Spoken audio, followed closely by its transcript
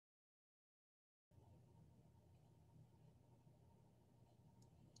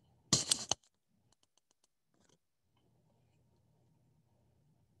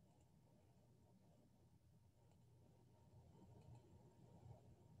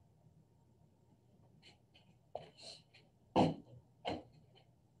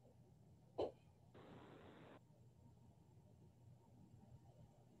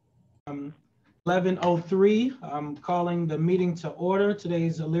11:03, I'm calling the meeting to order.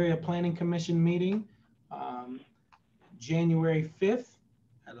 Today's Elyria Planning Commission meeting, January 5th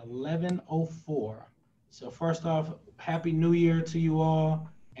at 11:04. So first off, Happy New Year to you all.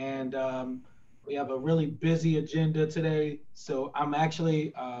 And we have a really busy agenda today. So I'm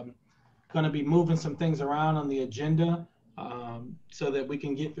actually going to be moving some things around on the agenda so that we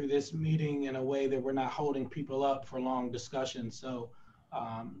can get through this meeting in a way that we're not holding people up for long discussion. So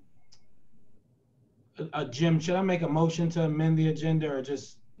Jim, should I make a motion to amend the agenda or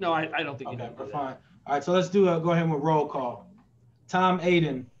just? No, I don't think. Okay, we're fine. All right, so let's go ahead with roll call. Tom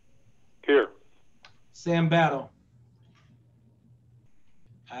Aiden. Here. Sam Battle.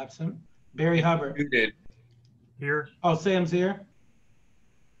 Absent. Barry Hubbard. Muted. Here. Oh, Sam's here.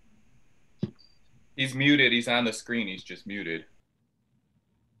 He's muted. He's on the screen. He's just muted.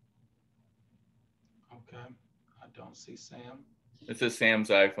 Okay, I don't see Sam. This is Sam's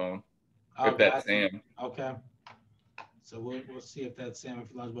iPhone. Oh, if that's Sam. Okay. So we'll see if that's Sam if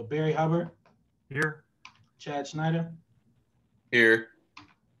he loves. But Barry Hubbard. Here. Chad Schneider. Here.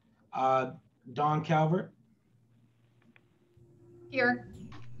 Don Calvert. Here.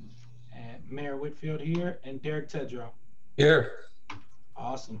 And Mayor Whitfield here. And Derek Tedrow. Here.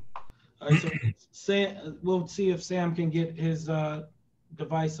 Awesome. All right, so Sam, we'll see if Sam can get his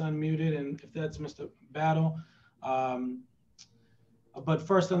device unmuted and if that's Mr. Battle. But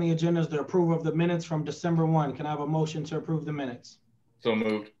first on the agenda is the approval of the minutes from December 1. Can I have a motion to approve the minutes? So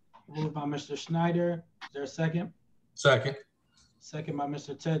moved. Moved by Mr. Schneider. Is there a second? Second. Second by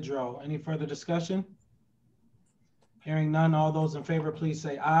Mr. Tedrow. Any further discussion? Hearing none, all those in favor, please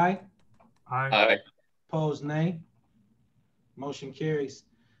say aye. Aye. Aye. Opposed, nay. Motion carries.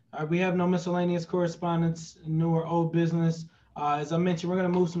 All right, we have no miscellaneous correspondence, new or old business. As I mentioned, we're going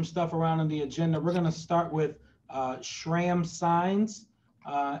to move some stuff around on the agenda. We're going to start with SRAM signs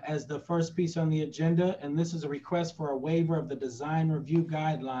as the first piece on the agenda. And this is a request for a waiver of the design review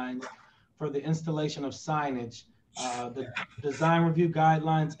guidelines for the installation of signage. The design review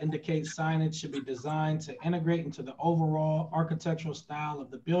guidelines indicate signage should be designed to integrate into the overall architectural style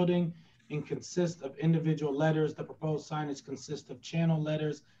of the building and consist of individual letters. The proposed signage consists of channel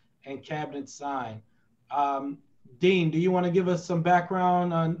letters and cabinet sign. Dean, do you want to give us some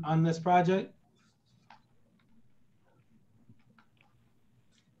background on this project?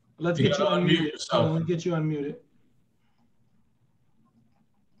 Let's get you unmuted. Let's get you unmuted.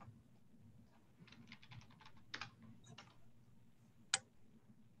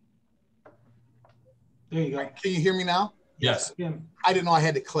 There you go. Can you hear me now? Yes. I didn't know I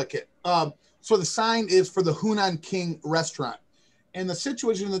had to click it. So the sign is for the Hunan King restaurant. And the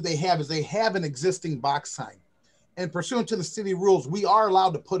situation that they have is they have an existing box sign. And pursuant to the city rules, we are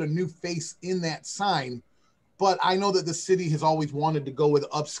allowed to put a new face in that sign. But I know that the city has always wanted to go with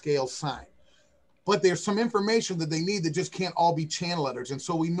upscale sign. But there's some information that they need that just can't all be channel letters. And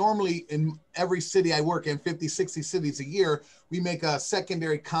so we normally, in every city I work in, 50, 60 cities a year, we make a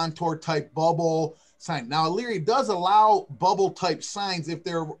secondary contour type bubble sign. Now, Elyria does allow bubble type signs if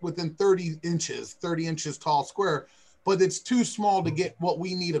they're within 30 inches tall square, but it's too small to get what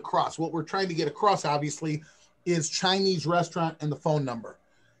we need across. What we're trying to get across, obviously, is Chinese restaurant and the phone number.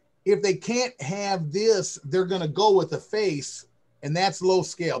 If they can't have this, they're going to go with a face, and that's low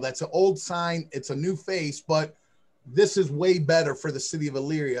scale. That's an old sign. It's a new face, but this is way better for the city of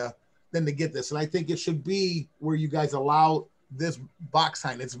Elyria than to get this. And I think it should be where you guys allow this box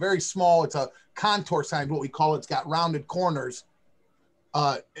sign. It's very small. It's a contour sign, what we call it. It's got rounded corners.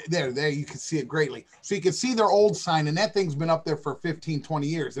 There, you can see it greatly. So you can see their old sign, and that thing's been up there for 15, 20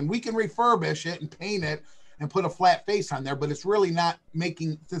 years. And we can refurbish it and paint it and put a flat face on there, but it's really not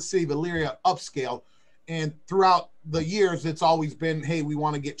making the city of Elyria upscale. And throughout the years, it's always been, hey, we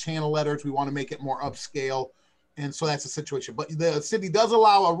want to get channel letters. We want to make it more upscale. And so that's the situation. But the city does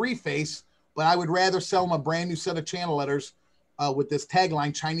allow a reface, but I would rather sell them a brand new set of channel letters with this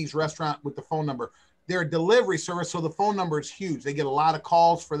tagline, Chinese restaurant with the phone number. They're a delivery service, so the phone number is huge. They get a lot of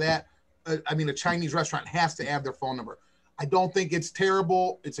calls for that. I mean, a Chinese restaurant has to have their phone number. I don't think it's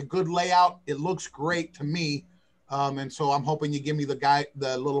terrible. It's a good layout. It looks great to me. And so I'm hoping you give me the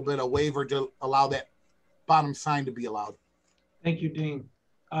little bit of waiver to allow that bottom sign to be allowed. Thank you, Dean.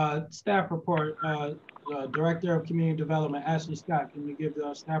 Staff report, Director of Community Development, Ashley Scott, can you give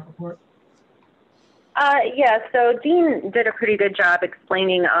the staff report? Yeah, so Dean did a pretty good job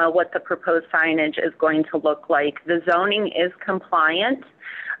explaining what the proposed signage is going to look like. The zoning is compliant.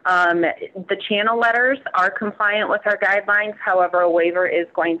 The channel letters are compliant with our guidelines. However, a waiver is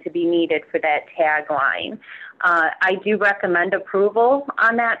going to be needed for that tagline. I do recommend approval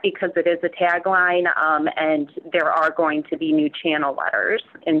on that because it is a tagline, and there are going to be new channel letters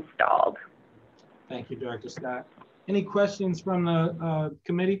installed. Thank you, Director Scott. Any questions from the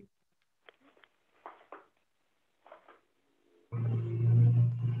committee?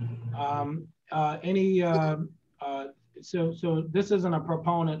 So this isn't a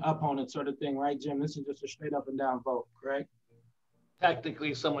proponent-opponent sort of thing, right, Jim? This is just a straight up and down vote, correct?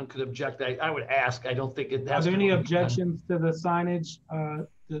 Technically, someone could object. I would ask. I don't think it has. Are there to any be objections to the signage,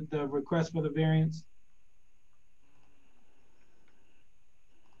 the request for the variance?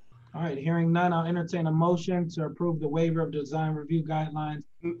 All right, hearing none, I'll entertain a motion to approve the waiver of design review guidelines.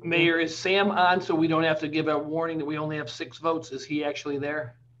 Mayor, is Sam on so we don't have to give a warning that we only have 6 votes? Is he actually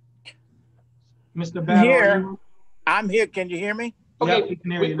there? Mr. Battle, here. I'm here. Can you hear me? Okay, Yep, we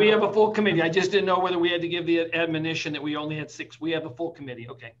can hear you we now. have a full committee. I just didn't know whether we had to give the admonition that we only had 6. We have a full committee.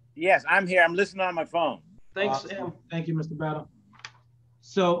 Okay. Yes, I'm here. I'm listening on my phone. Thanks, Awesome. Sam. Thank you, Mr. Battle.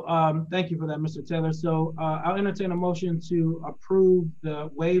 So thank you for that, Mr. Taylor. So I'll entertain a motion to approve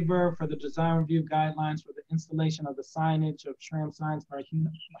the waiver for the design review guidelines for the installation of the signage of Shram signs for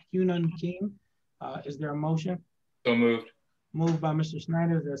Hunan King. Is there a motion? So moved. Moved by Mr.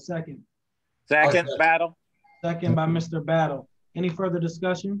 Snyder. Is there a second? Second, Battle. Second by Mr. Battle. Any further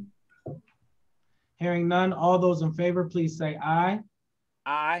discussion? Hearing none, all those in favor, please say aye.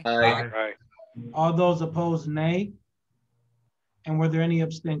 Aye. Aye. All those opposed, nay. And were there any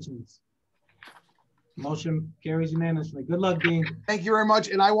abstentions? Motion carries unanimously. Good luck, Dean. Thank you very much.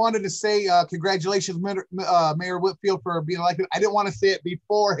 And I wanted to say congratulations, Mayor Whitfield, for being elected. I didn't want to say it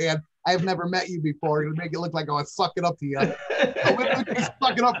beforehand. I have never met you before to make it look like I was sucking up to you. So we'll be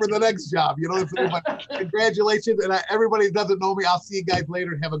sucking up for the next job, you know what I'm saying? But congratulations. And everybody who doesn't know me, I'll see you guys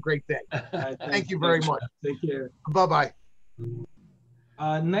later and have a great day. Right, Thank you very much. Take care. Bye-bye.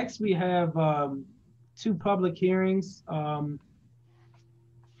 Next, we have 2 public hearings.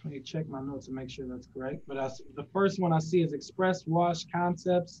 Let me check my notes to make sure that's correct. But the first one I see is Express Wash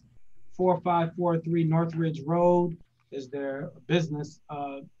Concepts, 4543 Northridge Road is their business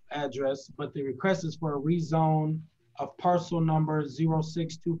address, but the request is for a rezone of parcel number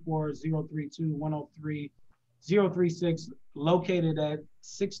 0624032103-036, located at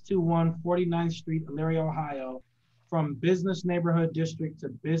 621 49th Street, Elyria, Ohio, from Business Neighborhood District to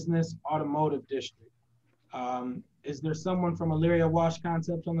Business Automotive District. Is there someone from Elyria Wash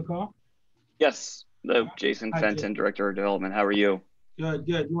Concepts on the call? Yes, Jason Hi, Fenton, Director of Development. How are you? Good,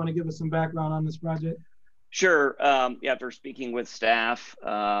 good. You want to give us some background on this project? Sure. After speaking with staff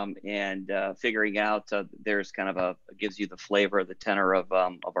and figuring out, there's kind of gives you the flavor, the tenor of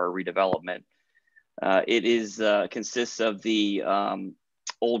our redevelopment. It is consists of the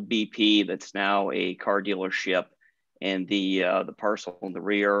old BP that's now a car dealership, and the parcel in the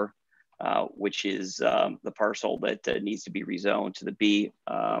rear, which is the parcel that needs to be rezoned to the B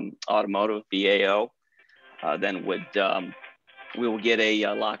automotive BAO. Then we will get a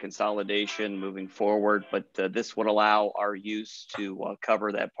lot consolidation moving forward, but this would allow our use to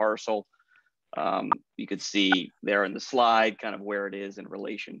cover that parcel. You could see there in the slide kind of where it is in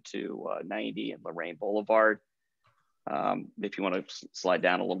relation to 90 and Lorraine Boulevard. If you want to slide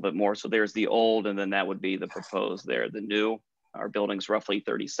down a little bit more. So there's the old, and then that would be the proposed there, the new. Our building's roughly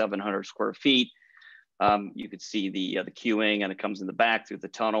 3,700 square feet. You could see the queuing, and it comes in the back through the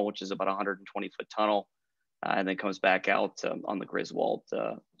tunnel, which is about a 120-foot tunnel. And then comes back out on the Griswold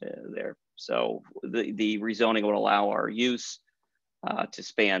there. So the rezoning would allow our use to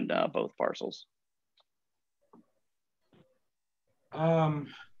span both parcels.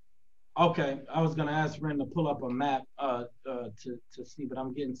 Okay, I was gonna ask Ren to pull up a map to see, but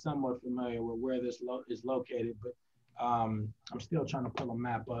I'm getting somewhat familiar with where this is located, but I'm still trying to pull a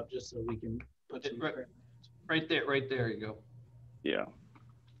map up just so we can put it right there you go. Yeah.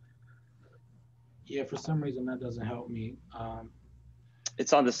 Yeah, for some reason that doesn't help me.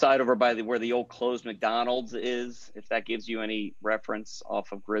 It's on the side over by where the old closed McDonald's is, if that gives you any reference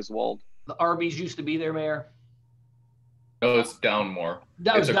off of Griswold. The Arby's used to be there, Mayor. No, it's down more.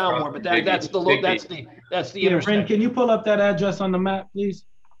 That was It's down across more, but Big that's E. the Big that's E. the Yeah, Ren, intersection. can you pull up that address on the map, please?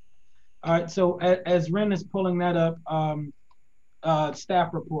 All right, so as Ren is pulling that up,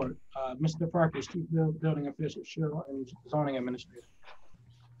 staff report, Mr. Farkas, Chief Building Official, and Zoning Administrator.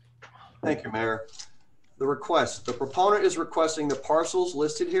 Thank you, Mayor. The request, the proponent is requesting the parcels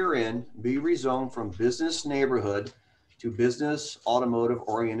listed herein be rezoned from business neighborhood to business automotive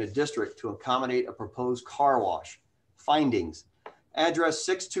oriented district to accommodate a proposed car wash. Findings, Address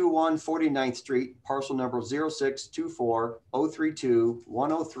 621 49th Street, parcel number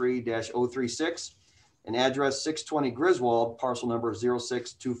 0624-032-103-036, and address 620 Griswold, parcel number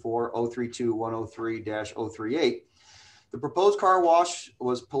 0624-032-103-038. The proposed car wash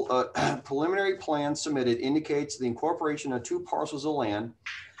was preliminary plan submitted indicates the incorporation of 2 parcels of land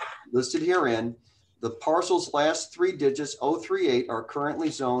listed herein. The parcel's last 3 digits, 038, are currently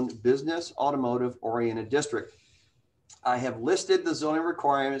zoned business automotive oriented district. I have listed the zoning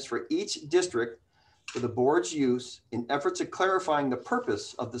requirements for each district for the board's use in efforts of clarifying the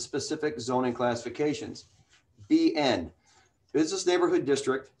purpose of the specific zoning classifications. BN, Business Neighborhood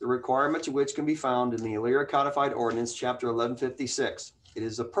District, the requirements of which can be found in the Elyria Codified Ordinance, Chapter 1156. It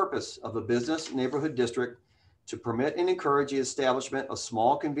is the purpose of a business neighborhood district to permit and encourage the establishment of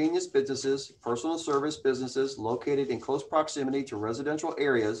small convenience businesses, personal service businesses located in close proximity to residential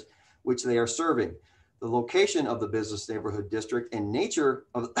areas which they are serving. The location of the business neighborhood district and nature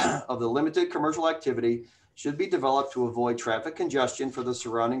of the limited commercial activity should be developed to avoid traffic congestion for the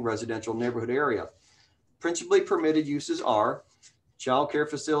surrounding residential neighborhood area. Principally permitted uses are child care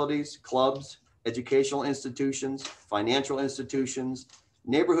facilities, clubs, educational institutions, financial institutions,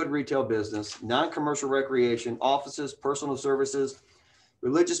 neighborhood retail business, non-commercial recreation, offices, personal services,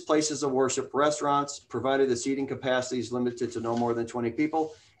 religious places of worship, restaurants, provided the seating capacity is limited to no more than 20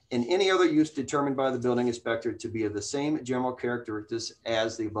 people, and any other use determined by the building inspector to be of the same general characteristics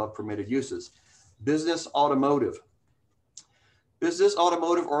as the above permitted uses. Business automotive. Business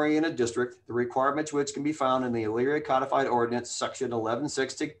automotive oriented district, the requirements which can be found in the Elyria Codified Ordinance, Section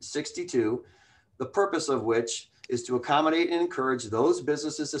 1162, the purpose of which is to accommodate and encourage those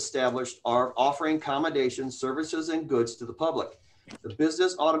businesses established are offering accommodations, services, and goods to the public. The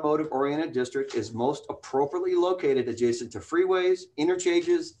business automotive oriented district is most appropriately located adjacent to freeways,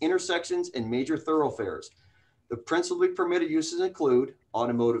 interchanges, intersections, and major thoroughfares. The principally permitted uses include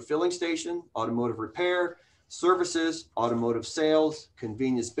automotive filling station, automotive repair, services, automotive sales,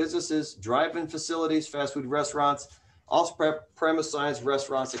 convenience businesses, drive-in facilities, fast food restaurants, off-premise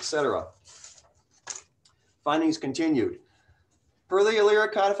restaurants, etc. Findings continued. Per the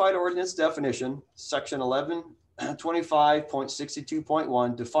Elyria Codified Ordinance definition, Section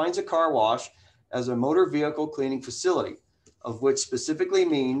 1125.62.1 defines a car wash as a motor vehicle cleaning facility, of which specifically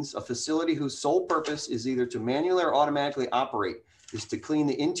means a facility whose sole purpose is either to manually or automatically operate, is to clean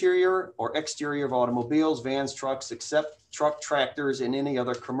the interior or exterior of automobiles, vans, trucks, except truck tractors, and any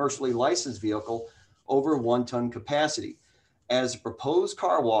other commercially licensed vehicle over 1 ton capacity. As a proposed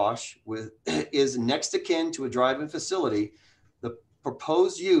car wash is next akin to a drive-in facility, the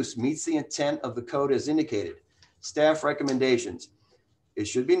proposed use meets the intent of the code as indicated. Staff recommendations. It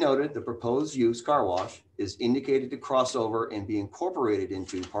should be noted the proposed use car wash is indicated to cross over and be incorporated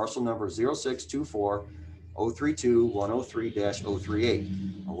into parcel number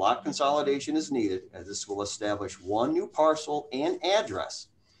 0624-032-103-038. A lot consolidation is needed as this will establish 1 new parcel and address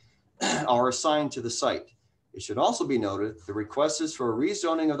are assigned to the site. It should also be noted the request is for a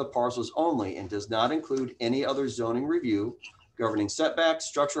rezoning of the parcels only and does not include any other zoning review governing setbacks,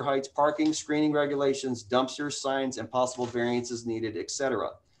 structure heights, parking, screening regulations, dumpsters, signs, and possible variances needed, etc.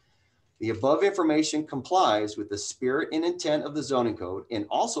 The above information complies with the spirit and intent of the zoning code and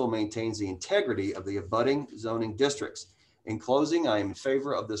also maintains the integrity of the abutting zoning districts. In closing, I am in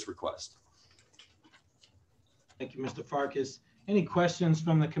favor of this request. Thank you, Mr. Farkas. Any questions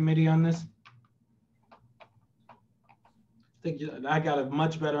from the committee on this? I think I got a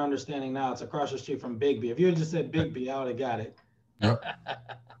much better understanding now. It's across the street from Bigby. If you had just said Bigby, I would have got it. Yep.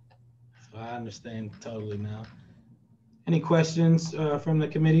 So I understand totally now. Any questions from the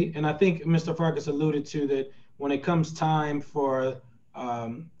committee? And I think Mr. Farkas alluded to that when it comes time for,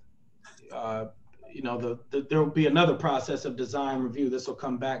 there will be another process of design review. This will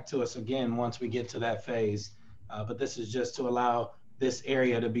come back to us again once we get to that phase. But this is just to allow this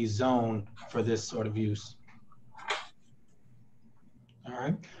area to be zoned for this sort of use. All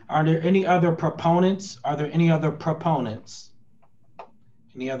right. Are there any other proponents? Are there any other proponents?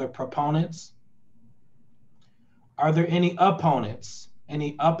 Any other proponents? Are there any opponents?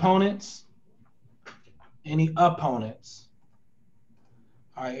 Any opponents? Any opponents?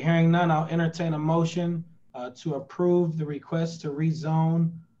 All right, hearing none, I'll entertain a motion to approve the request to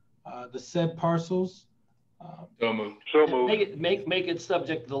rezone the said parcels. So moved. Make it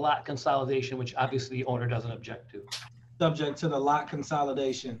subject to the lot consolidation, which obviously the owner doesn't object to. Subject to the lot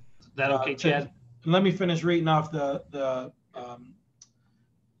consolidation. Is that okay, Chad? Let me finish reading off the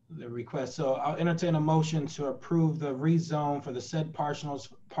request. So I'll entertain a motion to approve the rezone for the said parcels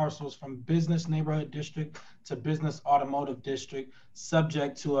from business neighborhood district to business automotive district,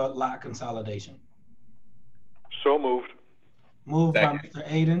 subject to a lot consolidation. So moved. Moved by Second. Mr.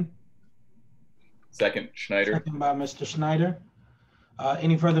 Aiden, Second, Schneider. second by Mr. Schneider.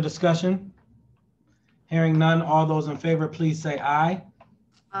 Any further discussion? Hearing none, all those in favor, please say aye.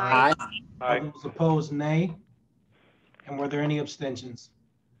 Aye. All those opposed, nay. And were there any abstentions?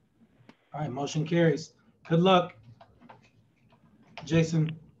 All right, motion carries. Good luck.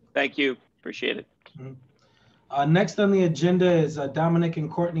 Jason. Thank you. Appreciate it. Next on the agenda is Dominic and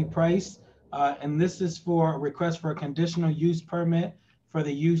Courtney Price. And this is for a request for a conditional use permit for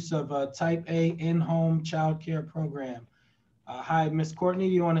the use of a type A in-home childcare program. Hi, Ms. Courtney,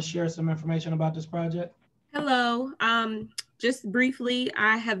 do you want to share some information about this project? Hello. Just briefly,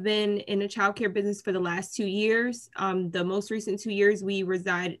 I have been in the childcare business for the last 2 years. The most recent 2 years, we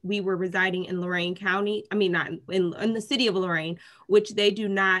were residing in Lorain County. I mean, not in the city of Lorain, which they do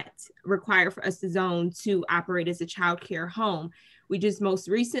not require for us to zone to operate as a childcare home. We just most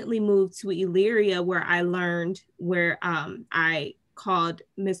recently moved to Elyria, where I called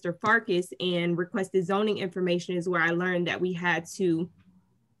Mr. Farkas and requested zoning information, is where I learned that we had to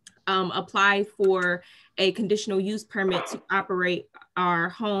apply for a conditional use permit to operate our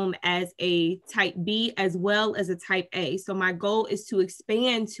home as a type B as well as a type A. So my goal is to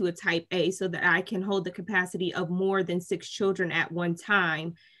expand to a type A so that I can hold the capacity of more than 6 children at one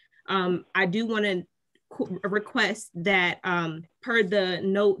time. I do want to request that per the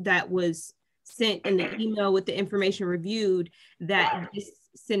note that was sent in the email with the information reviewed, that this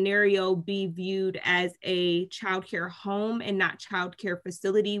scenario be viewed as a childcare home and not childcare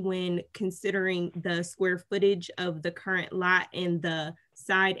facility when considering the square footage of the current lot and the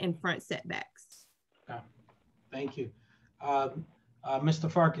side and front setbacks. Okay. Thank you. Mr.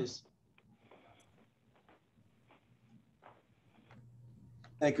 Farkas.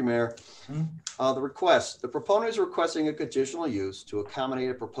 Thank you, Mayor. The proponent is requesting a conditional use to accommodate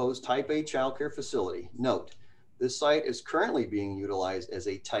a proposed type A childcare facility. Note, this site is currently being utilized as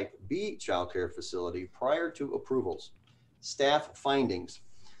a type B childcare facility prior to approvals. Staff findings.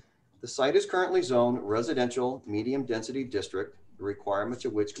 The site is currently zoned residential medium density district, the requirements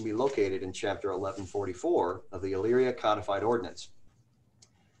of which can be located in chapter 1144 of the Elyria Codified Ordinance.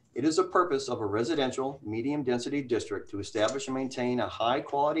 It is the purpose of a residential medium density district to establish and maintain a high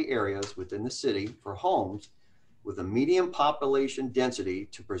quality areas within the city for homes with a medium population density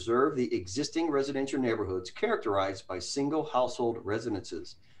to preserve the existing residential neighborhoods characterized by single household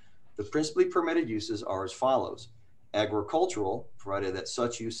residences. The principally permitted uses are as follows: agricultural, provided that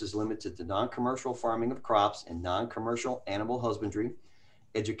such use is limited to non-commercial farming of crops and non-commercial animal husbandry;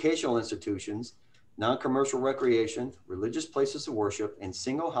 educational institutions; non-commercial recreation; religious places of worship; and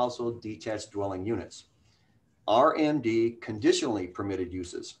single household detached dwelling units. RMD conditionally permitted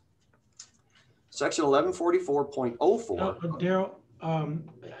uses. Section 1144.04. Daryl,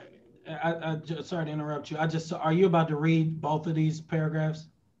 sorry to interrupt you. Are you about to read both of these paragraphs?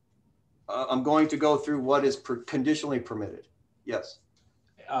 I'm going to go through what is conditionally permitted. Yes.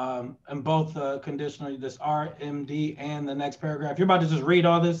 And both conditionally, this RMD and the next paragraph. You're about to just read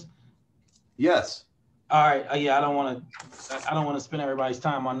all this? Yes. All right. Yeah, I don't want to spend everybody's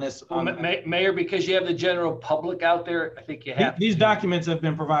time on this. Well, Mayor, because you have the general public out there, I think you have. These documents have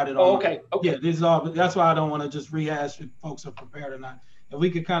been provided. Oh, okay. Yeah, these are all. That's why I don't want to just rehash if folks are prepared or not. If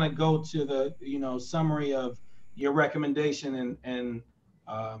we could kind of go to the summary of your recommendation and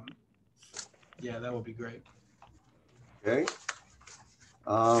yeah, that would be great. Okay.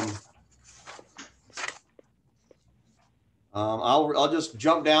 I'll just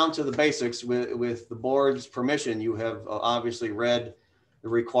jump down to the basics with the board's permission. You have obviously read the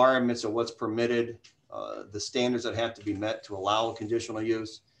requirements of what's permitted, the standards that have to be met to allow a conditional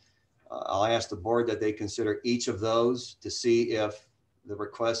use. I'll ask the board that they consider each of those to see if the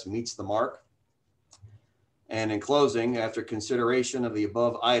request meets the mark. And in closing, after consideration of the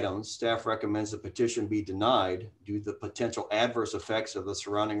above items, staff recommends the petition be denied due to the potential adverse effects of the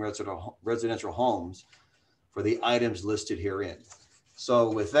surrounding residential homes for the items listed herein.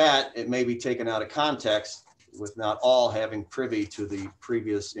 So with that, it may be taken out of context with not all having privy to the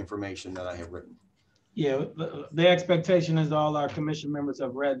previous information that I have written. Yeah, the expectation is all our commission members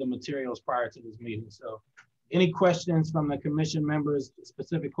have read the materials prior to this meeting. So any questions from the commission members,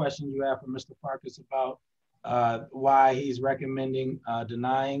 specific questions you have for Mr. Farkas about why he's recommending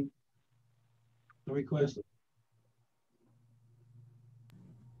denying the request?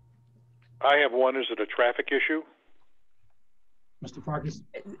 I have one. Is it a traffic issue? Mr. Farkas?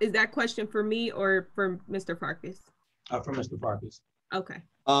 Is that question for me or for Mr. Farkas? For Mr. Farkas. Okay.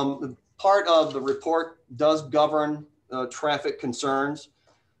 Part of the report does govern traffic concerns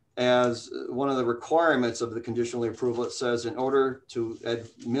as one of the requirements of the conditional approval. It says in order to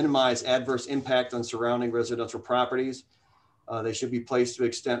minimize adverse impact on surrounding residential properties, They should be placed to the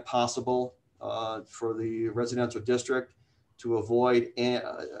extent possible for the residential district to avoid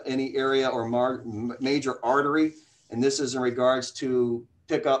any area or major artery. And this is in regards to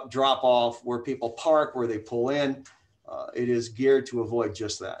pick up, drop off, where people park, where they pull in. It is geared to avoid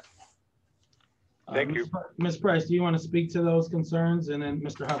just that. Thank you. Ms. Price, do you want to speak to those concerns? And then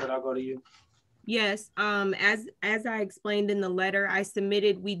Mr. Hubbard, I'll go to you. Yes, as I explained in the letter I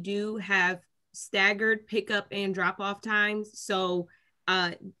submitted, we do have staggered pickup and drop off times. So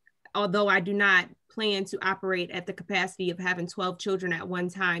although I do not plan to operate at the capacity of having 12 children at one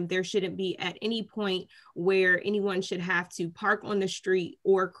time, there shouldn't be at any point where anyone should have to park on the street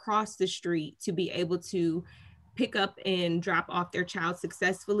or cross the street to be able to pick up and drop off their child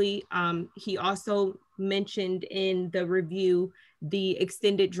successfully. He also mentioned in the review the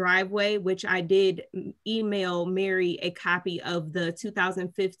extended driveway, which I did email Mary a copy of the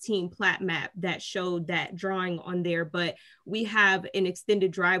 2015 plat map that showed that drawing on there, but we have an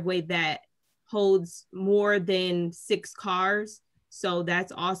extended driveway that holds more than 6 cars. So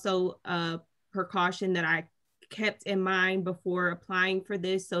that's also a precaution that I kept in mind before applying for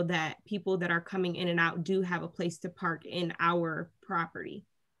this, so that people that are coming in and out do have a place to park in our property.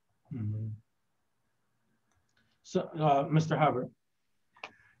 Mm-hmm. So, Mr. Hubbard.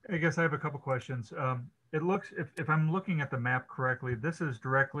 I guess I have a couple questions. It looks, if I'm looking at the map correctly, this is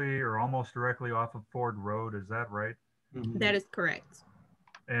directly or almost directly off of Ford Road. Is that right? Mm-hmm. That is correct.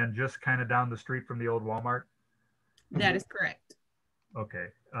 And just kind of down the street from the old Walmart? That is correct. Okay.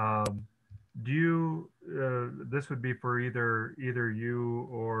 Do you, this would be for either you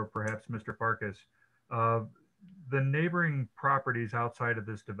or perhaps Mr. Farkas, the neighboring properties outside of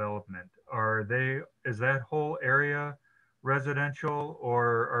this development, is that whole area residential,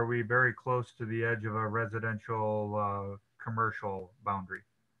 or are we very close to the edge of a residential commercial boundary?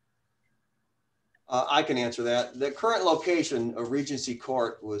 I can answer that. The current location of Regency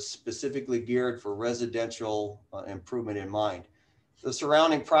Court was specifically geared for residential improvement in mind. The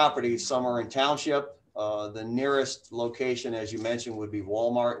surrounding properties, some are in township. The nearest location, as you mentioned, would be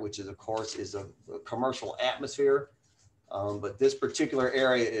Walmart, which is, of course, is a commercial atmosphere. But this particular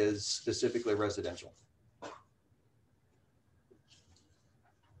area is specifically residential.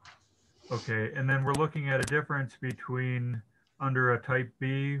 Okay, and then we're looking at a difference between, under a type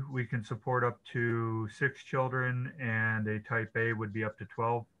B, we can support up to 6 children, and a type A would be up to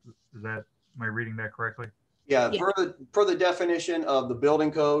 12. Am I reading that correctly? Yeah, per the definition of the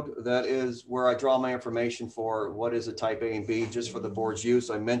building code, that is where I draw my information for what is a type A and B, just for the board's use.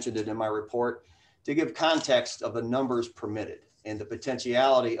 I mentioned it in my report to give context of the numbers permitted and the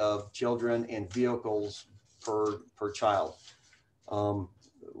potentiality of children and vehicles per child,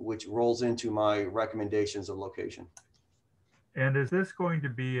 which rolls into my recommendations of location. And is this going to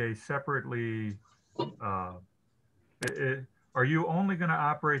be a separately, are you only going to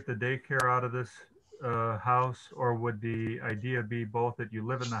operate the daycare out of this house, or would the idea be both that you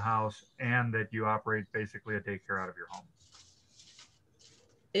live in the house and that you operate basically a daycare out of your home?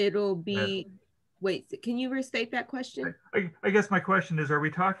 It'll be, wait, can you restate that question? I guess my question is, are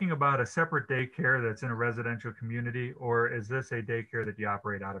we talking about a separate daycare that's in a residential community, or is this a daycare that you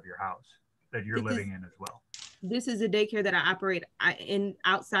operate out of your house that you're living in as well? This is a daycare that I operate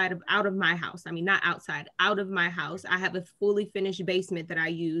out of my house. I mean, not outside, out of my house. I have a fully finished basement that I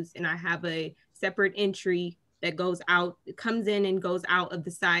use, and I have a separate entry that goes out, comes in and goes out of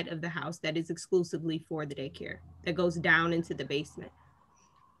the side of the house that is exclusively for the daycare, that goes down into the basement.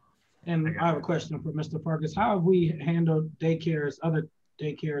 And I have a question for Mr. Farkas. How have we handled daycares, other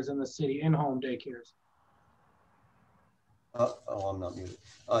daycares in the city, in-home daycares? I'm not muted.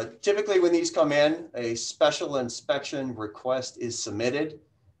 Typically when these come in, a special inspection request is submitted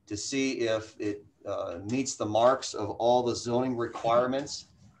to see if it meets the marks of all the zoning requirements.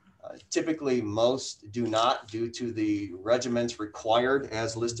 Typically most do not, due to the regiments required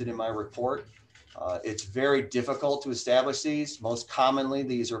as listed in my report. It's very difficult to establish these. Most commonly,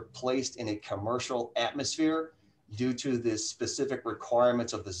 these are placed in a commercial atmosphere due to the specific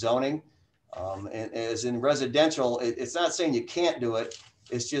requirements of the zoning. And as in residential, it's not saying you can't do it.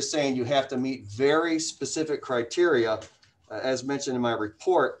 It's just saying you have to meet very specific criteria, as mentioned in my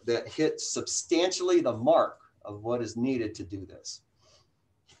report, that hit substantially the mark of what is needed to do this.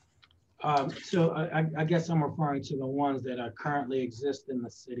 So I guess I'm referring to the ones that are currently exist in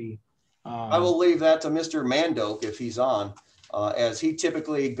the city. I will leave that to Mr. Mandoke if he's on, as he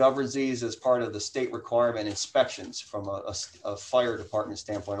typically governs these as part of the state requirement inspections from a fire department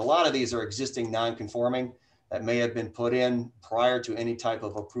standpoint. A lot of these are existing non-conforming that may have been put in prior to any type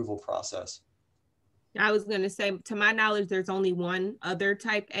of approval process. I was going to say, to my knowledge, there's only one other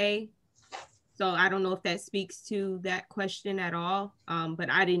type A. So I don't know if that speaks to that question at all.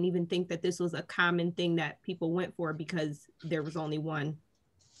 But I didn't even think that this was a common thing that people went for because there was only one.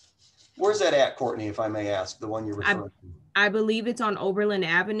 Where's that at, Courtney, if I may ask, the one you're referring to? I believe it's on Oberlin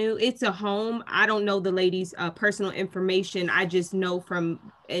Avenue. It's a home. I don't know the lady's personal information. I just know from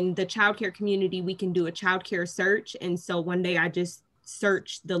in the childcare community, we can do a childcare search. And so one day I just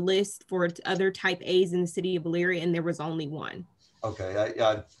searched the list for other type A's in the city of Elyria, and there was only one. Okay.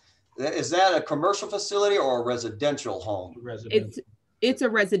 Is that a commercial facility or a residential home? It's a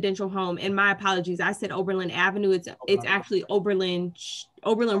residential home. And my apologies, I said Oberlin Avenue. It's actually Oberlin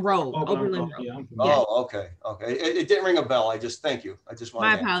Road. Oberlin Road. Yeah. Oh, okay. Okay. It didn't ring a bell. Thank you. I just wanted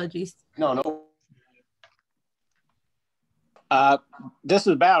My apologies. No. This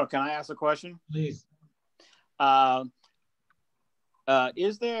is Battle. Can I ask a question? Please. Have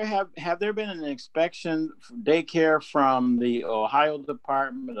there been an inspection for daycare from the Ohio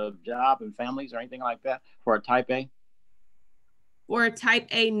Department of Job and Families or anything like that for a type A? For a type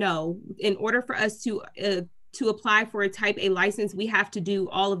A, no. In order for us to apply for a type A license, we have to do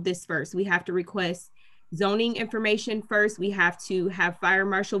all of this first. We have to request zoning information first. We have to have fire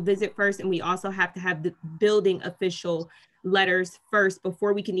marshal visit first. And we also have to have the building official letters first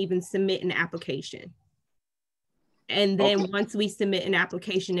before we can even submit an application. And then once we submit an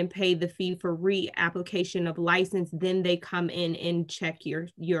application and pay the fee for reapplication of license, then they come in and check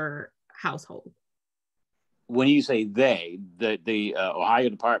your household. When you say they, the Ohio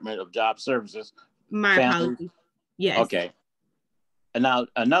Department of Job Services. My apologies. Yes. Okay. And now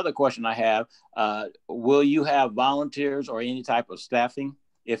another question I have, will you have volunteers or any type of staffing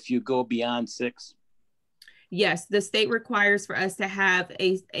if you go beyond 6? Yes, the state requires for us to have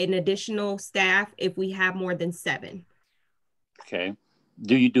an additional staff if we have more than 7. Okay.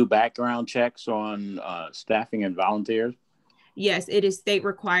 Do you do background checks on staffing and volunteers? Yes, it is state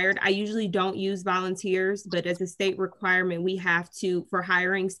required. I usually don't use volunteers, but as a state requirement, we have to, for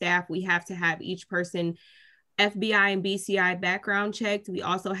hiring staff, we have to have each person FBI and BCI background checked. We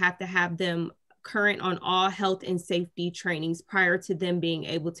also have to have them current on all health and safety trainings prior to them being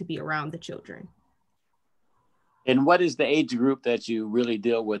able to be around the children. And what is the age group that you really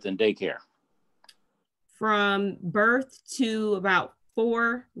deal with in daycare? From birth to about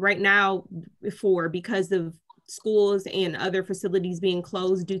 4, right now 4, because of schools and other facilities being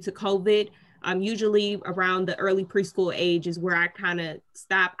closed due to COVID. Usually around the early preschool age is where I kind of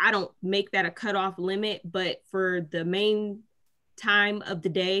stop. I don't make that a cutoff limit, but for the main time of the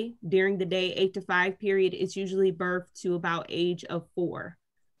day, during the day, 8 to 5 period, it's usually birth to about age of 4.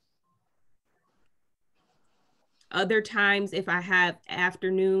 Other times, if I have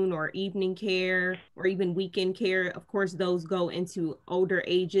afternoon or evening care or even weekend care, of course, those go into older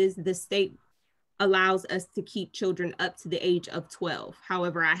ages. The state allows us to keep children up to the age of 12.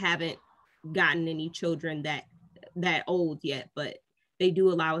 However, I haven't gotten any children that old yet, but they do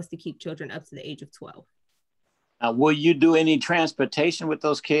allow us to keep children up to the age of 12. Will you do any transportation with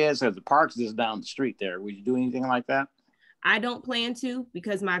those kids? Or the park's just down the street there. Will you do anything like that? I don't plan to,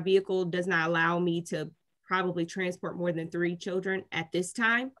 because my vehicle does not allow me to probably transport more than 3 children at this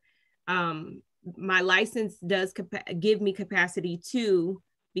time. My license does give me capacity to,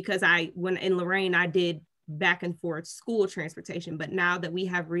 because when in Lorraine, I did back and forth school transportation, but now that we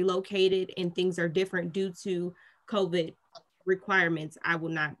have relocated and things are different due to COVID requirements, I will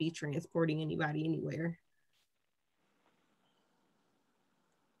not be transporting anybody anywhere.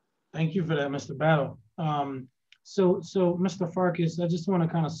 Thank you for that, Mr. Battle. So Mr. Farkas, I just want to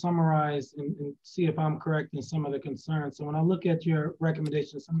kind of summarize and see if I'm correct in some of the concerns. So when I look at your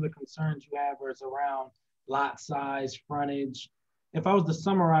recommendations, some of the concerns you have is around lot size, frontage. If I was to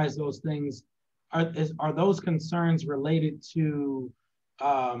summarize those things, are those concerns related to,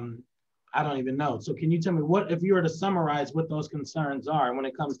 I don't even know. So can you tell me if you were to summarize what those concerns are when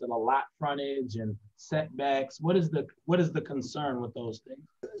it comes to the lot frontage and setbacks, what is the concern with those things?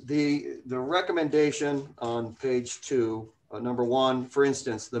 The recommendation on page 2, number 1, for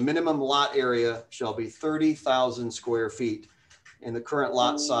instance, the minimum lot area shall be 30,000 square feet, and the current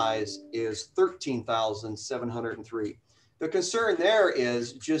lot size is 13,703. The concern there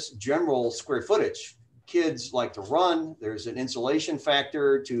is just general square footage. Kids like to run. There's an insulation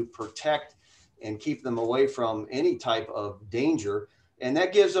factor to protect and keep them away from any type of danger. And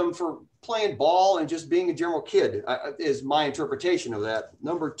that gives them for playing ball and just being a general kid, is my interpretation of that.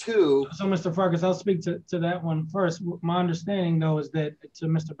 Number 2. So Mr. Farkas, I'll speak to that one first. My understanding though is that, to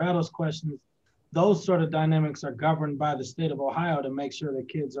Mr. Battle's questions, those sort of dynamics are governed by the state of Ohio to make sure that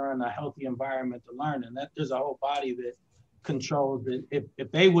kids are in a healthy environment to learn. And that there's a whole body that controls it.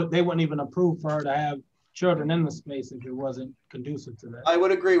 If they wouldn't even approve for her to have children in the space if it wasn't conducive to that. I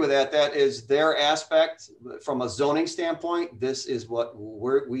would agree with that. That is their aspect. From a zoning standpoint, this is what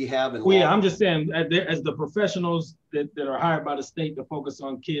we have in law. Well, yeah, I'm just saying, as the professionals that are hired by the state to focus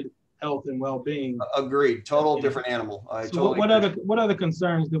on kid health and well-being. Agreed. Total different animal. So what other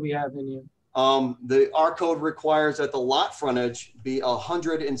concerns do we have in here? Our code requires that the lot frontage be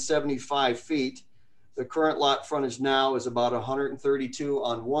 175 feet. The current lot frontage now is about 132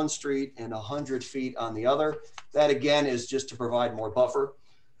 on one street and 100 feet on the other. That again is just to provide more buffer.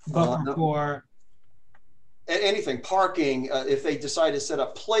 Buffer for anything, parking, if they decide to set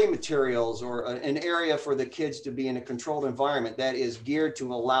up play materials or an area for the kids to be in a controlled environment, that is geared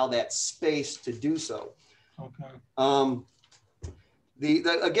to allow that space to do so. Okay.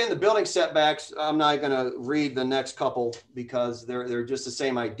 Again, the building setbacks, I'm not going to read the next couple because they're just the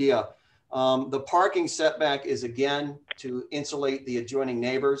same idea. The parking setback is again to insulate the adjoining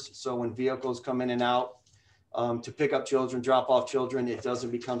neighbors. So when vehicles come in and out to pick up children, drop off children, it doesn't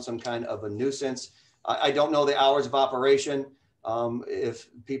become some kind of a nuisance. I don't know the hours of operation. If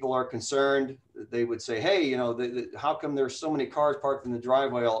people are concerned, they would say, hey, you know, how come there's so many cars parked in the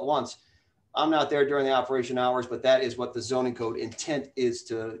driveway all at once? I'm not there during the operation hours, but that is what the zoning code intent is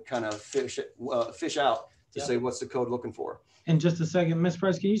to kind of fish out to say what's the code looking for. In just a second, Ms.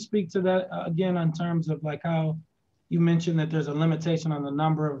 Price, can you speak to that again in terms of like how you mentioned that there's a limitation on the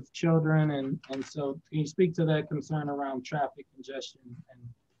number of children, and so can you speak to that concern around traffic congestion?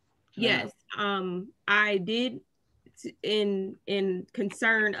 Yes, I did in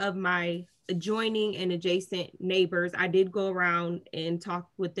concern of my adjoining and adjacent neighbors. I did go around and talk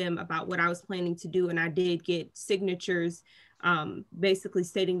with them about what I was planning to do, and I did get signatures basically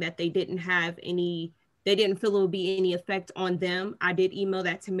stating that they didn't feel it would be any effect on them. I did email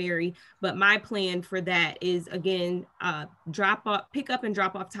that to Mary, but my plan for that is again, pickup and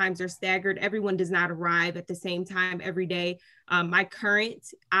drop off times are staggered. Everyone does not arrive at the same time every day. My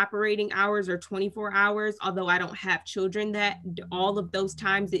current operating hours are 24 hours, although I don't have children that all of those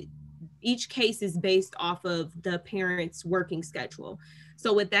times. Each case is based off of the parent's working schedule.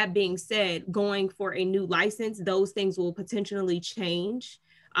 So with that being said, going for a new license, those things will potentially change.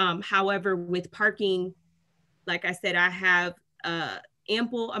 However, with parking, like I said, I have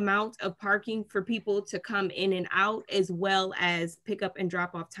ample amount of parking for people to come in and out, as well as pickup and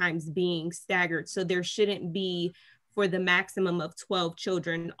drop off times being staggered. So there shouldn't be for the maximum of 12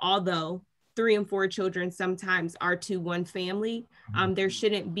 children, although 3 and 4 children sometimes are to one family. There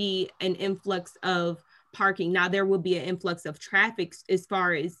shouldn't be an influx of parking. Now there will be an influx of traffic as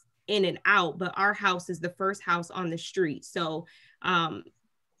far as in and out, but our house is the first house on the street. So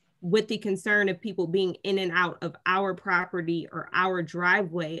with the concern of people being in and out of our property or our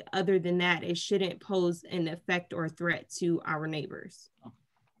driveway, other than that, it shouldn't pose an effect or threat to our neighbors.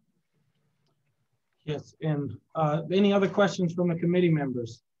 Yes, and any other questions from the committee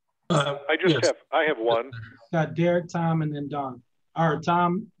members? I have one. Got Derek, Tom, and then Don. Or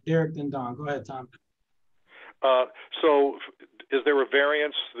Tom, Derek, then Don. Go ahead, Tom. So is there a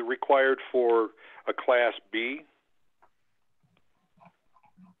variance required for a Class B?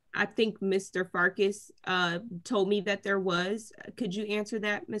 I think Mr. Farkas told me that there was. Could you answer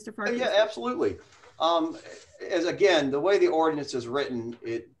that, Mr. Farkas? Yeah, absolutely. As again, the way the ordinance is written,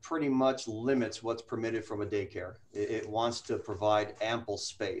 it pretty much limits what's permitted from a daycare. It wants to provide ample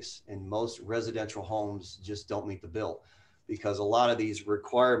space, and most residential homes just don't meet the bill because a lot of these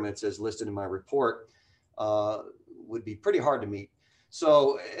requirements, as listed in my report, would be pretty hard to meet.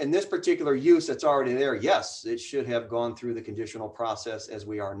 So in this particular use that's already there, yes, it should have gone through the conditional process as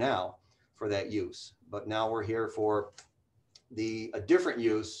we are now for that use. But now we're here for a different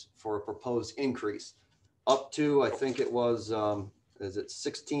use for a proposed increase up to, I think it was, is it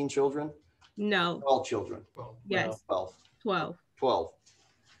 16 children? No. 12 children. Yes. 12. 12.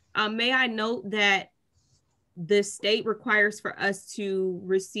 May I note that the state requires for us to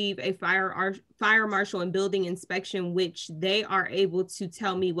receive a fire marshal and building inspection, which they are able to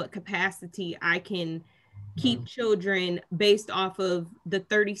tell me what capacity I can keep children based off of the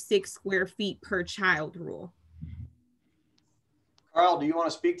 36 square feet per child rule. Carl, do you want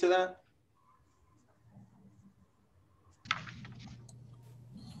to speak to that?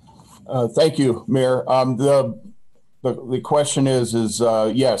 Thank you, Mayor. The question is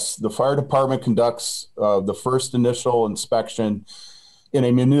yes, the fire department conducts the first initial inspection in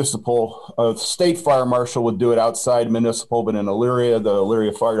a municipal. State fire marshal would do it outside municipal, but in Elyria, the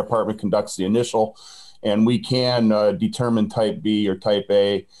Elyria Fire Department conducts the initial, and we can determine type B or type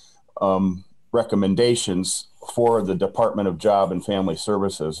A recommendations for the Department of Job and Family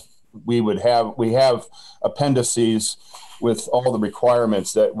Services. We have appendices with all the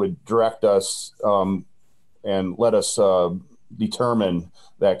requirements that would direct us and let us determine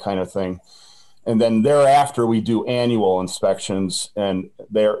that kind of thing. And then thereafter, we do annual inspections, and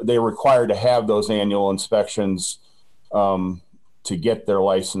they're required to have those annual inspections to get their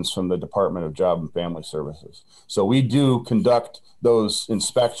license from the Department of Job and Family Services. So we do conduct those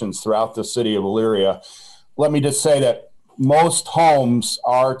inspections throughout the city of Elyria. Let me just say that most homes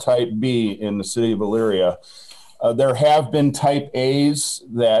are type B in the city of Elyria. There have been type A's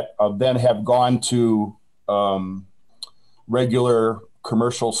that then have gone to regular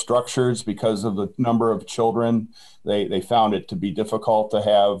commercial structures because of the number of children. They found it to be difficult to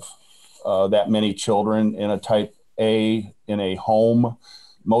have that many children in a type A in a home.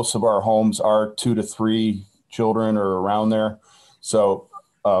 Most of our homes are 2 to 3 children or around there. So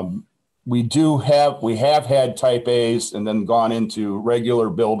we have had type A's and then gone into regular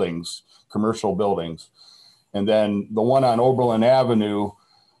buildings, commercial buildings. And then the one on Oberlin Avenue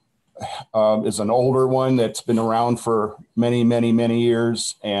is an older one that's been around for many, many, many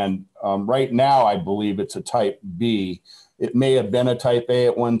years. And right now, I believe it's a type B. It may have been a type A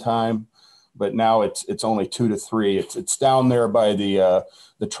at one time, but now it's only 2 to 3. It's down there by the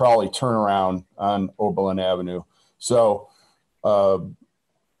trolley turnaround on Oberlin Avenue. So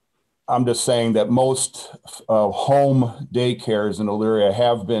I'm just saying that most home daycares in Elyria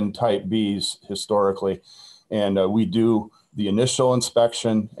have been type Bs historically. And we do the initial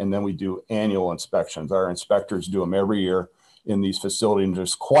inspection, and then we do annual inspections. Our inspectors do them every year in these facilities. And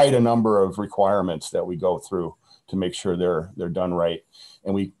there's quite a number of requirements that we go through to make sure they're done right.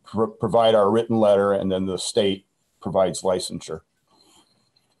 And we provide our written letter, and then the state provides licensure.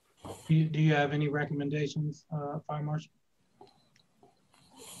 Do you have any recommendations, Fire Marshal?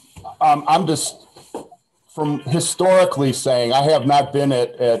 I'm just from historically saying I have not been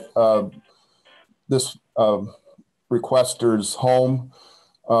at this requester's home.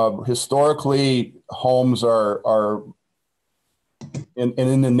 Historically, homes are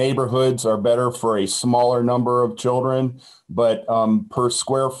in the neighborhoods are better for a smaller number of children, but per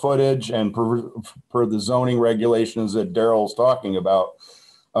square footage and per the zoning regulations that Daryl's talking about,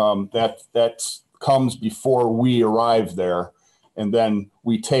 that comes before we arrive there. And then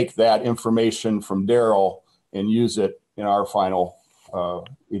we take that information from Daryl and use it in our final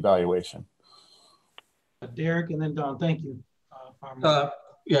evaluation. Derek and then Don, thank you.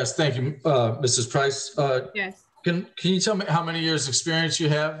 Yes, thank you, Mrs. Price. Yes. Can you tell me how many years experience you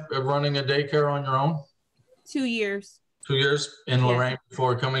have running a daycare on your own? 2 years. 2 years in Yes. Lorraine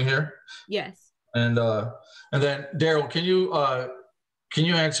before coming here? Yes. And then Daryl, can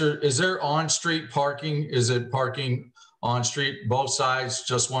you answer, is there on-street parking? Is it parking on street, both sides,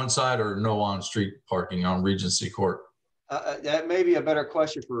 just one side, or no on-street parking on Regency Court? That may be a better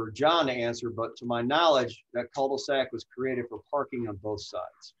question for John to answer, but to my knowledge, that cul-de-sac was created for parking on both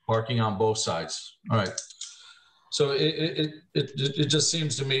sides. Parking on both sides. All right. So it just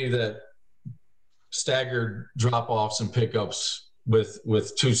seems to me that staggered drop-offs and pickups with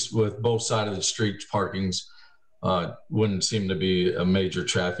both sides of the street parkings wouldn't seem to be a major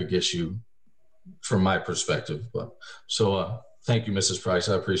traffic issue from my perspective. But so thank you, Mrs. Price.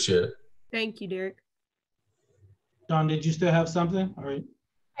 I appreciate it. Thank you, Derek. Don, did you still have something? All right.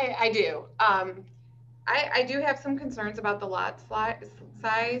 I do. I do have some concerns about the lot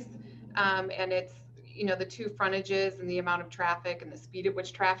size, and it's, you know, the 2 frontages and the amount of traffic and the speed at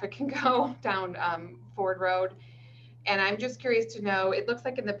which traffic can go down Ford Road. And I'm just curious to know, it looks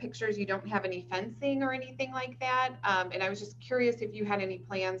like in the pictures you don't have any fencing or anything like that. And I was just curious if you had any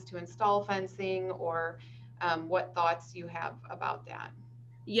plans to install fencing, or what thoughts you have about that.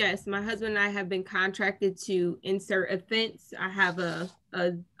 Yes, my husband and I have been contracted to insert a fence. I have a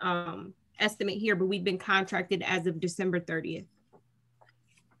estimate here, but we've been contracted as of December 30th.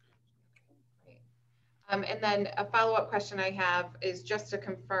 And then a follow-up question I have is just to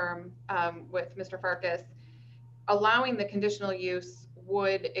confirm with Mr. Farkas, allowing the conditional use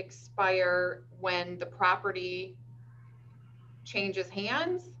would expire when the property changes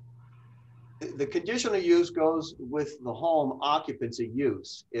hands? The conditional use goes with the home occupancy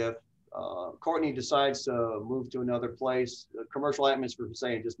use. If Courtney decides to move to another place, the commercial atmosphere,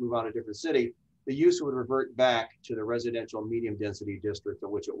 saying just move out a different city, the use would revert back to the residential medium density district in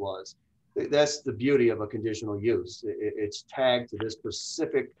which it was. That's the beauty of a conditional use. It's tagged to this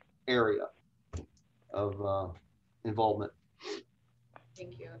specific area of involvement.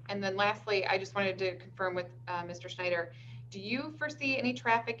 Thank you. And then lastly, I just wanted to confirm with Mr. Schneider, do you foresee any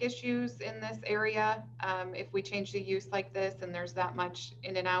traffic issues in this area if we change the use like this and there's that much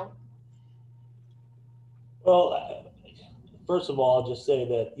in and out? Well, first of all, I'll just say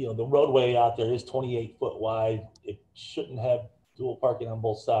that, you know, the roadway out there is 28 foot wide. It shouldn't have dual parking on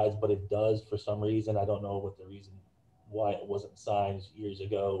both sides, but it does for some reason. I don't know what the reason why it wasn't signed years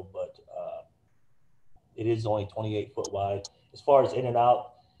ago, but it is only 28 foot wide. As far as in and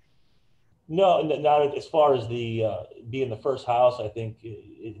out, no, not as far as the being the first house. I think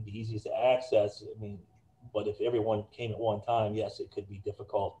it'd be easiest to access. I mean, but if everyone came at one time, yes, it could be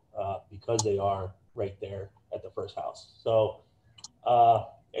difficult because they are right there at the first house. So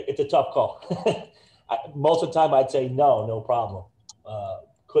it's a tough call. Most of the time, I'd say no problem.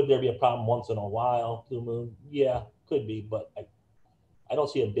 Could there be a problem once in a while, Blue Moon? Yeah, could be, but I don't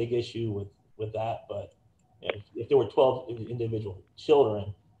see a big issue with that. But if there were 12 individual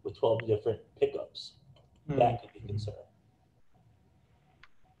children with 12 different pickups, that could be concerned.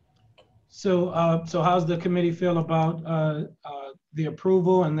 So, so how's the committee feel about the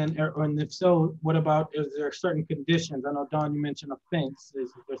approval? And then, and if so, what about, is there certain conditions? I know, Dawn, you mentioned a fence.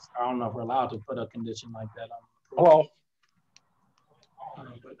 I don't know if we're allowed to put a condition like that on. Hello.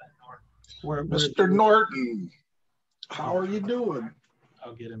 Mr. Norton, how are you doing?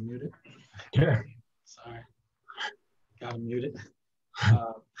 I'll get him muted. Yeah. Sorry. Got him muted.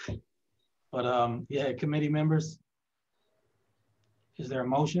 Yeah, committee members, is there a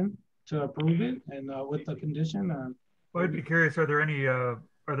motion to approve it and with the condition? Well, I'd be curious, are there any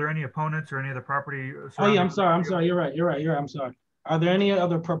opponents or any of the property? Oh yeah, I'm sorry. You're right. I'm sorry. Are there any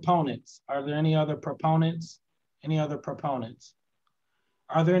other proponents? Are there any other proponents? Any other proponents?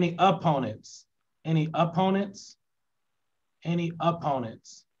 Are there any opponents? Any opponents? Any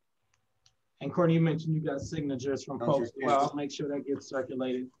opponents? And Courtney, you mentioned you got signatures from folks. Well, I'll make sure that gets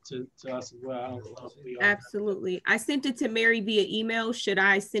circulated to us as well. Absolutely. I sent it to Mary via email. Should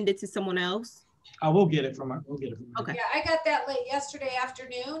I send it to someone else? We'll get it from her. We'll get it from her. Okay. Yeah, I got that late yesterday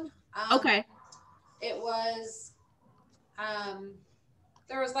afternoon. Okay. It was,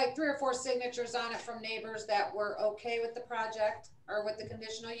 there was like 3 or 4 signatures on it from neighbors that were okay with the project or with the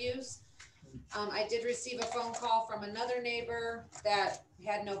conditional use. I did receive a phone call from another neighbor that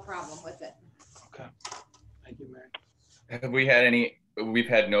had no problem with it. Okay. Thank you, Mary. Have we had any, we've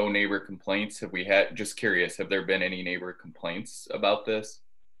had no neighbor complaints. Have we had, just curious, have there been any neighbor complaints about this?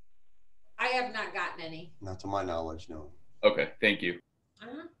 I have not gotten any. Not to my knowledge, no. Okay, thank you.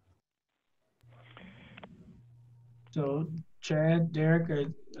 So Chad, Derek,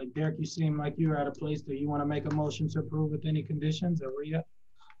 Derek, you seem like you're at a place. Do you want to make a motion to approve with any conditions, or Rhea?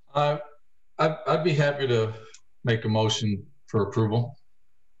 I'd be happy to make a motion for approval.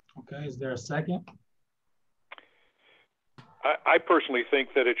 Okay, is there a second? I personally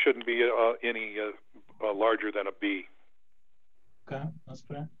think that it shouldn't be any larger than a B. Okay, that's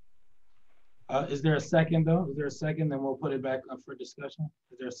fair. Is there a second though? Is there a second? Then we'll put it back up for discussion.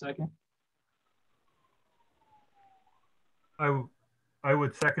 Is there a second? I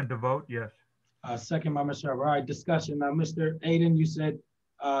would second the vote, yes. Second by Mr. All right, discussion. Now, Mr. Aiden, you said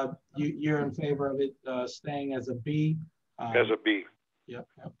you're in favor of it staying as a B. As a B. Yep.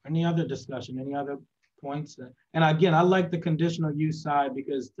 Any other discussion? Any other points? And again, I like the conditional use side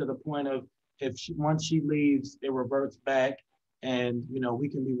because to the point of if once she leaves, it reverts back, and we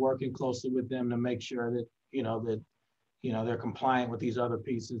can be working closely with them to make sure that they're compliant with these other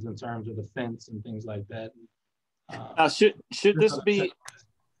pieces in terms of the fence and things like that. Now, should this be?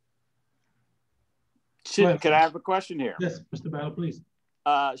 Could I have a question here? Yes, Mr. Battle, please.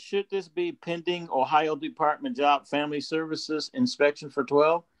 Should this be pending Ohio Department of Job Family Services inspection for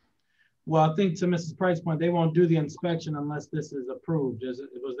 12? Well, I think to Mrs. Price's point, they won't do the inspection unless this is approved.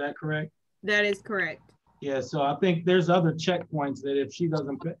 Was that correct? That is correct. Yeah, so I think there's other checkpoints that if she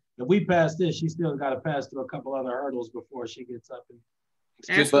doesn't, if we pass this, she still got to pass through a couple other hurdles before she gets up and.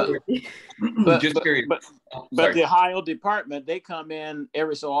 But the Ohio Department, they come in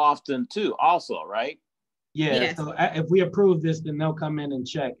every so often too, also, right? Yeah, yes. So if we approve this, then they'll come in and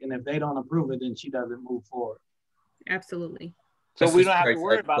check. And if they don't approve it, then she doesn't move forward. Absolutely. So we don't have to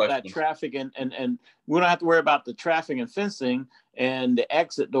worry about that traffic and we don't have to worry about the traffic and fencing and the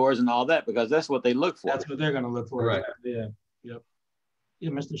exit doors and all that, because that's what they look for. That's what they're going to look for. Right. Yeah. Yep. Yeah,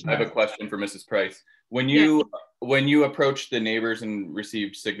 Mr. Schneider. I have a question for Mrs. Price. When you approached the neighbors and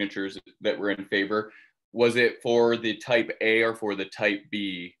received signatures that were in favor, was it for the type A or for the type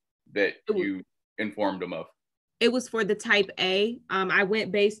B that you informed them of? It was for the type A. I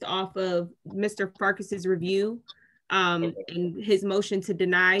went based off of Mr. Farkas's review and his motion to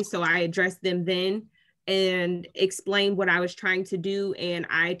deny. So I addressed them then and explained what I was trying to do. And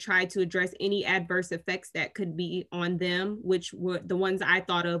I tried to address any adverse effects that could be on them, which were the ones I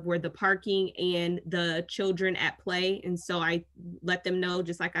thought of were the parking and the children at play. And so I let them know,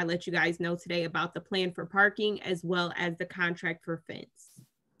 just like I let you guys know today, about the plan for parking as well as the contract for fence.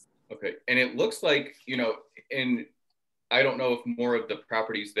 Okay, and it looks like, in I don't know if more of the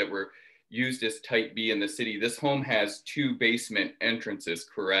properties that were used as type B in the city, this home has 2 basement entrances,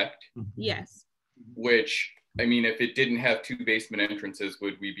 correct? Yes. Which, I mean, if it didn't have 2 basement entrances,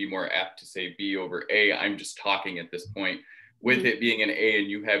 would we be more apt to say B over A? I'm just talking at this point. With it being an A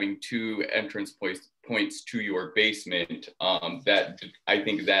and you having 2 entrance points to your basement, that I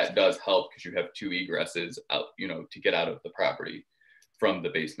think that does help because you have 2 egresses out, you know, to get out of the property from the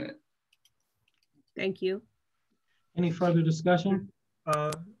basement. Thank you. Any further discussion?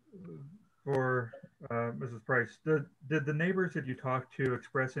 For Mrs. Price, did the neighbors that you talked to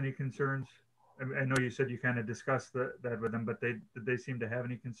express any concerns? I know you said you kind of discussed that with them, but did they seem to have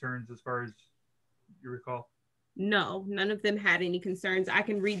any concerns as far as you recall? No, none of them had any concerns. I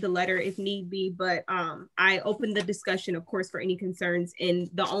can read the letter if need be, but I opened the discussion, of course, for any concerns, and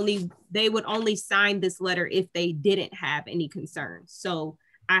they would only sign this letter if they didn't have any concerns. So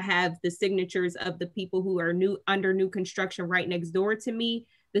I have the signatures of the people who are under new construction right next door to me,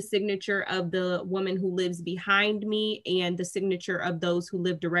 the signature of the woman who lives behind me, and the signature of those who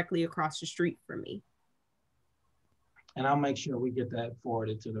live directly across the street from me. And I'll make sure we get that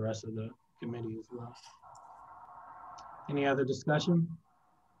forwarded to the rest of the committee as well. Any other discussion?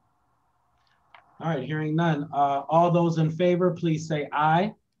 All right, hearing none. All those in favor, please say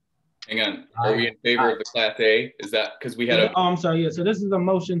aye. Hang on, are we in favor of the Class A? Is that because we had a? Oh, I'm sorry. Yeah, so this is a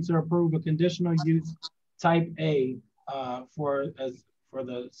motion to approve a conditional use type A for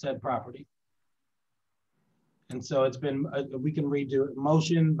the said property. And so it's been, we can redo it.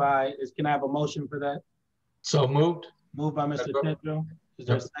 Motion by, can I have a motion for that? So moved. Moved by Mr. Tedrow. Is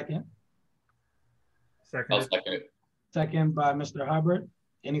there a second? Second. I'll second it. Second by Mr. Hubbard.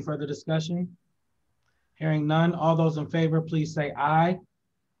 Any further discussion? Hearing none. All those in favor, please say aye.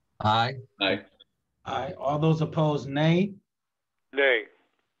 Aye. Aye. Aye. All those opposed, nay. Nay.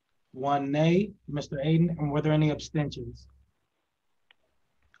 1 nay. Mr. Aiden, and were there any abstentions?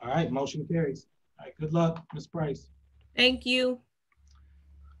 All right, motion carries. All right, good luck, Ms. Price. Thank you.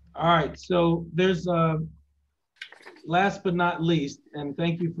 All right, so there's last but not least, and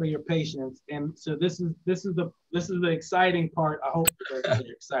thank you for your patience. And so this is the exciting part. I hope the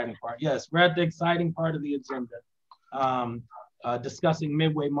exciting part. Yes, we're at the exciting part of the agenda, discussing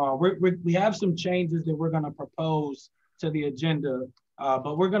Midway Mall. We have some changes that we're going to propose to the agenda,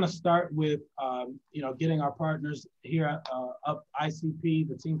 but we're going to start with getting our partners here up ICP,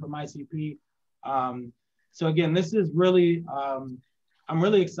 the team from ICP. So again, this is really. I'm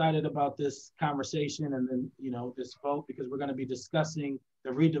really excited about this conversation and then, this vote, because we're going to be discussing the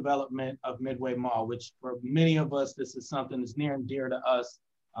redevelopment of Midway Mall, which for many of us, this is something that's near and dear to us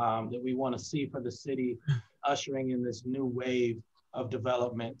that we want to see for the city, ushering in this new wave of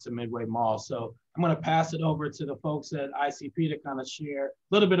development to Midway Mall. So I'm going to pass it over to the folks at ICP to kind of share a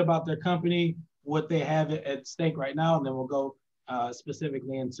little bit about their company, what they have at stake right now, and then we'll go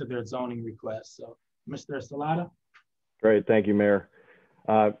specifically into their zoning requests. So Mr. Salata. Great, thank you, Mayor.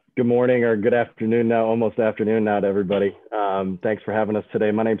 Good morning or good afternoon now, almost afternoon now to everybody. Thanks for having us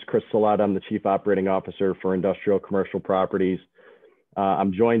today. My name's Chris Salata. I'm the Chief Operating Officer for Industrial Commercial Properties.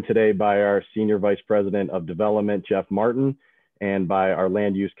 I'm joined today by our Senior Vice President of Development, Jeff Martin, and by our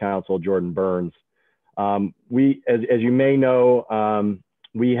Land Use Counsel, Jordan Burns. We, as you may know,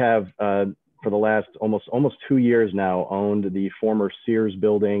 we have for the last almost 2 years now owned the former Sears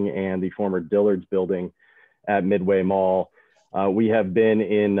building and the former Dillard's building at Midway Mall. We have been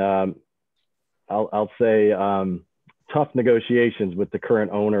in, I'll say, tough negotiations with the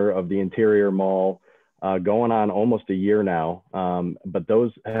current owner of the interior mall, going on almost a year now, but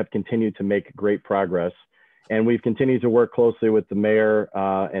those have continued to make great progress. And we've continued to work closely with the mayor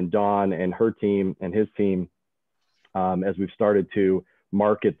and Dawn and her team and his team as we've started to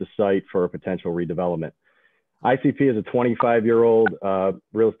market the site for a potential redevelopment. ICP is a 25-year-old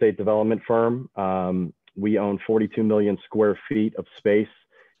real estate development firm. We own 42 million square feet of space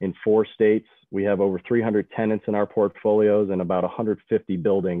in 4 states. We have over 300 tenants in our portfolios and about 150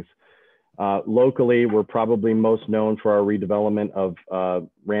 buildings. Locally, we're probably most known for our redevelopment of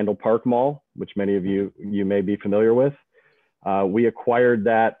Randall Park Mall, which many of you may be familiar with. We acquired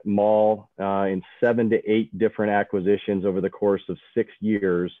that mall in 7 to 8 different acquisitions over the course of 6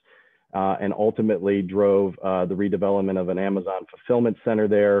 years, and ultimately drove the redevelopment of an Amazon fulfillment center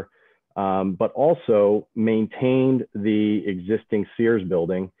there, but also maintained the existing Sears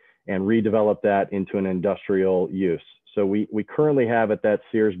building and redeveloped that into an industrial use. So we currently have at that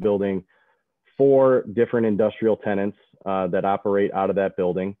Sears building 4 different industrial tenants that operate out of that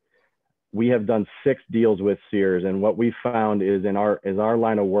building. We have done 6 deals with Sears, and what we found is in our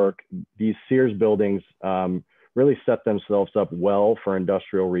line of work, these Sears buildings really set themselves up well for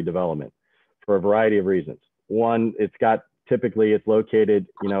industrial redevelopment for a variety of reasons. One, typically it's located,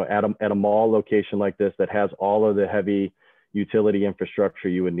 at a mall location like this that has all of the heavy utility infrastructure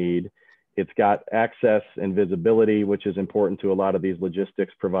you would need. It's got access and visibility, which is important to a lot of these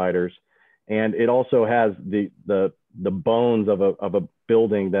logistics providers. And it also has the bones of a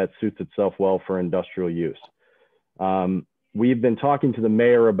building that suits itself well for industrial use. We've been talking to the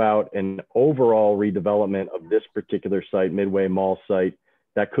mayor about an overall redevelopment of this particular site, Midway Mall site,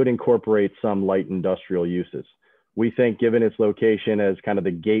 that could incorporate some light industrial uses. We think, given its location as kind of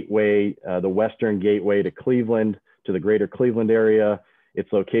the gateway, the western gateway to Cleveland, to the greater Cleveland area, its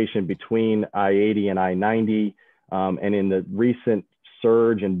location between I-80 and I-90, and in the recent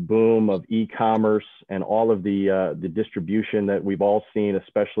surge and boom of e-commerce and all of the distribution that we've all seen,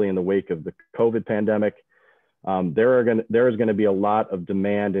 especially in the wake of the COVID pandemic, there is going to be a lot of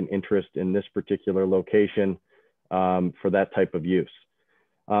demand and interest in this particular location for that type of use.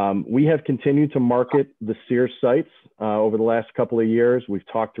 We have continued to market the Sears sites over the last couple of years. We've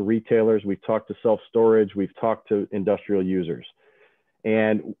talked to retailers, we've talked to self-storage, we've talked to industrial users.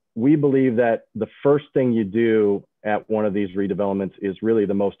 And we believe that the first thing you do at one of these redevelopments is really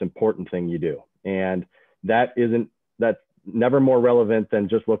the most important thing you do. And that's never more relevant than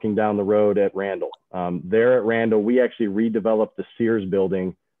just looking down the road at Randall. There at Randall, we actually redeveloped the Sears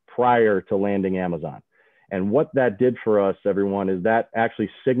building prior to landing Amazon. And what that did for us, everyone, is that actually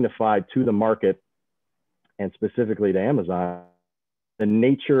signified to the market, and specifically to Amazon, the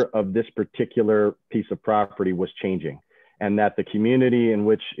nature of this particular piece of property was changing, and that the community in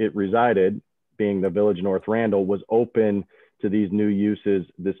which it resided, being the Village North Randall, was open to these new uses,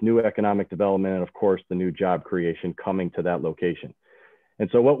 this new economic development, and of course, the new job creation coming to that location. And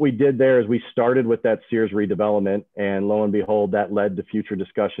so what we did there is we started with that Sears redevelopment, and lo and behold, that led to future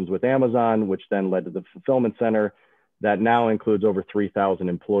discussions with Amazon, which then led to the fulfillment center that now includes over 3,000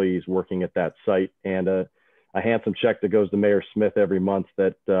 employees working at that site, and a handsome check that goes to Mayor Smith every month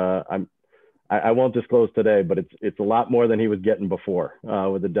that I won't disclose today, but it's a lot more than he was getting before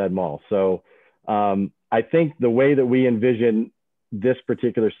with the dead mall. So I think the way that we envision this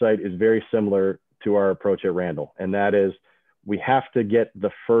particular site is very similar to our approach at Randall, and that is, we have to get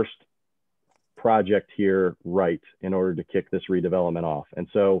the first project here right in order to kick this redevelopment off. And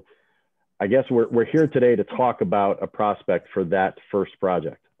so I guess we're here today to talk about a prospect for that first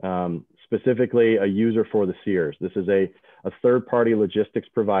project, specifically a user for the Sears. This is a third-party logistics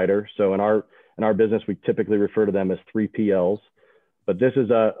provider. So in our business, we typically refer to them as 3PLs, but this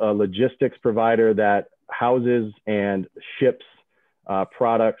is a logistics provider that houses and ships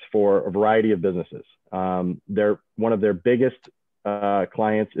products for a variety of businesses. One of their biggest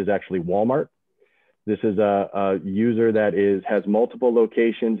clients is actually Walmart. This is a user that has multiple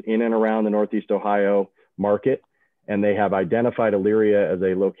locations in and around the Northeast Ohio market, and they have identified Elyria as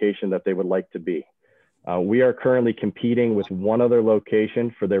a location that they would like to be. We are currently competing with one other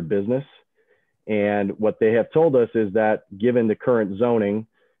location for their business, and what they have told us is that given the current zoning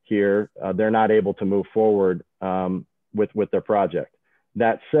here, they're not able to move forward with their project.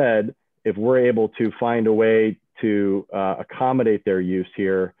 That said, if we're able to find a way to accommodate their use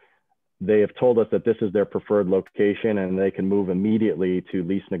here, they have told us that this is their preferred location, and they can move immediately to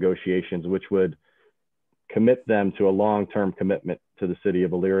lease negotiations, which would commit them to a long-term commitment to the city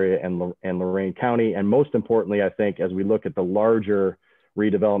of Elyria and Lorain County. And most importantly, I think, as we look at the larger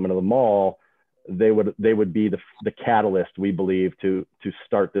redevelopment of the mall, they would be the catalyst, we believe, to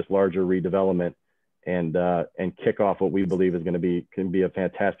start this larger redevelopment and kick off what we believe is can be a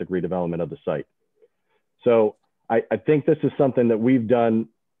fantastic redevelopment of the site. So I think this is something that we've done.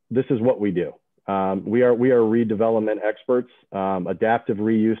 This is what we do. We are redevelopment experts. Adaptive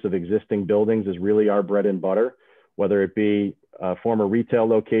reuse of existing buildings is really our bread and butter, whether it be a former retail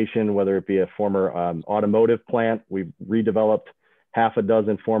location, whether it be a former automotive plant. We've redeveloped half a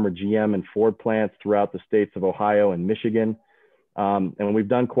dozen former GM and Ford plants throughout the states of Ohio and Michigan. And we've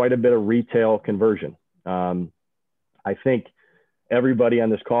done quite a bit of retail conversion. I think everybody on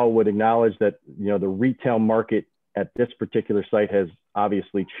this call would acknowledge that the retail market at this particular site has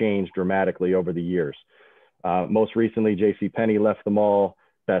obviously changed dramatically over the years. Most recently, JCPenney left the mall,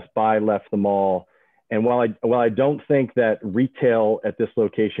 Best Buy left the mall. And while I don't think that retail at this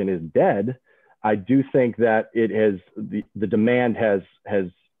location is dead, I do think that the demand has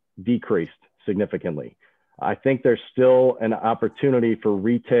decreased significantly. I think there's still an opportunity for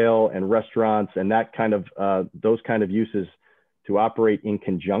retail and restaurants and those kind of uses to operate in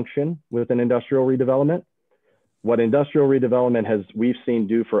conjunction with an industrial redevelopment. What industrial redevelopment we've seen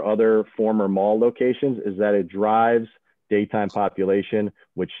do for other former mall locations is that it drives daytime population,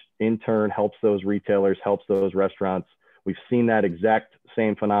 which in turn helps those retailers, helps those restaurants. We've seen that exact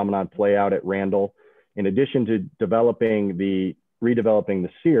same phenomenon play out at Randall. In addition to redeveloping the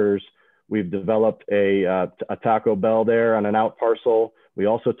Sears, we've developed a Taco Bell there on an out parcel. We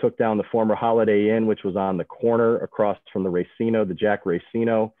also took down the former Holiday Inn, which was on the corner across from the Racino, the Jack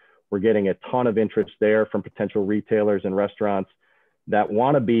Racino. We're getting a ton of interest there from potential retailers and restaurants that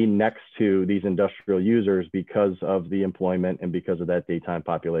want to be next to these industrial users because of the employment and because of that daytime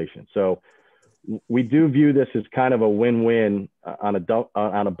population. So we do view this as kind of a win-win on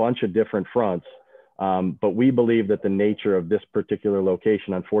a bunch of different fronts. But we believe that the nature of this particular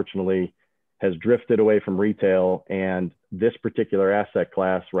location, unfortunately, has drifted away from retail, and this particular asset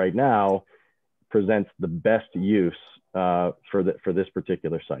class right now presents the best use for this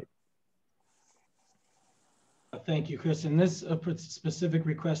particular site. Thank you, Chris. And this specific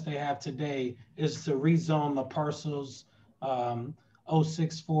request they have today is to rezone the parcels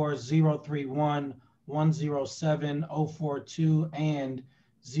 064-031, 107-042, and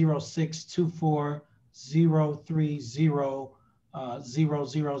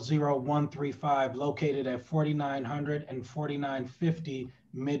 0624-030-000-135, located at 4900 and 4950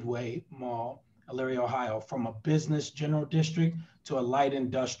 Midway Mall, Elyria, Ohio, from a business general district to a light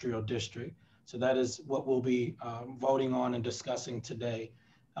industrial district. So that is what we'll be voting on and discussing today.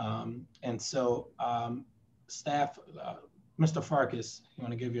 And so staff, Mr. Farkas, you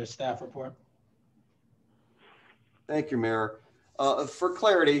want to give your staff report? Thank you, Mayor. For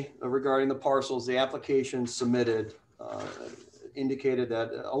clarity regarding the parcels, the application submitted indicated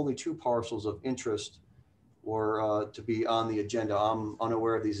that only 2 parcels of interest were to be on the agenda. I'm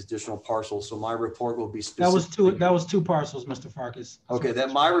unaware of these additional parcels, so my report will be specific. That was two parcels, Mr. Farkas. Okay,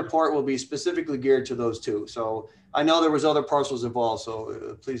 that my report will be specifically geared to those 2. So I know there was other parcels involved,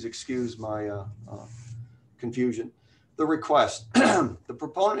 so please excuse my confusion. The request, the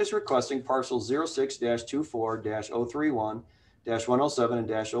proponent is requesting parcels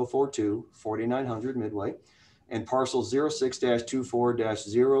 06-24-031-107-042, 4900 Midway, and parcels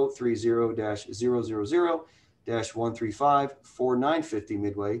 06-24-030-000-135, 4950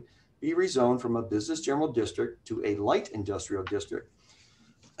 Midway be rezoned from a business general district to a light industrial district.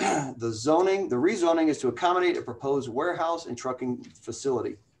 The rezoning is to accommodate a proposed warehouse and trucking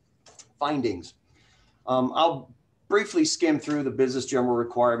facility. Findings. I'll briefly skim through the business general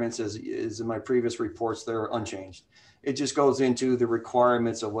requirements as in my previous reports. They're unchanged. It just goes into the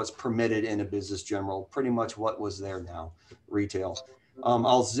requirements of what's permitted in a business general, pretty much what was there now, retail.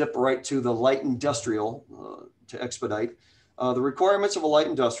 I'll zip right to the light industrial to expedite. The requirements of a light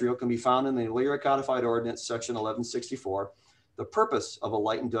industrial can be found in the Elyria Codified Ordinance, section 1164. The purpose of a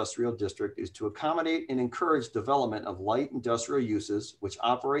light industrial district is to accommodate and encourage development of light industrial uses which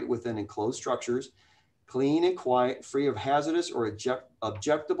operate within enclosed structures, clean and quiet, free of hazardous or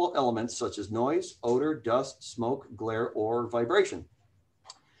objectable elements such as noise, odor, dust, smoke, glare, or vibration.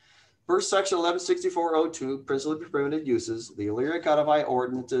 Per section 1164.02, principally permitted uses, the Elyria Codified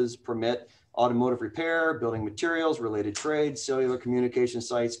Ordinances permit automotive repair, building materials, related trades, cellular communication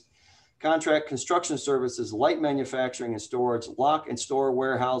sites, contract construction services, light manufacturing and storage, lock and store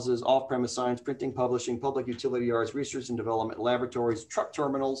warehouses, off-premise signs, printing, publishing, public utility yards, research and development laboratories, truck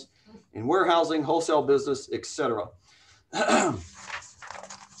terminals, in warehousing, wholesale business, etc. Staff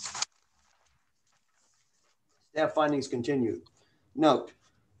findings continued. Note,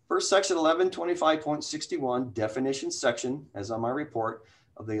 first section 1125.61 definition section, as on my report,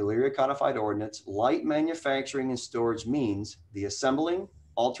 of the Elyria Codified Ordinance, light manufacturing and storage means the assembling,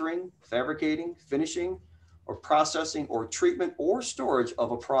 altering, fabricating, finishing, or processing or treatment or storage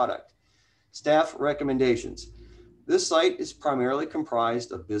of a product. Staff recommendations. This site is primarily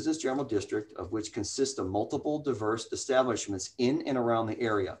comprised of business general district, of which consists of multiple diverse establishments in and around the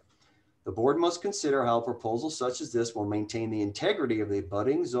area. The board must consider how proposals such as this will maintain the integrity of the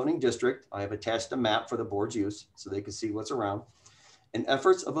budding zoning district. I have attached a map for the board's use so they can see what's around, and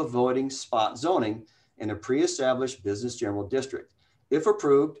efforts of avoiding spot zoning in a pre-established business general district. If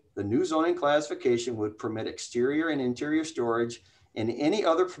approved, the new zoning classification would permit exterior and interior storage and any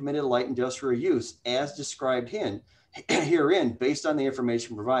other permitted light industrial use as described herein based on the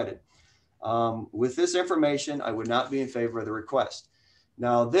information provided. With this information, I would not be in favor of the request.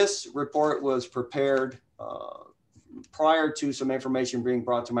 Now, this report was prepared prior to some information being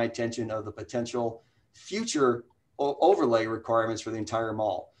brought to my attention of the potential future overlay requirements for the entire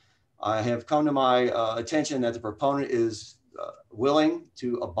mall. I have come to my attention that the proponent is willing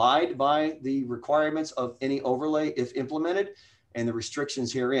to abide by the requirements of any overlay if implemented and the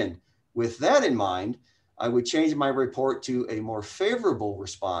restrictions herein. With that in mind, I would change my report to a more favorable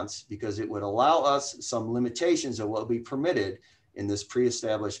response because it would allow us some limitations of what will be permitted in this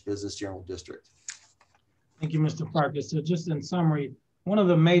pre-established business general district. Thank you, Mr. Farkas. So just in summary, one of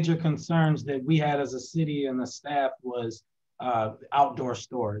the major concerns that we had as a city and the staff was outdoor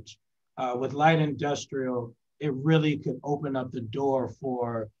storage. With light industrial, it really could open up the door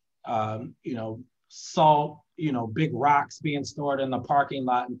for, salt, big rocks being stored in the parking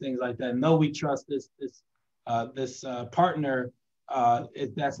lot and things like that. No, we trust this partner.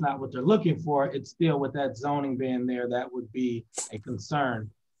 If that's not what they're looking for, it's still with that zoning being there, that would be a concern.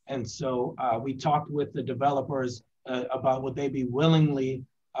 And so we talked with the developers about would they be willingly,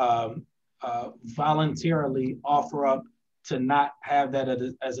 voluntarily offer up to not have that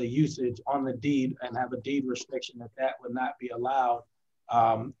as a usage on the deed and have a deed restriction that would not be allowed.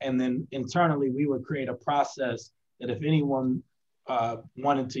 And then internally, we would create a process that if anyone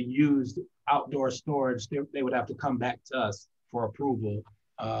wanted to use outdoor storage, they would have to come back to us for approval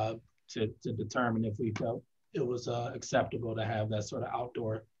to determine if we felt it was acceptable to have that sort of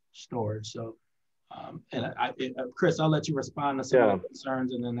outdoor storage. So, Chris, I'll let you respond to some of the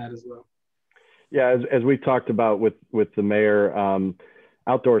concerns and then that as well. Yeah, as we talked about with the mayor,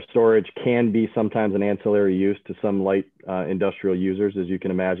 outdoor storage can be sometimes an ancillary use to some light industrial users, as you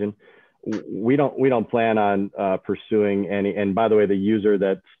can imagine. We don't plan on pursuing any. And by the way, the user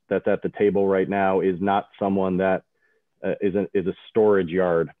that's at the table right now is not someone that is a storage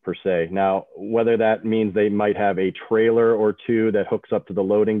yard per se. Now, whether that means they might have a trailer or two that hooks up to the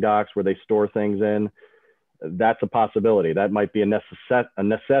loading docks where they store things in, that's a possibility. That might be a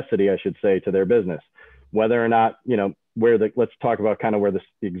necessity, I should say, to their business. Whether or not, let's talk about kind of where the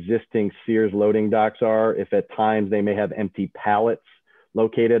existing Sears loading docks are. If at times they may have empty pallets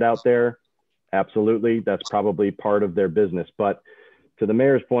located out there, absolutely, that's probably part of their business. But to the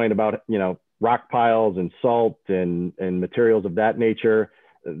mayor's point about, rock piles and salt and materials of that nature,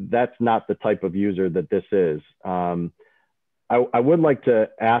 that's not the type of user that this is. I would like to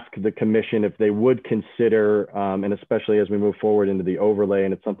ask the commission if they would consider, and especially as we move forward into the overlay,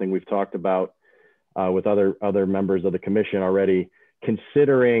 and it's something we've talked about with other members of the commission already,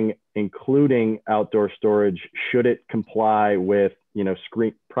 considering including outdoor storage should it comply with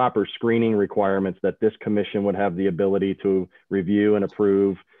proper screening requirements that this commission would have the ability to review and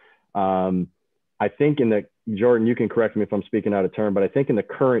approve. I think Jordan, you can correct me if I'm speaking out of turn, but I think in the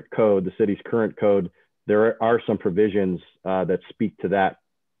current code, the city's current code, there are some provisions that speak to that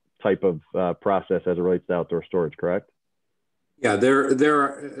type of process as it relates to outdoor storage, correct? Yeah,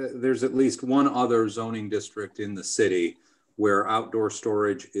 there's at least one other zoning district in the city where outdoor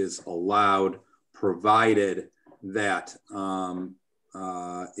storage is allowed, provided that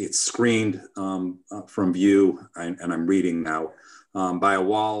it's screened from view, and I'm reading now, by a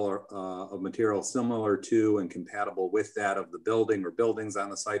wall of material similar to and compatible with that of the building or buildings on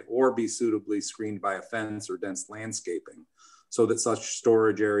the site, or be suitably screened by a fence or dense landscaping, so that such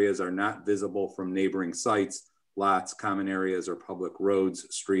storage areas are not visible from neighboring sites, lots, common areas, or public roads,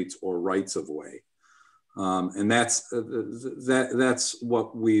 streets, or rights of way. And that's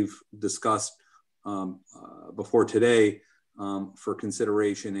what we've discussed before today for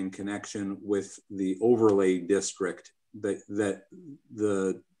consideration in connection with the overlay district that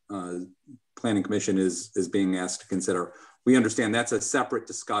the Planning Commission is being asked to consider. We understand that's a separate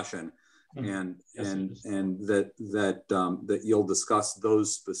discussion, and that you'll discuss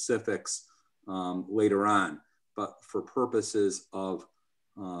those specifics later on. But for purposes of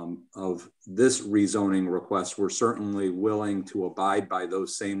this rezoning request, we're certainly willing to abide by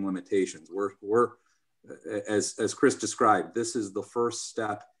those same limitations. We're as Chris described, this is the first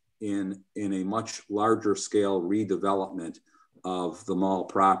step in a much larger scale redevelopment of the mall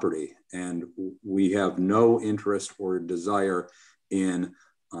property, and we have no interest or desire in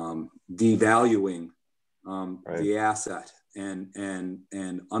devaluing the asset and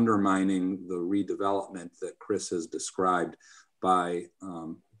undermining the redevelopment that Chris has described by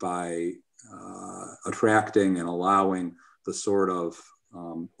attracting and allowing the sort of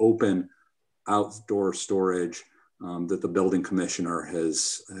open outdoor storage that the building commissioner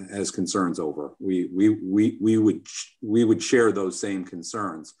has concerns over. We would share those same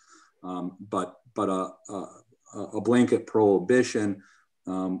concerns, but a blanket prohibition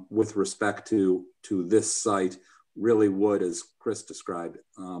with respect to this site really would, as Chris described,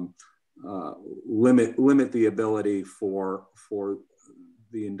 limit the ability for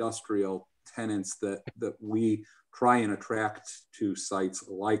the industrial tenants that we try and attract to sites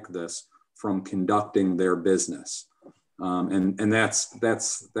like this from conducting their business. And that's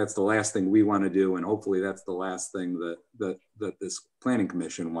the last thing we want to do, and hopefully that's the last thing that this Planning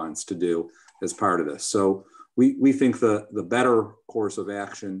Commission wants to do as part of this. So we think the better course of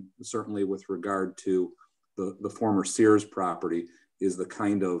action, certainly with regard to the former Sears property, is the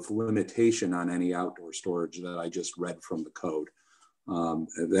kind of limitation on any outdoor storage that I just read from the code.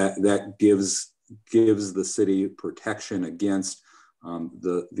 that gives the city protection against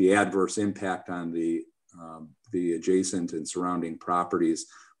the adverse impact on the adjacent and surrounding properties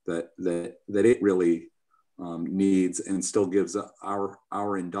that it really needs, and still gives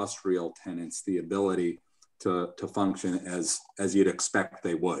our industrial tenants the ability to function as you'd expect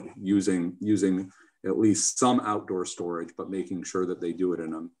they would, using at least some outdoor storage, but making sure that they do it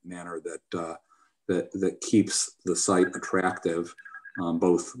in a manner that keeps the site attractive,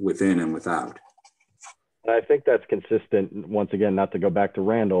 both within and without. I think that's consistent. Once again, not to go back to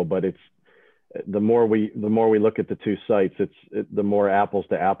Randall, but it's the more we look at the two sites, the more apples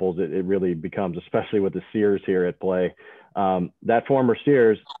to apples it really becomes, especially with the Sears here at play. That former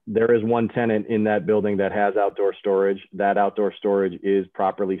Sears, there is one tenant in that building that has outdoor storage. That outdoor storage is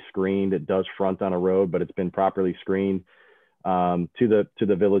properly screened. It does front on a road, but it's been properly screened to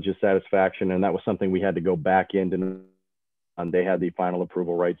the village's satisfaction. And that was something we had to go back into, and they had the final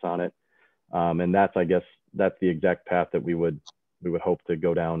approval rights on it. And that's, I guess, that's the exact path that we would hope to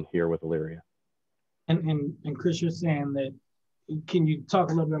go down here with Elyria. And Chris, you're saying that, can you talk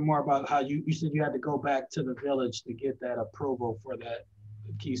a little bit more about how you said you had to go back to the village to get that approval for that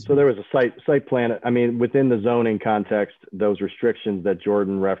key space? So there was a site plan. I mean, within the zoning context, those restrictions that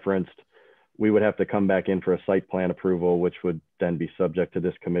Jordan referenced, we would have to come back in for a site plan approval, which would then be subject to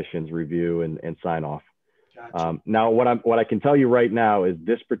this commission's review and sign off. Gotcha. Now, what I can tell you right now is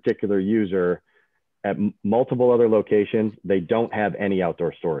this particular user, at multiple other locations, they don't have any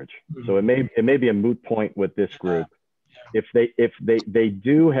outdoor storage. Mm-hmm. So it may be a moot point with this group. If they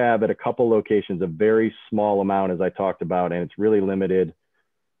do have at a couple locations a very small amount, as I talked about, and it's really limited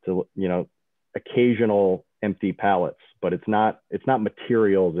to, you know, occasional empty pallets, but it's not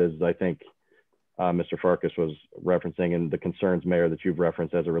materials, as I think Mr. Farkas was referencing, and the concerns, Mayor, that you've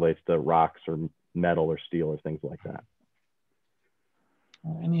referenced as it relates to rocks or metal or steel or things like that.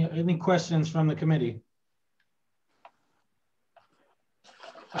 Any questions from the committee?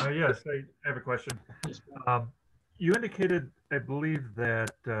 Yes, I have a question. You indicated, I believe,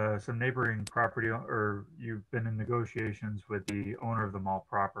 that some neighboring property, or you've been in negotiations with the owner of the mall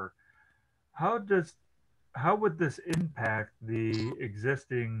proper. How would this impact the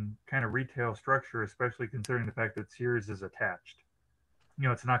existing kind of retail structure, especially considering the fact that Sears is attached? You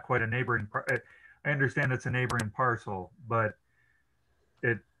know, it's not quite a neighboring. I understand it's a neighboring parcel, but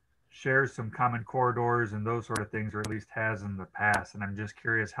it shares some common corridors and those sort of things, or at least has in the past. And I'm just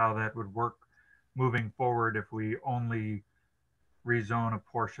curious how that would work moving forward if we only rezone a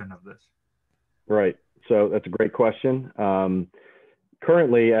portion of this. Right. So that's a great question.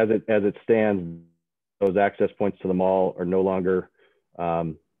 Currently, as it stands, those access points to the mall are no longer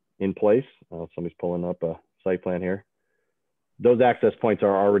in place. Somebody's pulling up a site plan here. Those access points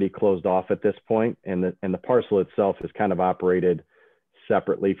are already closed off at this point, and the parcel itself is kind of operated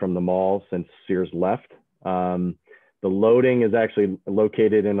separately from the mall since Sears left. The loading is actually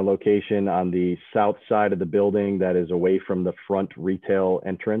located in a location on the south side of the building that is away from the front retail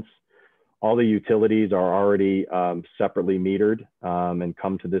entrance. All the utilities are already separately metered and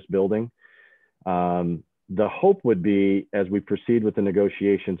come to this building. The hope would be, as we proceed with the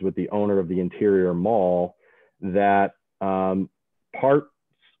negotiations with the owner of the interior mall, that parts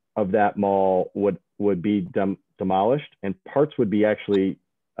of that mall would be demolished and parts would be actually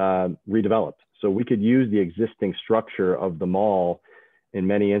redeveloped. So we could use the existing structure of the mall in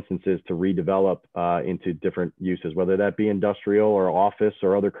many instances to redevelop into different uses, whether that be industrial or office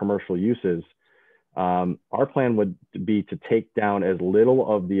or other commercial uses. Our plan would be to take down as little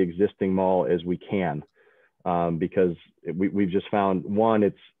of the existing mall as we can, because we've just found, one,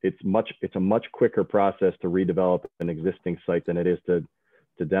 it's a much quicker process to redevelop an existing site than it is to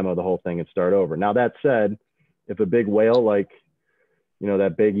demo the whole thing and start over. Now, that said, if a big whale like, you know,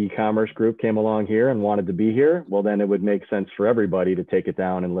 that big e-commerce group came along here and wanted to be here, well, then it would make sense for everybody to take it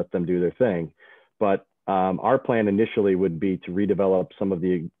down and let them do their thing. But our plan initially would be to redevelop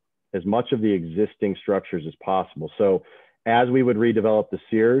as much of the existing structures as possible. So as we would redevelop the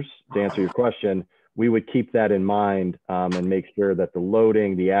Sears, to answer your question, we would keep that in mind and make sure that the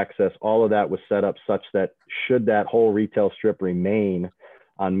loading, the access, all of that was set up such that should that whole retail strip remain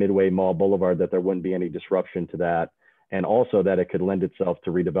on Midway Mall Boulevard, that there wouldn't be any disruption to that. And also that it could lend itself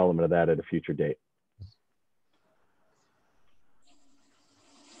to redevelopment of that at a future date.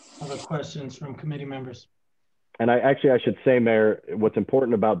 Other questions from committee members? And I should say, Mayor, what's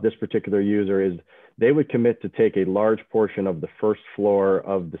important about this particular user is they would commit to take a large portion of the first floor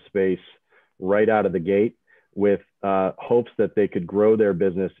of the space right out of the gate, with hopes that they could grow their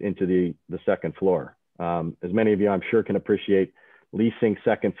business into the second floor. As many of you, I'm sure, can appreciate, leasing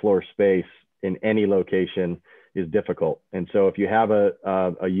second floor space in any location is difficult. And so if you have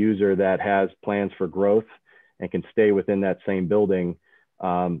a user that has plans for growth and can stay within that same building,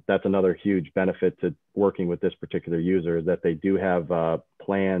 that's another huge benefit to working with this particular user, is that they do have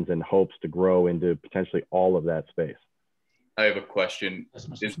plans and hopes to grow into potentially all of that space. I have a question.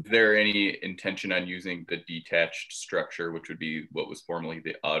 Is there any intention on using the detached structure, which would be what was formerly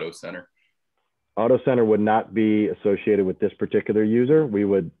the auto center? Auto center would not be associated with this particular user. We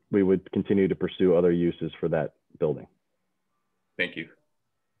would continue to pursue other uses for that building. Thank you.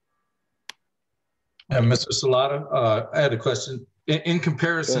 And Mr. Salata, I had a question. In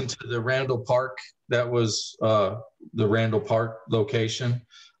comparison to the Randall Park, that was the Randall Park location.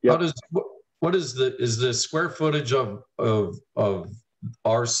 Yep. How does is the square footage of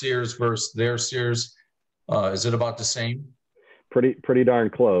our Sears versus their Sears? Is it about the same? Pretty darn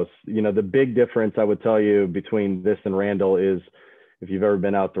close. You know, the big difference I would tell you between this and Randall is, if you've ever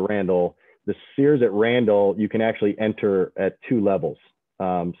been out to Randall, the Sears at Randall, you can actually enter at 2 levels.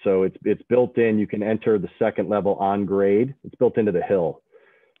 So it's built in. You can enter the second level on grade. It's built into the hill,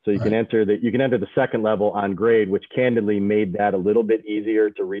 so you can enter the second level on grade, which candidly made that a little bit easier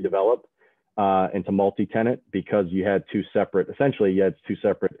to redevelop into multi-tenant, because you had essentially you had two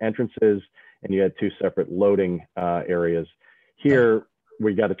separate entrances and you had 2 separate loading areas. Here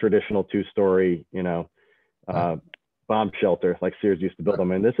we got a traditional 2-story, bomb shelter like Sears used to build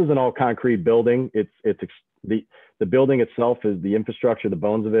them. And this is an all concrete building. The building itself, is the infrastructure, the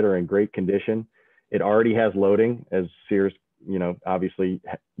bones of it are in great condition. It already has loading, as Sears, obviously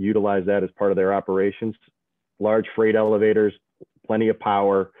utilize that as part of their operations. Large freight elevators, plenty of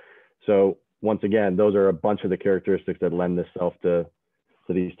power. So once again, those are a bunch of the characteristics that lend themselves to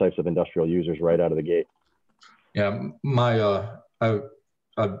these types of industrial users right out of the gate. Yeah, I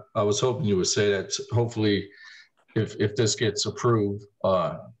was hoping you would say that. Hopefully, if this gets approved,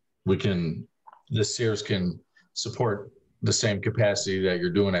 this Sears can support the same capacity that you're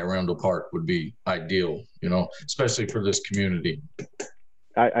doing at Randall Park would be ideal, especially for this community.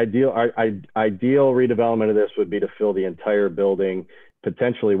 Ideal redevelopment of this would be to fill the entire building,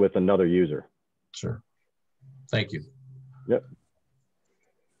 potentially with another user. Sure. Thank you. Yep.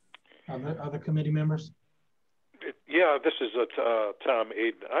 Other committee members? Yeah, this is Tom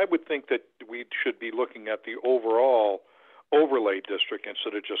Aiden. I would think that we should be looking at the overall overlay district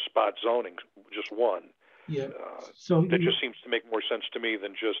instead of just spot zoning, just one. Yeah. That just seems to make more sense to me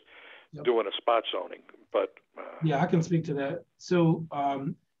than just doing a spot zoning. But yeah, I can speak to that. So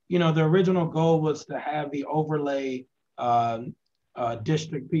the original goal was to have the overlay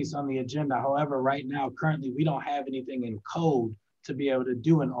district piece on the agenda. However, right now, currently, we don't have anything in code to be able to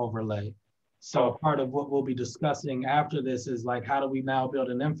do an overlay. So part of what we'll be discussing after this is like, how do we now build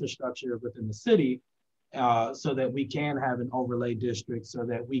an infrastructure within the city so that we can have an overlay district, so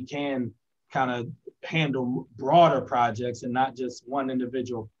that we can kind of handle broader projects and not just one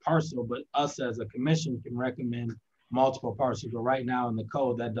individual parcel, but us as a commission can recommend multiple parcels. But right now in the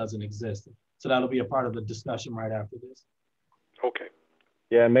code, that doesn't exist. So that'll be a part of the discussion right after this. Okay.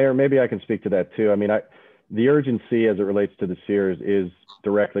 Yeah, Mayor, maybe I can speak to that too. I mean, the urgency as it relates to the Sears is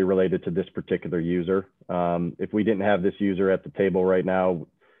directly related to this particular user. If we didn't have this user at the table right now,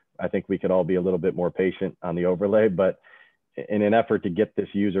 I think we could all be a little bit more patient on the overlay, but in an effort to get this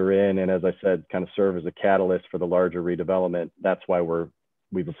user in, and as I said, kind of serve as a catalyst for the larger redevelopment, that's why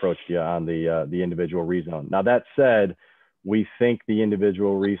we've approached you on the individual rezone. Now that said, we think the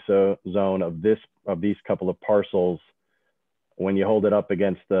individual rezone of these couple of parcels, when you hold it up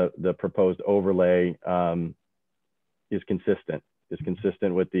against the proposed overlay, is consistent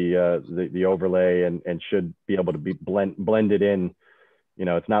with the overlay and should be able to be blended in.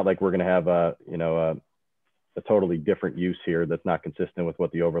 It's not like we're going to have a totally different use here that's not consistent with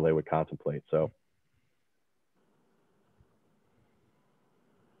what the overlay would contemplate. So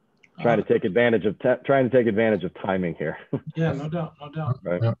trying to take advantage of timing here. Yeah, no doubt.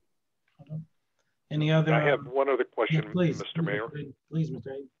 Right. No doubt. Any other? I have one other question, please, Mr. Mayor. Please, Mr.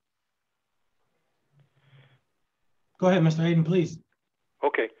 Aiden. Go ahead, Mr. Aiden, please.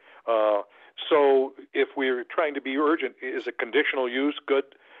 Okay. So if we're trying to be urgent, is a conditional use good?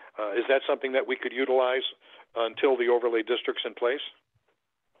 Is that something that we could utilize until the overlay district's in place?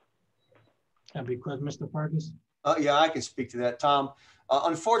 That'd be quick, Mr. Farkas. Yeah, I can speak to that, Tom.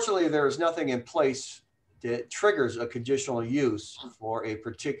 Unfortunately, there is nothing in place that triggers a conditional use for a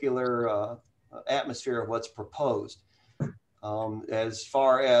particular atmosphere of what's proposed. As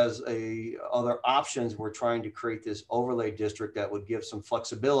far as other options, we're trying to create this overlay district that would give some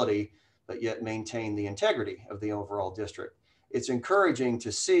flexibility, but yet maintain the integrity of the overall district. It's encouraging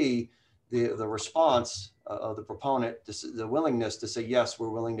to see the response of the proponent, the willingness to say, yes, we're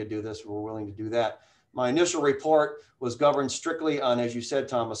willing to do this, we're willing to do that. My initial report was governed strictly on, as you said,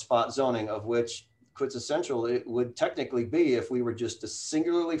 Thomas, spot zoning, of which quintessential it would technically be if we were just to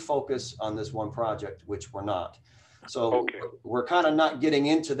singularly focus on this one project, which we're not. So we're kind of not getting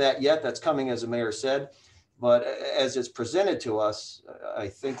into that yet. That's coming, as the mayor said. But as it's presented to us, I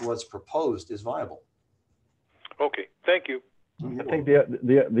think what's proposed is viable. Okay, thank you. I think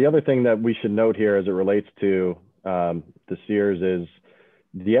the other thing that we should note here as it relates to the Sears is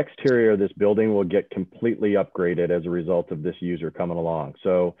the exterior of this building will get completely upgraded as a result of this user coming along.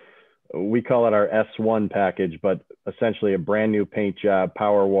 So we call it our S1 package, but essentially a brand new paint job,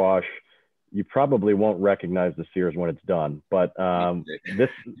 power wash. You probably won't recognize the Sears when it's done, but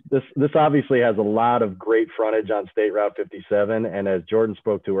this obviously has a lot of great frontage on State Route 57. And as Jordan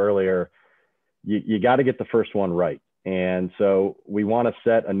spoke to earlier, you got to get the first one right. And so we want to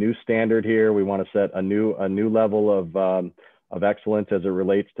set a new standard here. We want to set a new level of excellence as it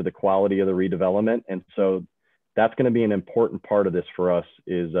relates to the quality of the redevelopment. And so that's going to be an important part of this for us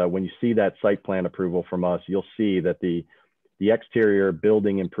is when you see that site plan approval from us, you'll see that the exterior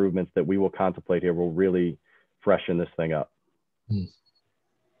building improvements that we will contemplate here will really freshen this thing up.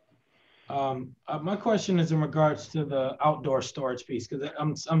 My question is in regards to the outdoor storage piece, because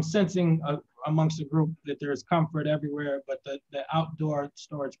I'm sensing amongst the group that there's comfort everywhere, but the outdoor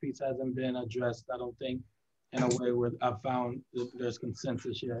storage piece hasn't been addressed, I don't think, in a way where I've found that there's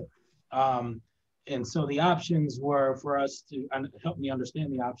consensus yet. And so the options were for us to help me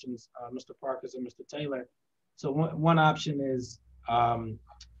understand the options, Mr. Parkes and Mr. Taylor. So one option is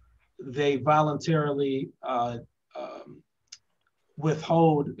they voluntarily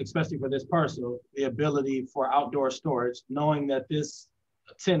withhold, especially for this parcel, the ability for outdoor storage, knowing that this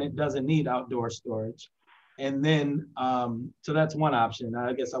tenant doesn't need outdoor storage. And then, so that's one option.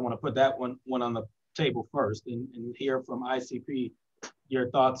 I guess I want to put that one on the table first and hear from ICP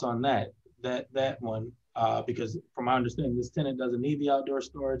your thoughts on that one, because from my understanding, this tenant doesn't need the outdoor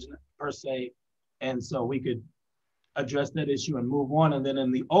storage per se. And so we could address that issue and move on. And then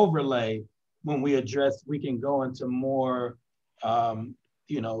in the overlay, when we address, we can go into more,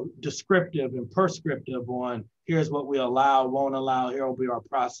 descriptive and prescriptive on here's what we allow, won't allow, here will be our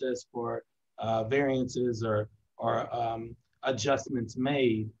process for variances or adjustments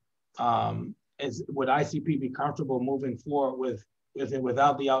made. Would ICP be comfortable moving forward with it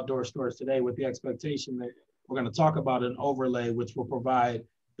without the outdoor storage today, with the expectation that we're going to talk about an overlay, which will provide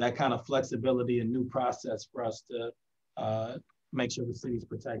that kind of flexibility and new process for us to make sure the city's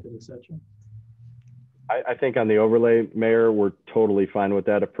protected, et cetera? I think on the overlay, Mayor, we're totally fine with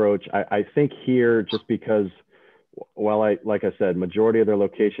that approach. I think here, just because, well, like I said, majority of their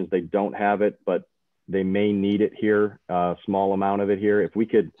locations, they don't have it, but they may need it here, a small amount of it here. If we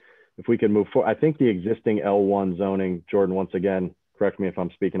could move forward, I think the existing L1 zoning, Jordan, once again, correct me if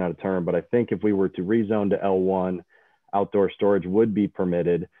I'm speaking out of turn, but I think if we were to rezone to L1, outdoor storage would be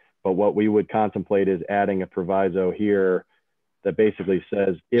permitted. But what we would contemplate is adding a proviso here that basically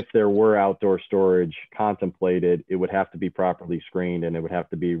says if there were outdoor storage contemplated, it would have to be properly screened and it would have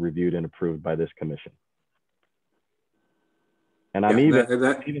to be reviewed and approved by this commission. And I'm even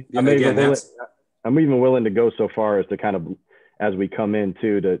willing to go so far as to kind of, as we come in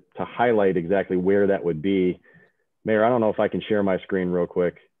too, to highlight exactly where that would be. Mayor, I don't know if I can share my screen real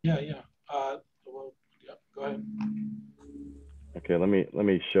quick. Yeah. Go ahead. Okay, let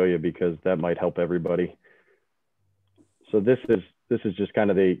me show you because that might help everybody. So this is just kind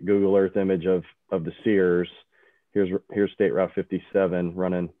of the Google Earth image of the Sears. Here's State Route 57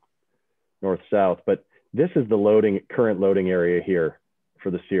 running north-south, but this is the current loading area here for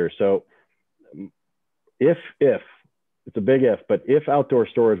the Sears. So if it's a big if, but if outdoor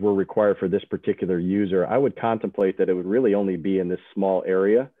storage were required for this particular user, I would contemplate that it would really only be in this small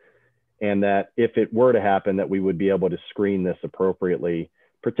area, and that if it were to happen, that we would be able to screen this appropriately,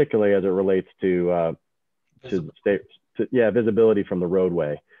 particularly as it relates to visibility from the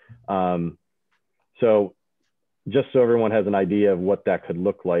roadway. So just so everyone has an idea of what that could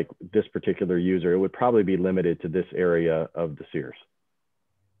look like, this particular user, it would probably be limited to this area of the Sears.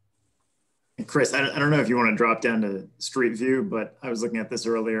 Chris, I don't know if you want to drop down to street view, but I was looking at this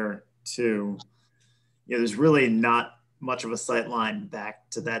earlier too. There's really not much of a sight line back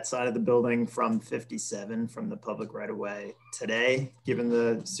to that side of the building from 57 from the public right of way today, given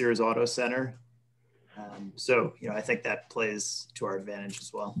the Sears Auto Center. So, I think that plays to our advantage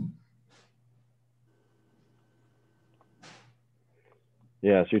as well.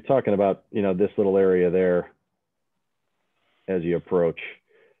 Yeah, so you're talking about, this little area there as you approach.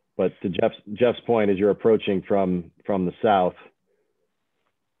 But to Jeff's point, as you're approaching from the south,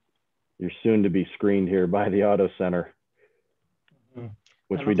 you're soon to be screened here by the auto center.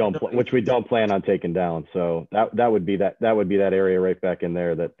 which we don't plan on taking down. So that would be that area right back in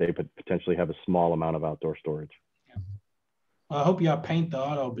there that they could potentially have a small amount of outdoor storage. Well, I hope y'all paint the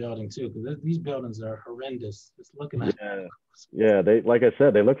auto building too, because these buildings are horrendous. Just looking at yeah, they, like I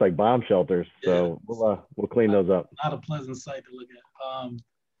said, they look like bomb shelters. So we'll clean those up. Not a pleasant sight to look at.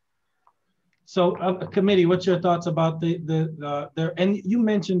 So, committee, what's your thoughts about there? And you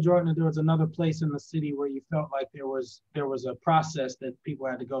mentioned, Jordan, that there was another place in the city where you felt like there was a process that people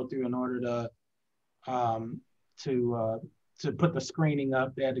had to go through in order to put the screening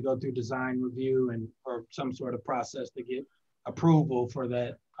up. They had to go through design review or some sort of process to get approval for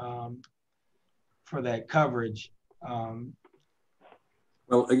that coverage.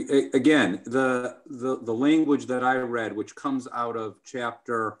 Well, again, the language that I read, which comes out of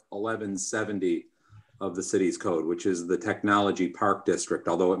chapter 1170 of the city's code, which is the technology park district,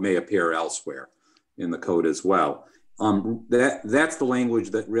 although it may appear elsewhere in the code as well. That's the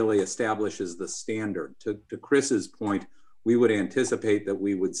language that really establishes the standard. To Chris's point, we would anticipate that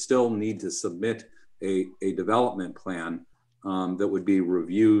we would still need to submit a development plan that would be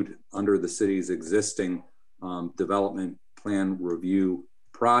reviewed under the city's existing development plan review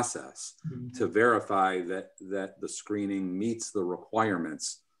process to verify that the screening meets the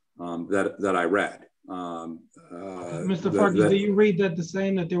requirements that I read. Mr. Farkas, do you read that the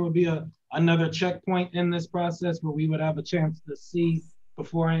same, that there would be another checkpoint in this process where we would have a chance to see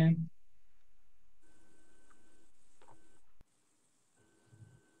beforehand?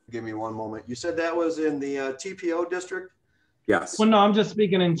 Give me one moment. You said that was in the TPO district? Yes. Well, no, I'm just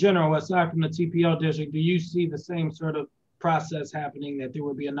speaking in general. Aside from the TPO district, do you see the same sort of process happening, that there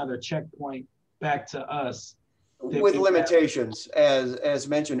would be another checkpoint back to us? With limitations, as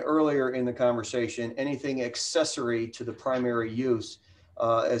mentioned earlier in the conversation, anything accessory to the primary use,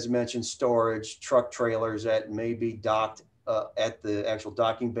 as mentioned, storage, truck trailers that may be docked at the actual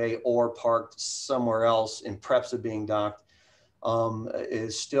docking bay or parked somewhere else in preps of being docked,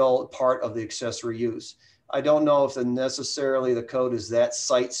 is still part of the accessory use. I don't know if necessarily the code is that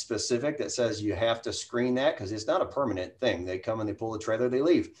site specific that says you have to screen that, because it's not a permanent thing. They come and they pull the trailer, they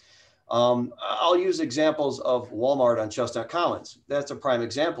leave. I'll use examples of Walmart on Chestnut Commons. That's a prime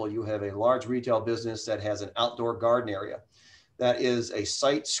example. You have a large retail business that has an outdoor garden area. That is a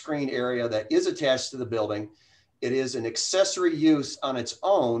site screen area that is attached to the building. It is an accessory use on its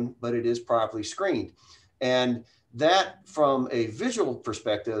own, but it is properly screened. And that, from a visual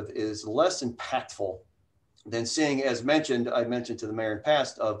perspective, is less impactful than seeing, as mentioned, I mentioned to the mayor in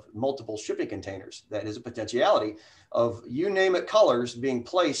past, of multiple shipping containers. That is a potentiality of, you name it, colors being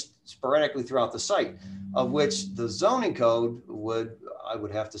placed sporadically throughout the site, of which the zoning code I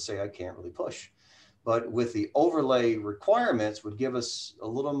would have to say I can't really push. But with the overlay requirements would give us a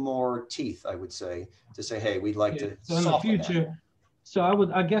little more teeth, I would say, to say, hey, we'd like to so in the future that. So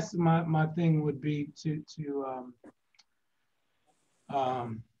I guess my thing would be to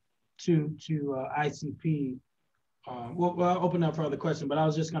ICP. Well, I'll open up for other questions, but I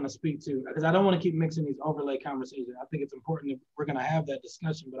was just going to speak to, because I don't want to keep mixing these overlay conversations. I think it's important that we're going to have that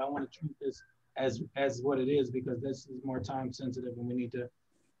discussion, but I want to treat this as what it is, because this is more time sensitive and we need to,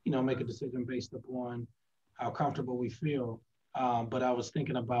 make a decision based upon how comfortable we feel. But I was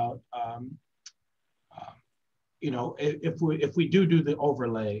thinking about, if we do the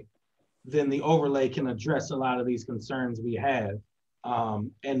overlay, then the overlay can address a lot of these concerns we have.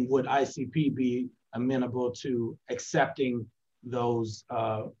 And would ICP be amenable to accepting those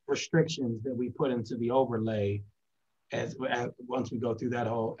restrictions that we put into the overlay as once we go through that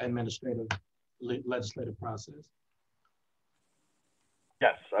whole legislative process?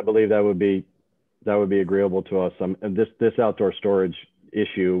 Yes, I believe that would be agreeable to us. And this outdoor storage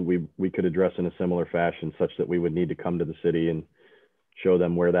issue we could address in a similar fashion, such that we would need to come to the city and show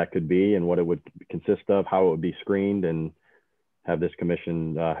them where that could be and what it would consist of, how it would be screened, and have this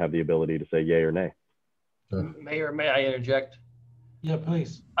commission have the ability to say yay or nay. Mayor, may I interject? Yeah,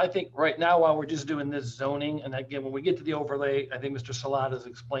 please. I think right now, while we're just doing this zoning, and again, when we get to the overlay, I think Mr. Salat has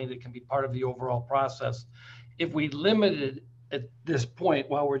explained it can be part of the overall process. If we limited at this point,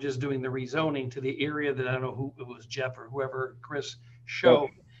 while we're just doing the rezoning, to the area that, I don't know who it was, Jeff or whoever Chris showed,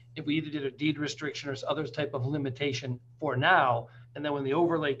 if we either did a deed restriction or other type of limitation for now, and then when the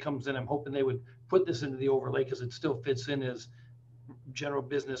overlay comes in, I'm hoping they would put this into the overlay, because it still fits in as general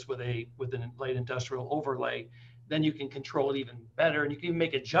business with a light industrial overlay, then you can control it even better, and you can even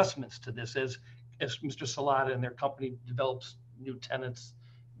make adjustments to this as Mr. Salata and their company develops new tenants,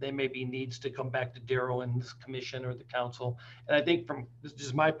 there may be needs to come back to Daryl and this commission or the council. And I think from, this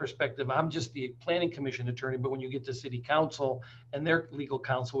is my perspective, I'm just the planning commission attorney, but when you get to city council and their legal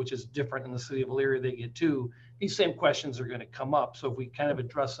counsel, which is different in the city of Elyria, they get too, these same questions are going to come up. So if we kind of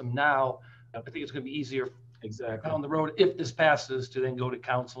address them now, I think it's going to be easier down the road, if this passes, to then go to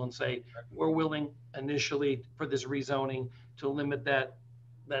council and say, we're willing initially for this rezoning to limit that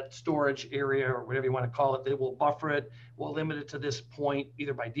storage area or whatever you want to call it. They will buffer it. We'll limit it to this point,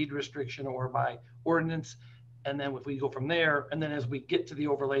 either by deed restriction or by ordinance. And then if we go from there, and then as we get to the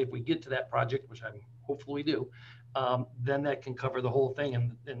overlay, if we get to that project, which I'm hopefully we do, then that can cover the whole thing.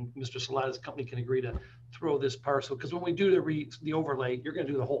 And Mr. Salada's company can agree to throw this parcel. Because when we do the overlay, you're going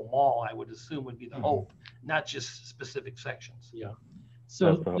to do the whole mall, I would assume would be the hope, not just specific sections. Yeah.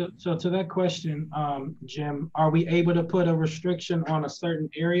 So to that question, Jim, are we able to put a restriction on a certain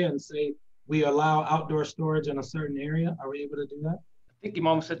area and say we allow outdoor storage in a certain area? Are we able to do that? I think you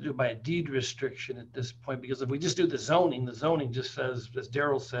almost have to do it by a deed restriction at this point, because if we just do the zoning just says, as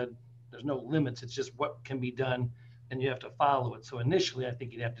Daryl said, there's no limits. It's just what can be done and you have to follow it. So initially, I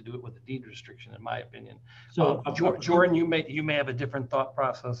think you'd have to do it with a deed restriction, in my opinion. So Jordan, you may have a different thought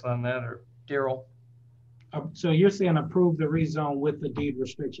process on that, or Daryl. So you're saying approve the rezone with the deed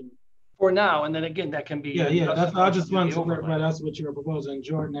restriction? For now, and then again, that can be. Yeah, that's, I just wanted to clarify, that's what you're proposing.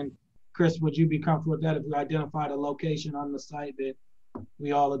 Jordan and Chris, would you be comfortable with that if we identified a location on the site that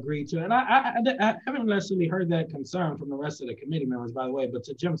we all agreed to? And I haven't necessarily heard that concern from the rest of the committee members, by the way, but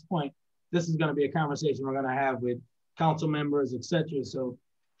to Jim's point, this is gonna be a conversation we're gonna have with council members, et cetera. So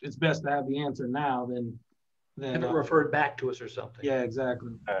it's best to have the answer now than have it referred back to us or something. Yeah,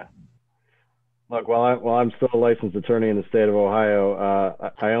 exactly. Look, while I'm still a licensed attorney in the state of Ohio,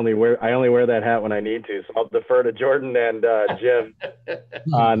 I only wear that hat when I need to. So I'll defer to Jordan and Jim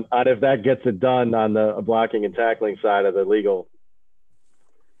on if that gets it done on the blocking and tackling side of the legal.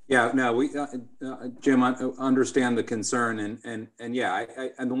 Yeah, no, we Jim, I understand the concern, and yeah,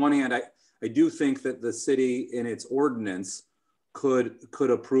 on the one hand, I do think that the city in its ordinance could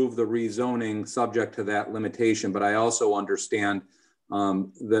approve the rezoning subject to that limitation, but I also understand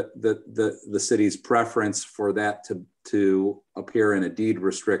the city's preference for that to appear in a deed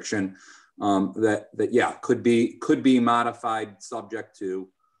restriction that yeah could be modified subject to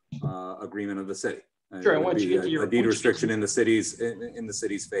agreement of the city. Sure, and once you get to your a deed restriction in the city's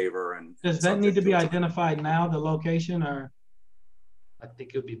favor. And does that need to be identified now, the location, or? I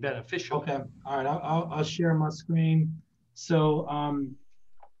think it would be beneficial. Okay, all right, I'll share my screen. So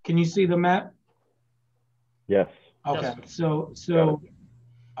can you see the map? Yes. Okay, so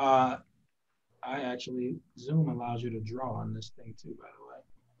I actually, Zoom allows you to draw on this thing too, by the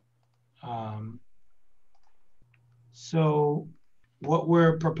way. So what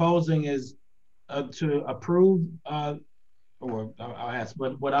we're proposing is to approve, or I'll ask,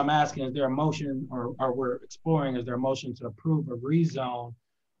 but what I'm asking, is there a motion, or we're exploring, is there a motion to approve a rezone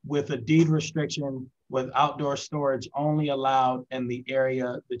with a deed restriction with outdoor storage only allowed in the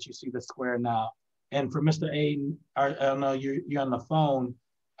area that you see the square now? And for Mr. Aiden, I don't know, you're on the phone.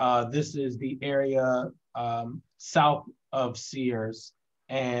 This is the area south of Sears,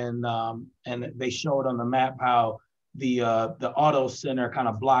 and they showed on the map how the auto center kind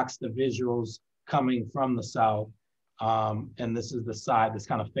of blocks the visuals coming from the south. And this is the side that's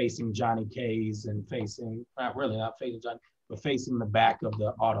kind of facing Johnny K's and facing, not facing Johnny, but facing the back of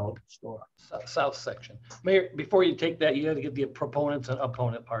the auto store. South section. Mayor, before you take that, you got to get the proponents and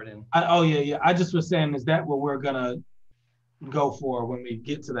opponent part in. Oh yeah. I just was saying, is that what we're gonna go for when we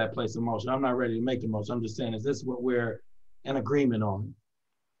get to that place of motion? I'm not ready to make the motion. I'm just saying, is this what we're in agreement on?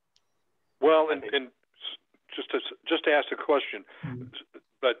 Well, and just to ask a question,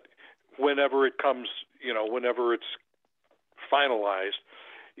 but whenever it comes, whenever it's finalized,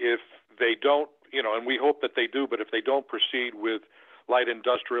 if they don't, and we hope that they do, but if they don't proceed with light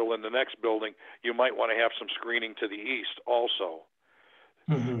industrial in the next building, you might want to have some screening to the east also,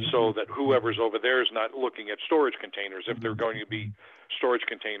 so that whoever's over there is not looking at storage containers if they're going to be storage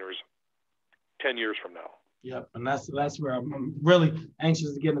containers 10 years from now. Yep, and that's where I'm really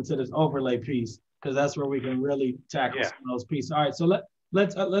anxious to get into this overlay piece, because that's where we can really tackle some of those pieces. All right, so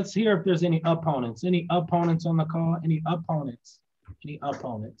let's hear if there's any opponents. Any opponents on the call? Any opponents? Any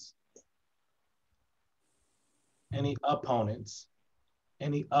opponents? Any opponents?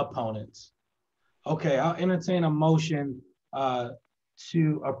 Any opponents? Okay, I'll entertain a motion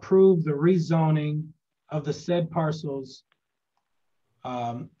to approve the rezoning of the said parcels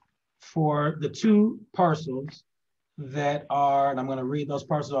for the two parcels that are, and I'm going to read those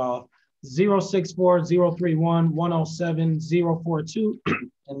parcels off, 064 031 107 042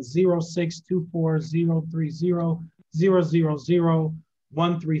 and 0624 030 000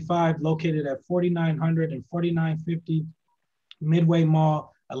 135 located at 4900 and 4950 Midway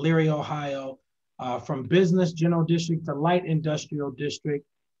Mall, Elyria, Ohio, from business general district to light industrial district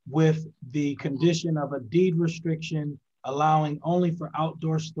with the condition of a deed restriction allowing only for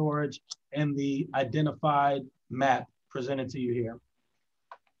outdoor storage and the identified map presented to you here.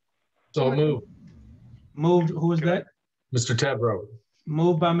 So moved. Moved, who is that? Mr. Tedrow.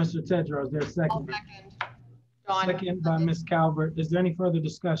 Moved by Mr. Tedrow. Is there a second? Second by Ms. Calvert. Is there any further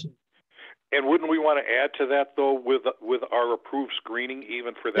discussion? And wouldn't we want to add to that though with our approved screening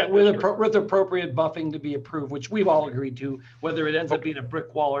even for that? Yeah, with appropriate buffing to be approved, which we've all agreed to, whether it ends up being a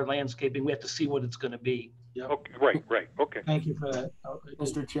brick wall or landscaping, we have to see what it's going to be. Yep. Okay, right, okay. Thank you for that.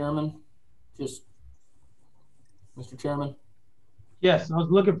 Mr. Chairman, Mr. Chairman. Yes, I was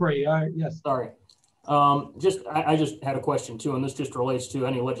looking for you. All right, yes. Sorry. I just had a question too, and this just relates to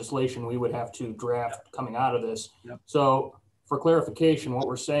any legislation we would have to draft coming out of this. Yep. So for clarification, what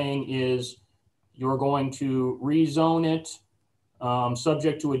we're saying is you're going to rezone it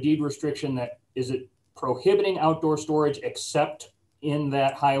subject to a deed restriction that is it prohibiting outdoor storage except in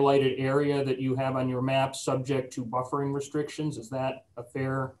that highlighted area that you have on your map subject to buffering restrictions. Is that a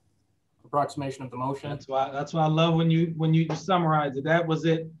fair approximation of the motion? That's why I love when you summarize it. That was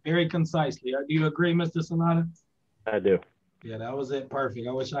it very concisely. Do you agree, Mr. Sonata? I do. Yeah, that was it. Perfect.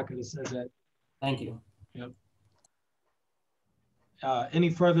 I wish I could have said that. Thank you. Yep. Any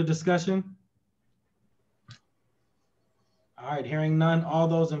further discussion? All right, hearing none. All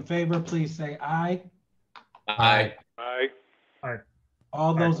those in favor, please say aye. Aye. Aye. Aye.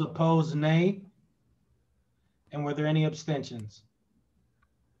 All those opposed, nay. And were there any abstentions?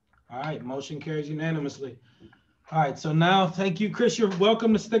 All right, motion carries unanimously. All right, so now, thank you, Chris. You're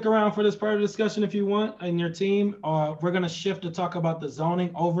welcome to stick around for this part of the discussion if you want, and your team. We're gonna shift to talk about the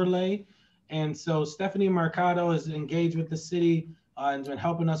zoning overlay. And so Stephanie Mercado is engaged with the city and been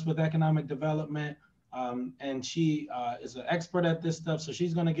helping us with economic development. And she is an expert at this stuff. So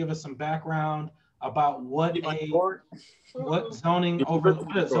she's gonna give us some background about what zoning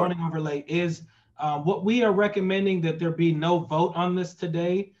overlay is. What we are recommending that there be no vote on this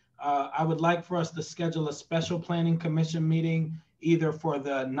today. I would like for us to schedule a special planning commission meeting either for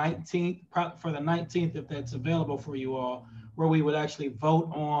the 19th, if that's available for you all, where we would actually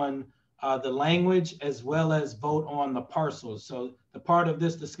vote on the language as well as vote on the parcels. So the part of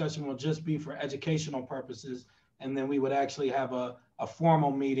this discussion will just be for educational purposes. And then we would actually have a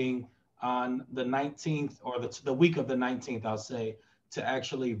formal meeting on the 19th or the week of the 19th, I'll say, to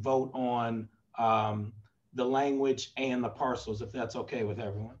actually vote on the language and the parcels, if that's okay with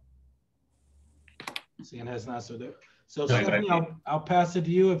everyone. Seeing has not, so there. So Stephanie, I'll pass it to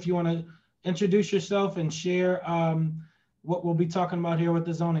you if you want to introduce yourself and share what we'll be talking about here with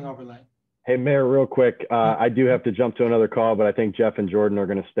the zoning overlay. Hey, Mayor, real quick, I do have to jump to another call, but I think Jeff and Jordan are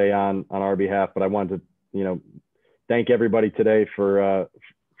going to stay on our behalf. But I wanted to, thank everybody today for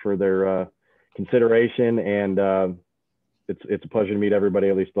their consideration, and it's a pleasure to meet everybody,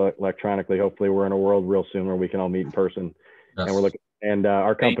 at least electronically. Hopefully, we're in a world real soon where we can all meet in person. Yes. And we're looking. And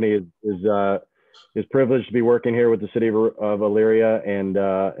our company is privileged to be working here with the city of Elyria and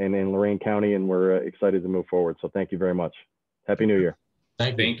in Lorain County, and we're excited to move forward. So thank you very much. Happy New Year.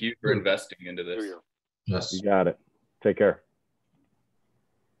 Thank you for investing into this. Yes. You got it. Take care.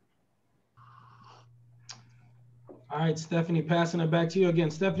 All right, Stephanie, passing it back to you again.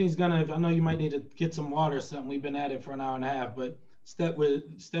 Stephanie's I know you might need to get some water or something. We've been at it for an hour and a half, but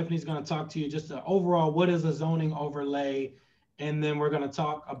Stephanie's gonna talk to you just overall, what is a zoning overlay? And then we're gonna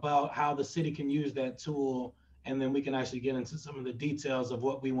talk about how the city can use that tool. And then we can actually get into some of the details of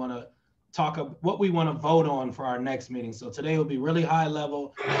what we wanna vote on for our next meeting. So today will be really high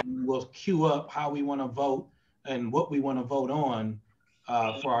level. And we'll queue up how we wanna vote and what we wanna vote on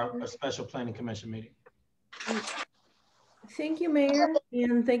for our special planning commission meeting. Thank you, Mayor,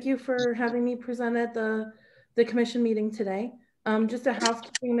 and thank you for having me present at the commission meeting today. Just a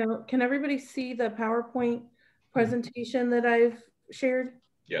housekeeping note, can everybody see the PowerPoint presentation that I've shared?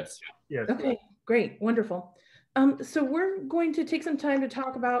 Yes. Yes. Okay, great, wonderful. So we're going to take some time to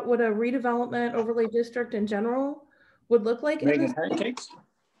talk about what a redevelopment overlay district in general would look like. Making pancakes?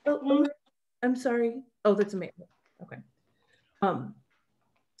 Oh, I'm sorry. Oh, that's amazing. Okay.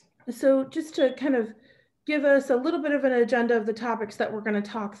 So just to kind of give us a little bit of an agenda of the topics that we're going to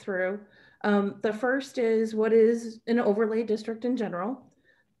talk through. The first is, what is an overlay district in general?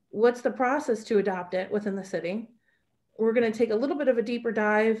 What's the process to adopt it within the city? We're going to take a little bit of a deeper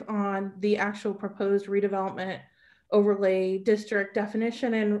dive on the actual proposed redevelopment overlay district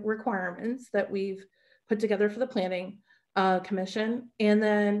definition and requirements that we've put together for the Planning Commission, and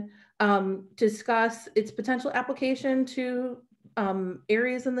then discuss its potential application to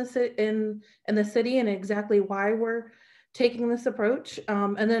areas in the city and exactly why we're taking this approach.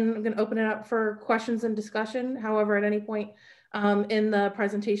 And then I'm going to open it up for questions and discussion. However, at any point in the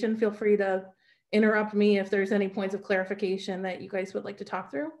presentation, feel free to interrupt me if there's any points of clarification that you guys would like to talk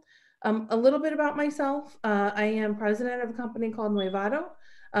through. A little bit about myself. I am president of a company called Nuevado.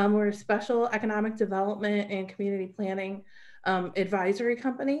 We're a special economic development and community planning advisory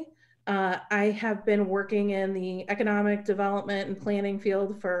company. I have been working in the economic development and planning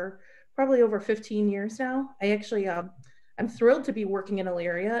field for probably over 15 years now. I actually, I'm thrilled to be working in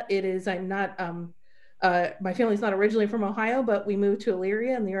Elyria. I'm not, my family's not originally from Ohio, but we moved to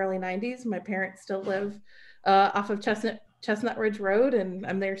Elyria in the early 90s. My parents still live off of Chestnut Ridge Road, and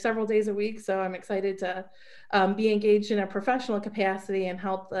I'm there several days a week. So I'm excited to be engaged in a professional capacity and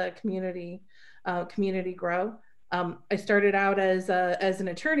help the community grow. I started out as an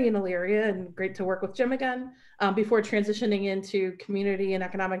attorney in Elyria, and great to work with Jim again, before transitioning into community and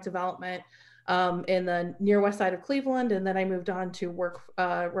economic development in the near west side of Cleveland. And then I moved on to work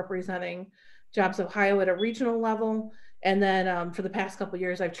representing Jobs Ohio at a regional level. And then for the past couple of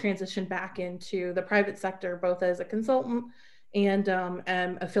years, I've transitioned back into the private sector, both as a consultant and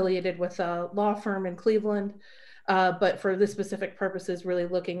am affiliated with a law firm in Cleveland. But for this specific purposes, really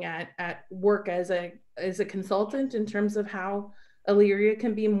looking at work as a consultant in terms of how Elyria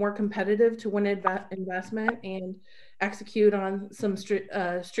can be more competitive to win investment and execute on some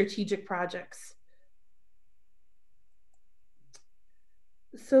strategic projects.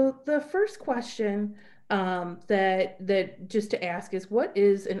 So the first question that just to ask is, what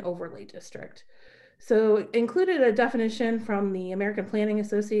is an overlay district? So included a definition from the American Planning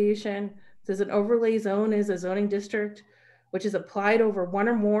Association. It says an overlay zone is a zoning district which is applied over one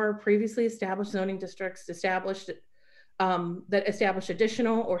or more previously established zoning districts that establish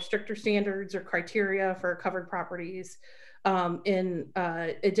additional or stricter standards or criteria for covered properties in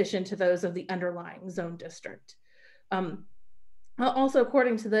addition to those of the underlying zone district. Also,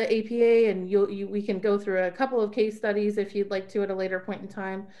 according to the APA, and we can go through a couple of case studies if you'd like to at a later point in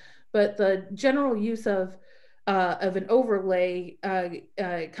time, but the general use of an overlay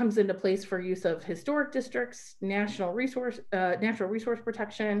comes into place for use of historic districts, natural resource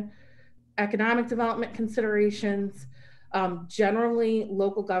protection, economic development considerations. Generally,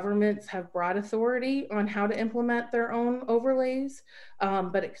 local governments have broad authority on how to implement their own overlays,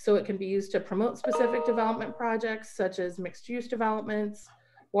 so it can be used to promote specific development projects such as mixed-use developments,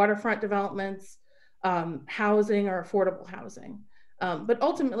 waterfront developments, housing or affordable housing. But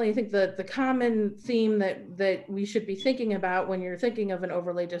ultimately, I think the common theme that we should be thinking about when you're thinking of an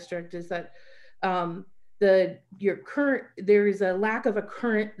overlay district is that there is a lack of a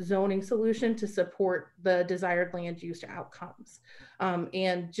current zoning solution to support the desired land use outcomes.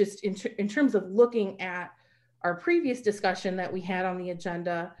 And just in terms of looking at our previous discussion that we had on the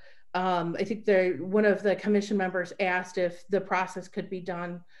agenda, I think one of the commission members asked if the process could be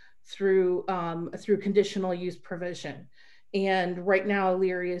done through conditional use provision. And right now,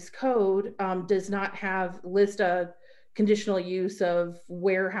 Elyria's code does not list a conditional use of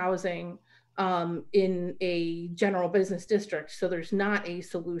warehousing in a general business district. So there's not a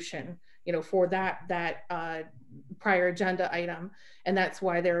solution, for that prior agenda item. And that's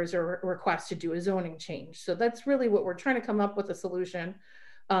why there is a request to do a zoning change. So that's really what we're trying to come up with a solution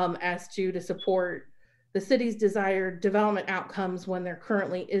as to support the city's desired development outcomes when there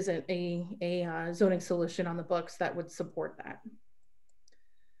currently isn't a zoning solution on the books that would support that.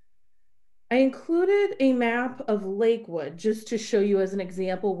 I included a map of Lakewood just to show you as an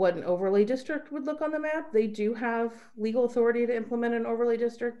example what an overlay district would look on the map. They do have legal authority to implement an overlay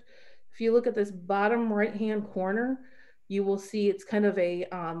district. If you look at this bottom right-hand corner, you will see it's kind of a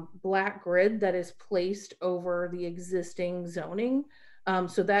black grid that is placed over the existing zoning.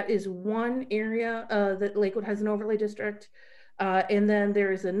 So that is one area that Lakewood has an overlay district. And then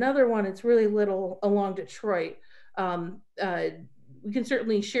there's another one, it's really little along Detroit. We can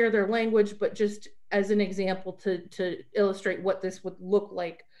certainly share their language, but just as an example to illustrate what this would look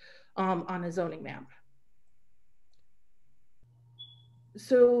like on a zoning map.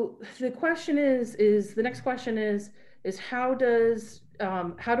 So the question the next question is how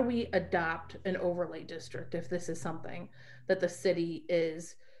do we adopt an overlay district if this is something that the city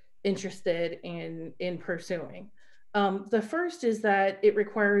is interested in pursuing? The first is that it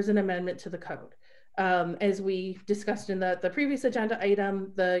requires an amendment to the code. As we discussed in the previous agenda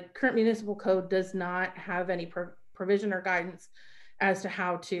item, the current municipal code does not have any provision or guidance as to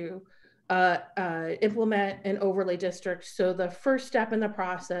how to implement an overlay district. So the first step in the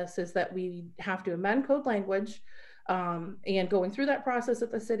process is that we have to amend code language, and going through that process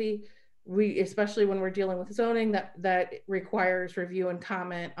at the city, especially when we're dealing with zoning, that requires review and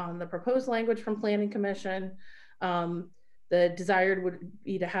comment on the proposed language from Planning Commission. The desired would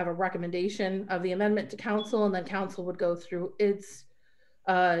be to have a recommendation of the amendment to council, and then council would go through its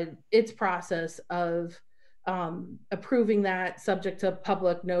process of approving that, subject to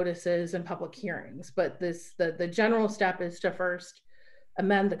public notices and public hearings. But the general step is to first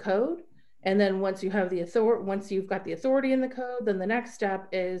amend the code, and then once you've got the authority in the code, then the next step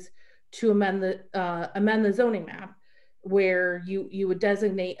is to amend the zoning map, where you would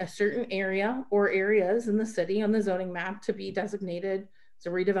designate a certain area or areas in the city on the zoning map to be designated as a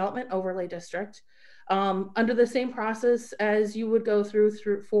redevelopment overlay district, under the same process as you would go through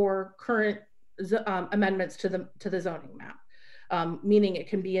for current amendments to the zoning map, meaning it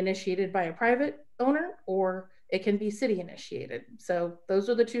can be initiated by a private owner or it can be city initiated. So those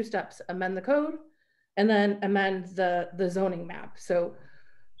are the two steps: amend the code and then amend the zoning map. So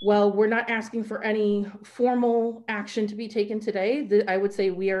while we're not asking for any formal action to be taken today, I would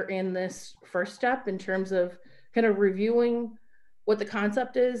say we are in this first step in terms of kind of reviewing what the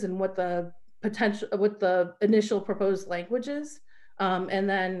concept is and what the initial proposed language is. And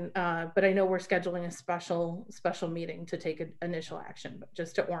then, but I know we're scheduling a special meeting to take an initial action, but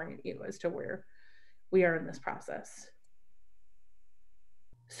just to orient you as to where we are in this process.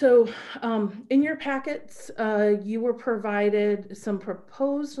 So in your packets, you were provided some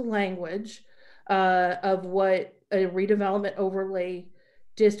proposed language of what a redevelopment overlay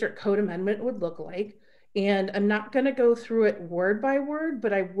district code amendment would look like. And I'm not going to go through it word by word,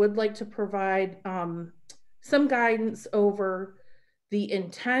 but I would like to provide some guidance over the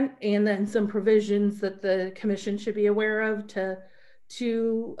intent and then some provisions that the commission should be aware of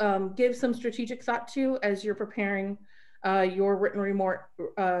to give some strategic thought to as you're preparing your written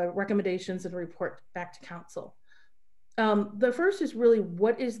recommendations and report back to council. The first is really,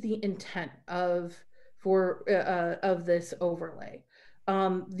 what is the intent of this overlay?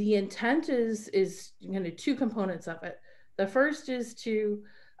 The intent is kind of two components of it. The first is to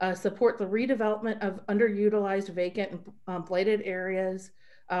support the redevelopment of underutilized, vacant, and blighted areas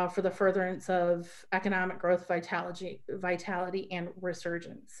for the furtherance of economic growth, vitality, and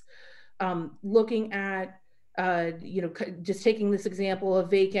resurgence. Looking at just taking this example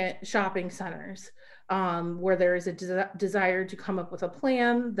of vacant shopping centers, where there is a desire to come up with a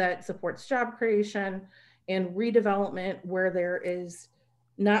plan that supports job creation, and redevelopment where there is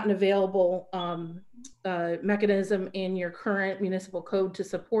not an available mechanism in your current municipal code to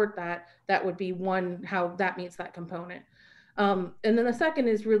support that. That would be one, how that meets that component. And then the second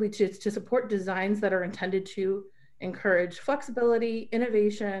is really to support designs that are intended to encourage flexibility,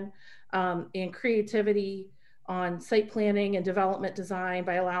 innovation, and creativity on site planning and development design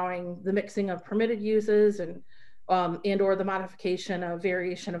by allowing the mixing of permitted uses and or the modification of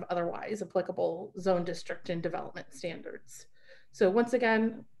variation of otherwise applicable zone, district, and development standards. So once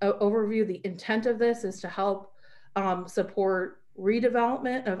again, overview, the intent of this is to help support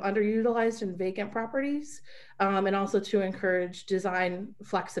redevelopment of underutilized and vacant properties, and also to encourage design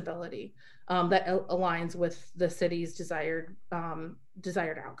flexibility that aligns with the city's desired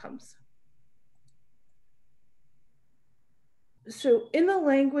outcomes. So in the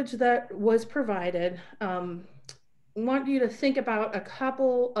language that was provided, I want you to think about a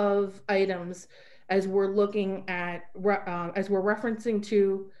couple of items as we're looking at, as we're referencing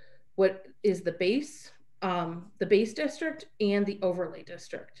to what is the base district and the overlay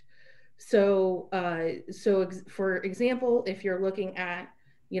district. So, for example, if you're looking at,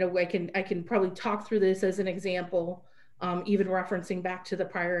 I can probably talk through this as an example, even referencing back to the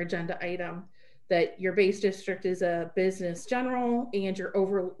prior agenda item, that your base district is a business general and your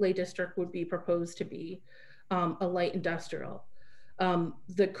overlay district would be proposed to be a light industrial.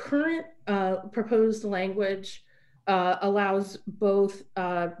 The current proposed language allows both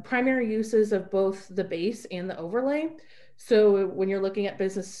primary uses of both the base and the overlay. So when you're looking at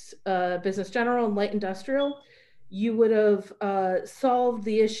business general and light industrial, you would have solved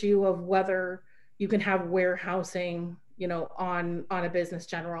the issue of whether you can have warehousing, on a business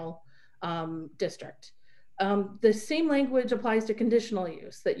general district. The same language applies to conditional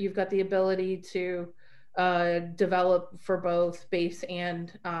use, that you've got the ability to develop for both base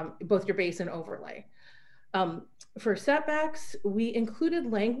and both your base and overlay. For setbacks, we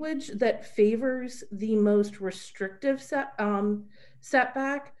included language that favors the most restrictive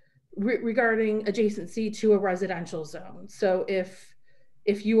setback regarding adjacency to a residential zone. So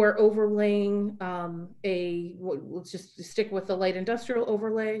if you are overlaying let's just stick with the light industrial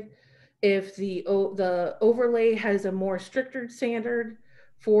overlay, if the overlay has a more stricter standard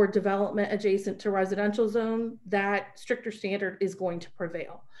for development adjacent to residential zone, that stricter standard is going to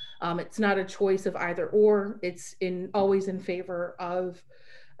prevail. It's not a choice of either or, it's always in favor of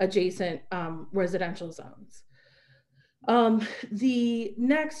adjacent residential zones. The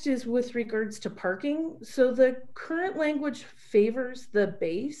next is with regards to parking. So the current language favors the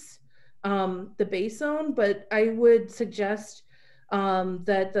base zone, but I would suggest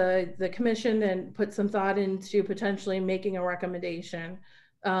that the commission and put some thought into potentially making a recommendation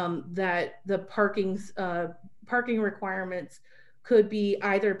that the parking requirements could be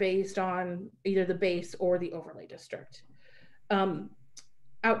either based on either the base or the overlay district.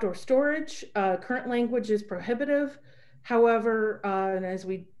 Outdoor storage, current language is prohibitive. However, and as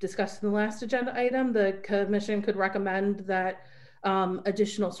we discussed in the last agenda item, the commission could recommend that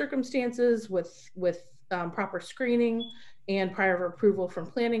additional circumstances with proper screening and prior approval from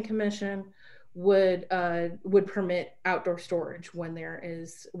Planning Commission would permit outdoor storage when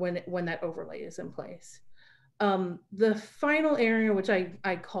that overlay is in place. The final area, which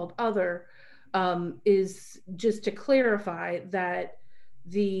I called other, is just to clarify that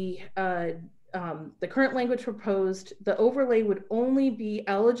the current language proposed, the overlay would only be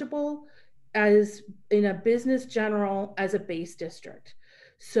eligible as in a business general as a base district.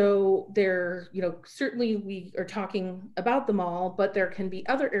 So there, certainly we are talking about the mall, but there can be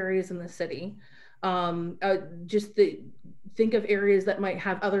other areas in the city. Think of areas that might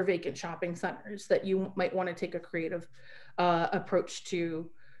have other vacant shopping centers that you might want to take a creative approach to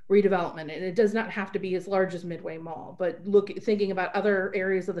redevelopment. And it does not have to be as large as Midway Mall, but thinking about other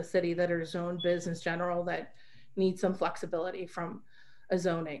areas of the city that are zoned business general that need some flexibility from a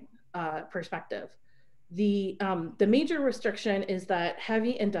zoning perspective. The major restriction is that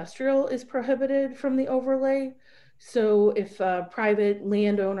heavy industrial is prohibited from the overlay. So if a private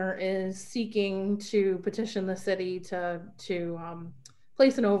landowner is seeking to petition the city to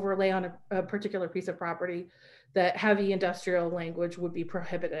place an overlay on a particular piece of property, that heavy industrial language would be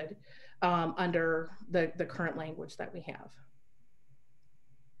prohibited under the current language that we have.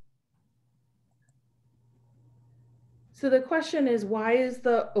 So the question is, why is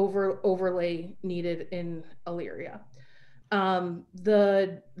the overlay needed in Elyria?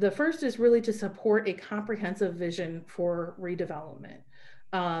 The first is really to support a comprehensive vision for redevelopment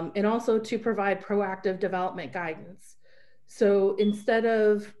and also to provide proactive development guidance. So instead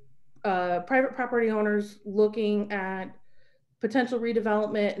of private property owners looking at potential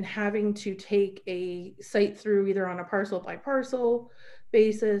redevelopment and having to take a site through either on a parcel by parcel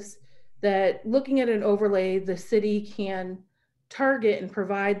basis, that looking at an overlay, the city can target and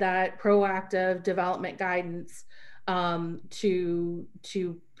provide that proactive development guidance to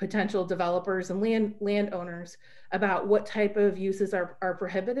potential developers and landowners about what type of uses are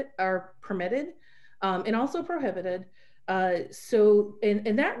permitted and also prohibited. So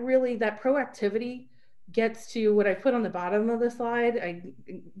that proactivity gets to what I put on the bottom of the slide.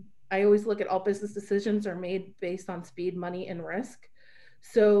 I always look at all business decisions are made based on speed, money, and risk.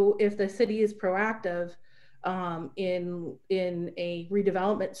 So if the city is proactive in a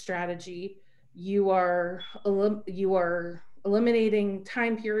redevelopment strategy, you are eliminating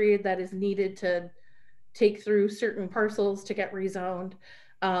time period that is needed to take through certain parcels to get rezoned.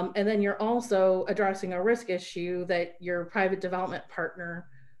 And then you're also addressing a risk issue that your private development partner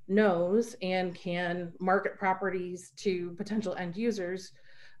knows and can market properties to potential end users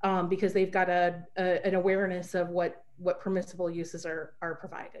because they've got an awareness of what permissible uses are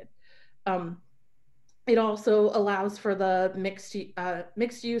provided. It also allows for the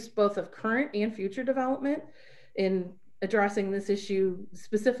mixed use both of current and future development in addressing this issue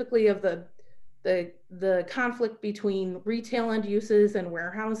specifically of the conflict between retail end uses and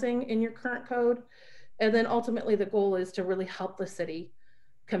warehousing in your current code. And then ultimately the goal is to really help the city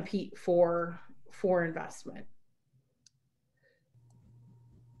compete for investment.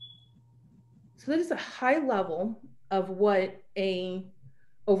 So that is a high level of what a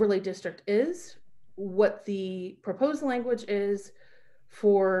overlay district is, what the proposed language is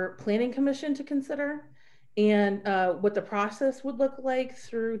for Planning Commission to consider, and what the process would look like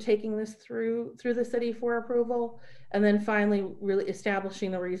through taking this through the city for approval, and then finally really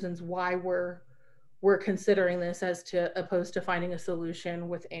establishing the reasons why we're considering this as opposed to finding a solution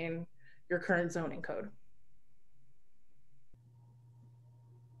within your current zoning code.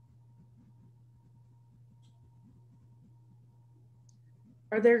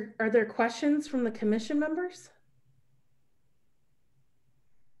 Are there questions from the commission members?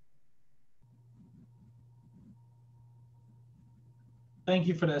 Thank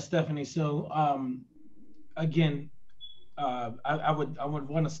you for that, Stephanie. So again, I would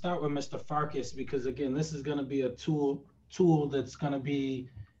want to start with Mr. Farkas because again, this is going to be a tool tool that's going to be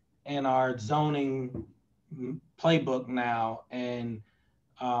in our zoning playbook now. And,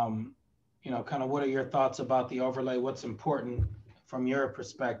 you know, kind of what are your thoughts about the overlay? What's important from your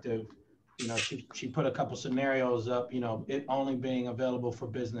perspective? You know, she put a couple scenarios up, you know, it only being available for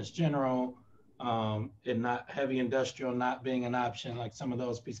business general, and not heavy industrial not being an option, like some of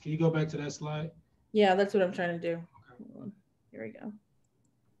those pieces. Can you go back to that slide? Yeah, that's what I'm trying to do. Here we go.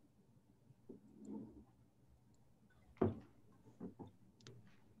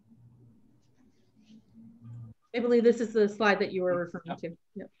 I believe this is the slide that you were referring to.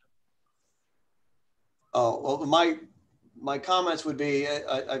 Yep. Oh, well, my comments would be,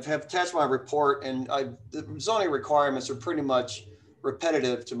 I have attached my report, and the zoning requirements are pretty much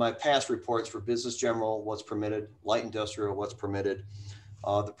repetitive to my past reports for business general, what's permitted, light industrial, what's permitted,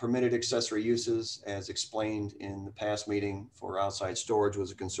 the permitted accessory uses as explained in the past meeting for outside storage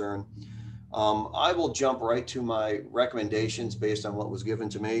was a concern. I will jump right to my recommendations based on what was given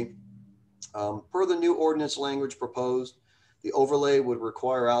to me. Per the new ordinance language proposed, the overlay would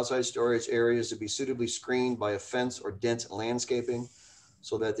require outside storage areas to be suitably screened by a fence or dense landscaping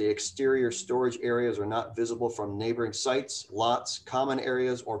so that the exterior storage areas are not visible from neighboring sites, lots, common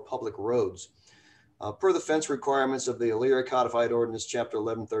areas, or public roads. Per the fence requirements of the Elyria Codified Ordinance, Chapter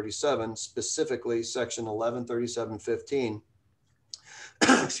 1137, specifically Section 1137.15,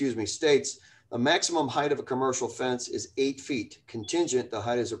 excuse me, states the maximum height of a commercial fence is 8 feet. Contingent, the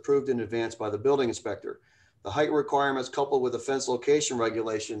height is approved in advance by the building inspector. The height requirements coupled with the fence location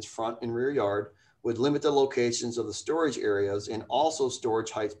regulations, front and rear yard, would limit the locations of the storage areas and also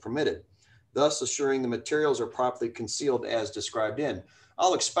storage heights permitted, thus assuring the materials are properly concealed as described in.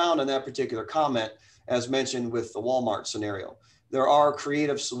 I'll expound on that particular comment as mentioned with the Walmart scenario. There are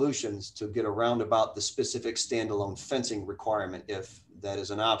creative solutions to get around about the specific standalone fencing requirement if that is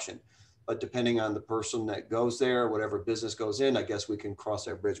an option. But depending on the person that goes there, whatever business goes in, I guess we can cross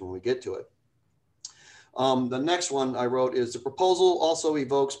that bridge when we get to it. The next one I wrote is the proposal also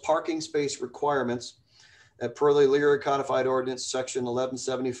evokes parking space requirements at per the Elyria Codified Ordinance Section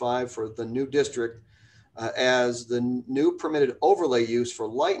 1175 for the new district, as the new permitted overlay use for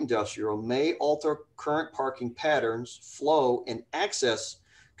light industrial may alter current parking patterns, flow, and access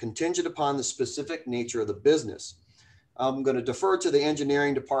contingent upon the specific nature of the business. I'm going to defer to the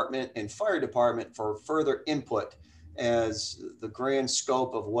engineering department and fire department for further input, as the grand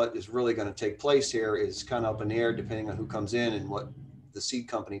scope of what is really going to take place here is kind of up in the air depending on who comes in and what the seed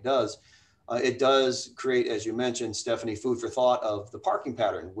company does. It does create, as you mentioned, Stephanie, food for thought of the parking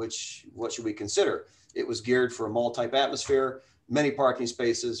pattern, what should we consider? It was geared for a mall-type atmosphere, many parking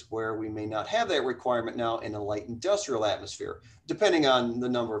spaces where we may not have that requirement now in a light industrial atmosphere, depending on the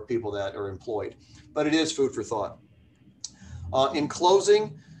number of people that are employed. But it is food for thought. In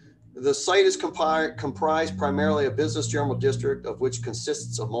closing, the site is comprised primarily of business general district, of which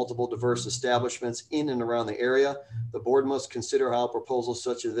consists of multiple diverse establishments in and around the area. The board must consider how proposals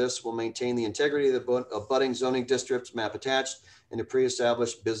such as this will maintain the integrity of the abutting zoning districts map attached in a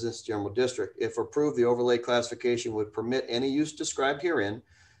pre-established business general district. If approved, the overlay classification would permit any use described herein.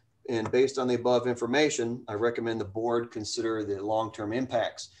 And based on the above information, I recommend the board consider the long-term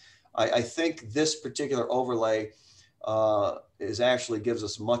impacts. I think this particular overlay actually gives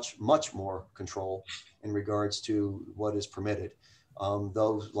us much more control in regards to what is permitted.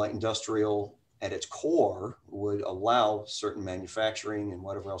 Though light industrial at its core would allow certain manufacturing and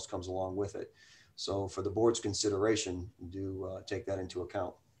whatever else comes along with it. So for the board's consideration, do take that into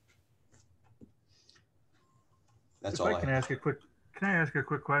account. That's all I can ask a quick, can I ask a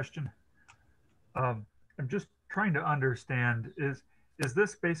quick question? I'm just trying to understand, is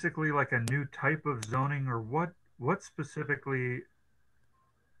this basically like a new type of zoning, or what specifically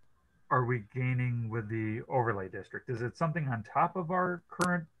are we gaining with the overlay district? Is it something on top of our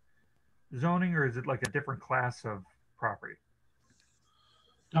current zoning, or is it like a different class of property?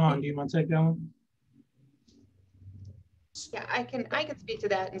 Dawn, do you want to take that one? Yeah, I can speak to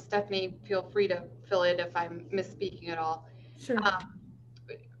that, and Stephanie, feel free to fill it if I'm misspeaking at all. Sure.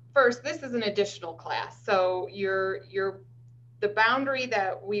 First, this is an additional class, so the boundary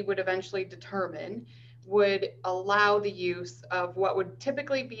that we would eventually determine would allow the use of what would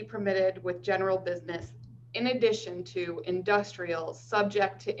typically be permitted with general business, in addition to industrial,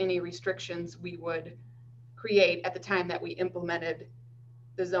 subject to any restrictions we would create at the time that we implemented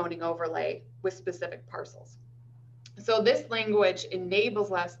the zoning overlay with specific parcels. So this language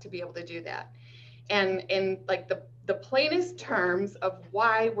enables us to be able to do that. And in like the plainest terms of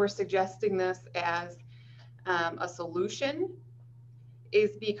why we're suggesting this as a solution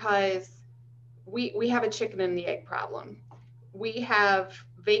is because we have a chicken and the egg problem. We have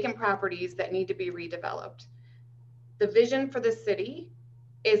vacant properties that need to be redeveloped. The vision for the city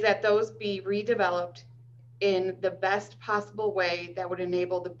is that those be redeveloped in the best possible way that would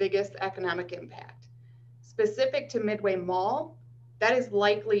enable the biggest economic impact. Specific to Midway Mall, that is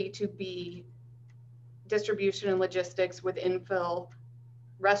likely to be distribution and logistics with infill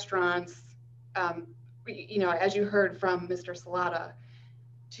restaurants, you know, as you heard from Mr. Salata,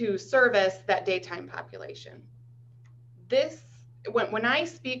 to service that daytime population. This, when I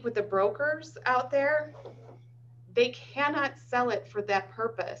speak with the brokers out there, they cannot sell it for that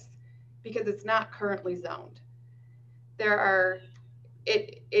purpose because it's not currently zoned. There are,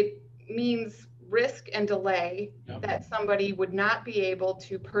 it means risk and delay that somebody would not be able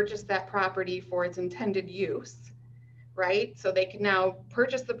to purchase that property for its intended use, right? So they can now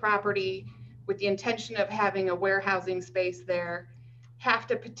purchase the property with the intention of having a warehousing space there, have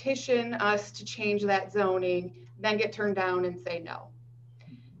to petition us to change that zoning, then get turned down and say no.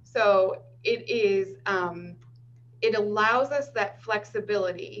 So it is, it allows us that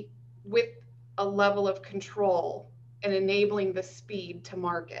flexibility with a level of control and enabling the speed to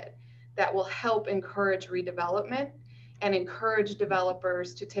market that will help encourage redevelopment and encourage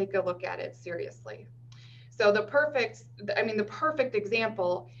developers to take a look at it seriously. So the perfect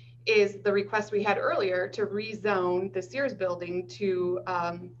example is the request we had earlier to rezone the Sears building to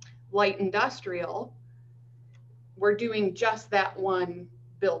light industrial. We're doing just that one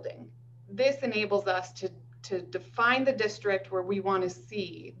building. This enables us to define the district where we want to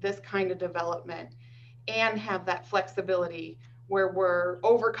see this kind of development and have that flexibility where we're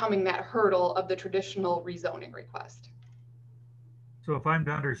overcoming that hurdle of the traditional rezoning request. So if I'm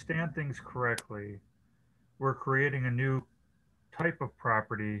to understand things correctly, we're creating a new type of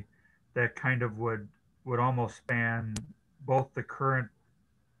property that kind of would almost span both the current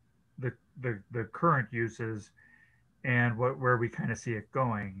current uses and where we kind of see it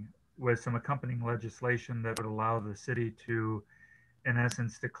going, with some accompanying legislation that would allow the city to, in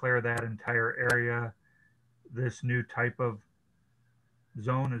essence, declare that entire area this new type of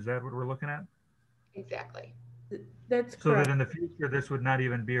zone. Is that what we're looking at? Exactly. That's so correct. that in the future this would not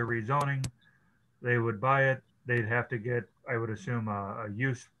even be a rezoning. They would buy it. They'd have to get, I would assume, a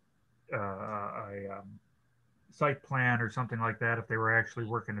use site plan or something like that if they were actually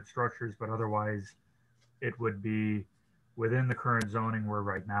working at structures, but otherwise it would be within the current zoning where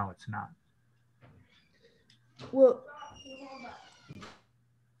right now it's not. Well,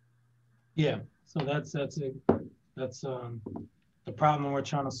 yeah, so that's the problem we're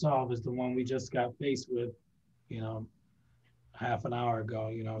trying to solve is the one we just got faced with, you know, half an hour ago,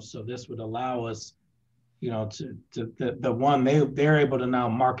 you know. So this would allow us, you know, to the one they're able to now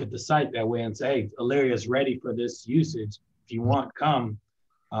market the site that way and say, hey, Elyria is ready for this usage. If you want, come.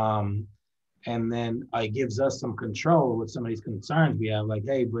 And then it gives us some control with some of these concerns we have, like,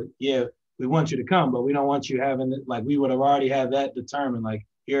 hey, but yeah, we want you to come, but we don't want you having it, like, we would have already had that determined, like,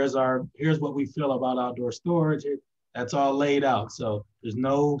 here's what we feel about outdoor storage. That's all laid out. So there's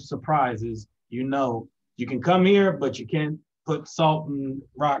no surprises. You know, you can come here, but you can't put salt and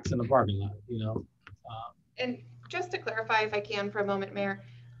rocks in the parking lot, you know. And just to clarify, if I can for a moment, Mayor,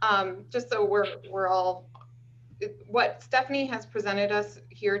 just so we're all, what Stephanie has presented us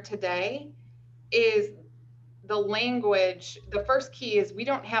here today is the language. The first key is we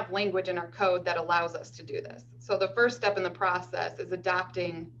don't have language in our code that allows us to do this. So the first step in the process is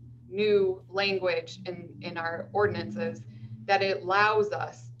adopting new language in our ordinances that it allows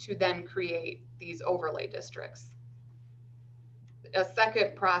us to then create these overlay districts. A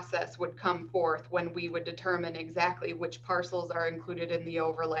second process would come forth when we would determine exactly which parcels are included in the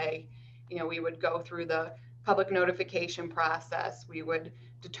overlay. You know, we would go through the public notification process. We would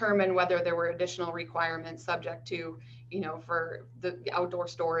determine whether there were additional requirements subject to, you know, for the outdoor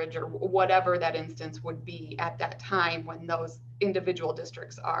storage or whatever that instance would be at that time when those individual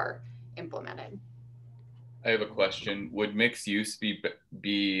districts are implemented. I have a question. Would mixed use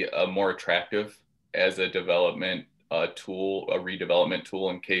be more attractive as a development tool, a redevelopment tool,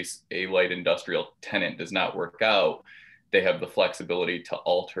 in case a light industrial tenant does not work out? They have the flexibility to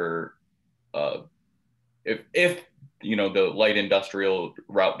alter if you know the light industrial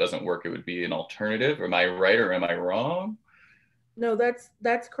route doesn't work, it would be an alternative. Am I right or am I wrong? No,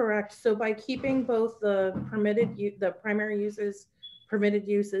 that's correct. So by keeping both the primary uses, permitted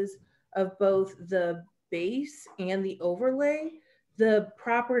uses of both the base and the overlay, the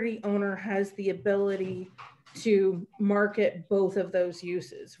property owner has the ability to market both of those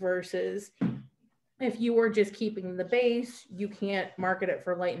uses, versus if you were just keeping the base, you can't market it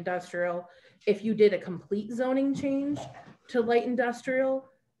for light industrial. If you did a complete zoning change to light industrial,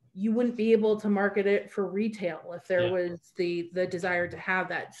 you wouldn't be able to market it for retail if there was the desire to have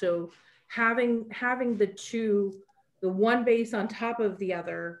that. So having the two one base on top of the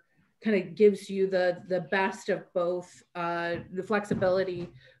other kind of gives you the best of both, the flexibility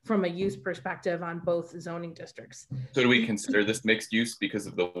from a use perspective on both zoning districts. So do we consider this mixed use because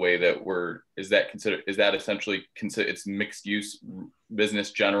of the way that is that essentially it's mixed use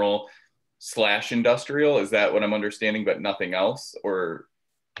business general / industrial? Is that what I'm understanding, but nothing else? Or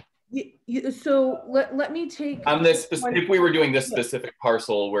so let me take on this, if we were doing this specific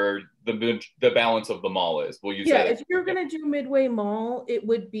parcel where the balance of the mall is, we'll use that. If you're going to do Midway Mall, it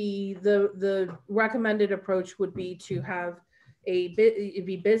would be the recommended approach would be to have it'd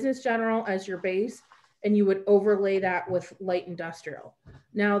be business general as your base, and you would overlay that with light industrial.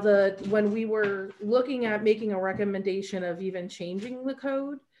 Now, when we were looking at making a recommendation of even changing the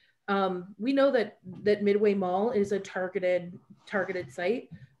code, we know that Midway Mall is a targeted site.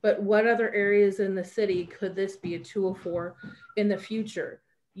 But what other areas in the city could this be a tool for in the future?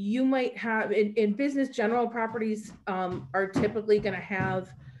 You might have in business general properties are typically going to have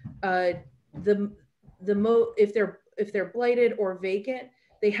if they're blighted or vacant,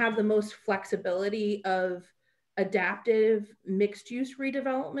 they have the most flexibility of adaptive mixed use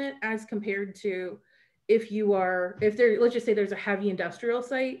redevelopment as compared to let's just say there's a heavy industrial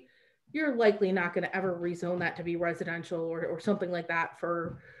site. You're likely not going to ever rezone that to be residential or something like that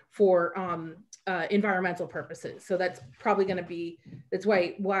for environmental purposes. So that's probably going to be, that's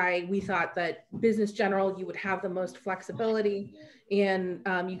why we thought that business general, you would have the most flexibility and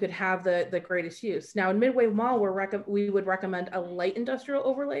you could have the greatest use. Now in Midway Mall, we would recommend a light industrial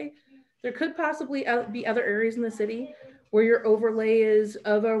overlay. There could possibly be other areas in the city where your overlay is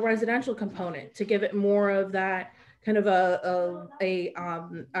of a residential component to give it more of that kind of a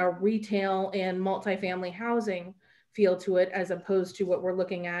retail and multifamily housing feel to it, as opposed to what we're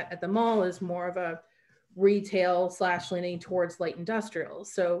looking at the mall is more of a retail / leaning towards light industrial.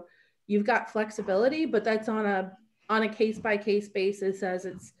 So you've got flexibility, but that's on a case-by-case basis as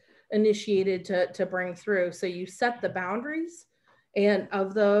it's initiated to bring through. So you set the boundaries and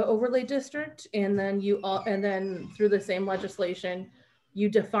of the overlay district, and then then through the same legislation, you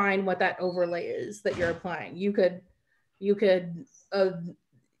define what that overlay is that you're applying. You could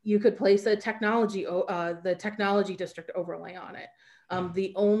place the technology district overlay on it.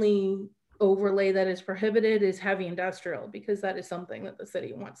 The only overlay that is prohibited is heavy industrial, because that is something that the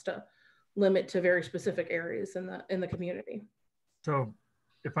city wants to limit to very specific areas in the community. So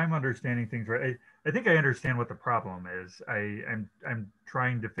if I'm understanding things right, I think I understand what the problem is. I'm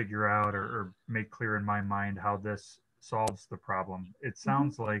trying to figure out or make clear in my mind how this solves the problem. It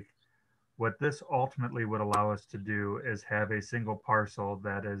sounds like what this ultimately would allow us to do is have a single parcel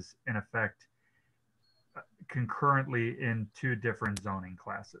that is in effect concurrently in two different zoning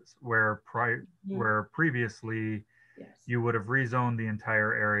classes, where previously you would have rezoned the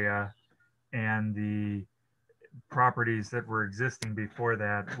entire area, and the properties that were existing before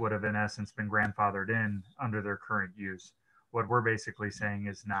that would have in essence been grandfathered in under their current use. What we're basically saying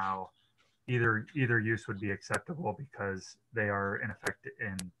is now either use would be acceptable because they are in effect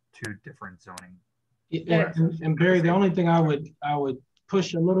in two different zoning. And Barry, the only thing I would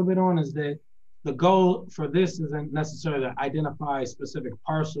push a little bit on is that the goal for this isn't necessarily to identify specific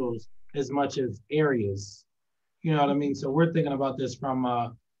parcels as much as areas. You know what I mean? So we're thinking about this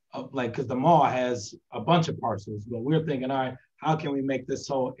from because the mall has a bunch of parcels, but we're thinking, all right, how can we make this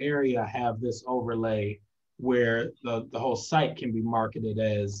whole area have this overlay where the whole site can be marketed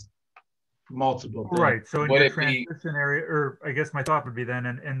as multiple things. Right. So in your transition area, or I guess my thought would be then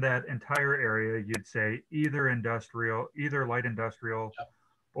in that entire area, you'd say either light industrial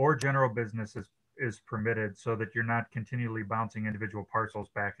or general business is permitted, so that you're not continually bouncing individual parcels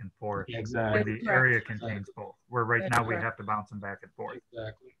back and forth. Exactly. When the area contains both, where right now we have to bounce them back and forth.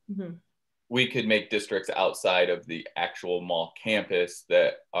 Exactly. We could make districts outside of the actual mall campus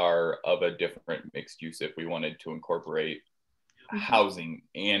that are of a different mixed use if we wanted to incorporate housing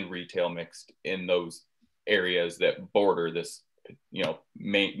and retail mixed in those areas that border this,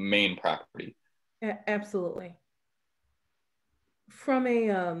 main property. Absolutely. From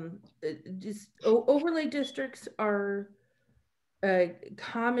a overlay districts are a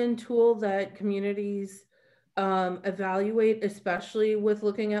common tool that communities evaluate, especially with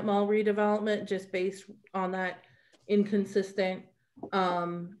looking at mall redevelopment, just based on that inconsistent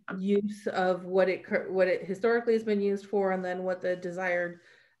use of what it historically has been used for, and then what the desired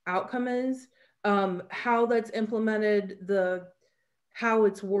outcome is. How that's implemented, how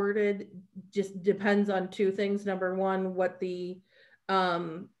it's worded, just depends on two things. Number one, what the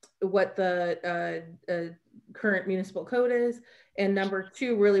current municipal code is, and number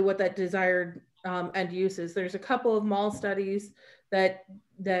two, really what that desired end use is. There's a couple of mall studies that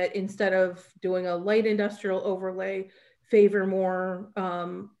instead of doing a light industrial overlay, favor more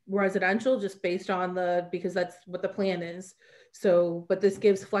residential, just based on because that's what the plan is. So, but this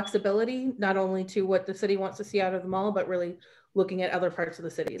gives flexibility, not only to what the city wants to see out of the mall, but really looking at other parts of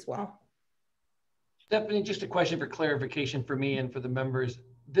the city as well. Stephanie, just a question for clarification for me and for the members.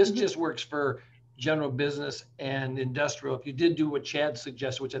 This just works for general business and industrial. If you did do what Chad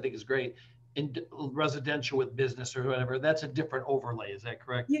suggested, which I think is great, in residential with business or whatever, that's a different overlay. Is that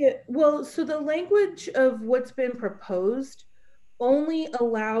correct? Yeah, well, so the language of what's been proposed only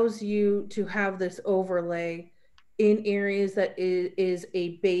allows you to have this overlay in areas that is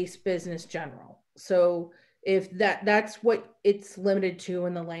a base business general. So if that's what it's limited to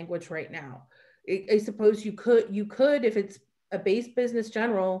in the language right now. I suppose you could, if it's a base business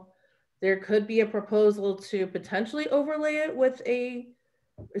general, there could be a proposal to potentially overlay it with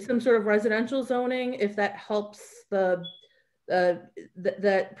some sort of residential zoning if that helps that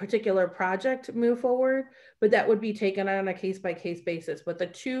particular project move forward, but that would be taken on a case-by-case basis. But the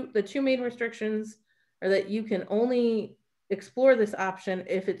two main restrictions are that you can only explore this option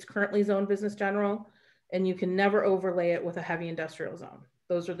if it's currently zoned business general, and you can never overlay it with a heavy industrial zone.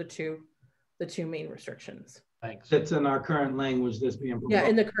 Those are the two main restrictions. Thanks. That's in our current language that's being proposed. Yeah,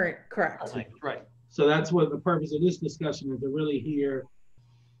 in the current, correct. Right. So that's what the purpose of this discussion is, to really hear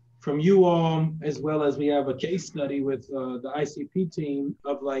from you all, as well as we have a case study with the ICP team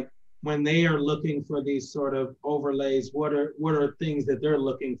of like, when they are looking for these sort of overlays, what are things that they're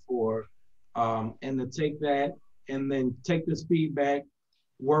looking for, and to take that and then take this feedback,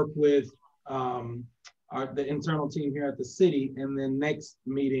 work with the internal team here at the city, and then next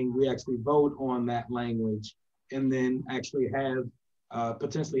meeting we actually vote on that language, and then actually have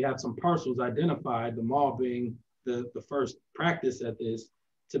potentially have some parcels identified, the mall being the first practice at this,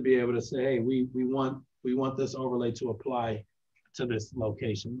 to be able to say, hey, we want this overlay to apply to this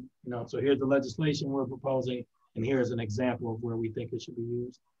location. You know, so here's the legislation we're proposing, and here's an example of where we think it should be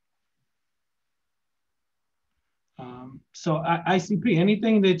used. So ICP,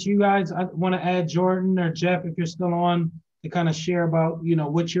 anything that you guys want to add, Jordan or Jeff, if you're still on, to kind of share about, you know,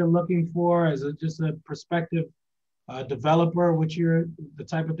 what you're looking for as just a prospective developer, the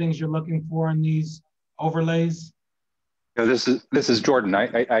type of things you're looking for in these overlays? You know, this is Jordan.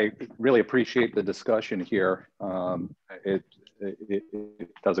 I really appreciate the discussion here. It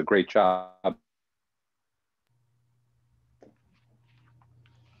does a great job.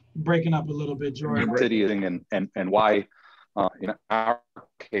 Breaking up a little bit, Jordan. City and why, in our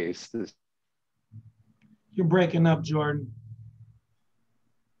case, this. You're breaking up, Jordan.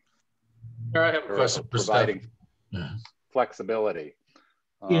 I have a question for providing flexibility.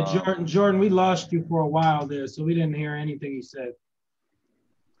 Yeah, Jordan, we lost you for a while there, so we didn't hear anything you said.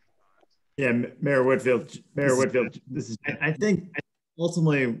 Yeah, Mayor Whitfield, this is, I think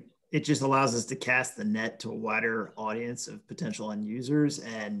ultimately it just allows us to cast the net to a wider audience of potential end users,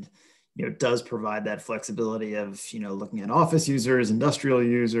 and you know, it does provide that flexibility of, you know, looking at office users, industrial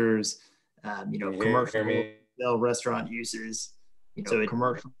users, you know, commercial restaurant users. You know, so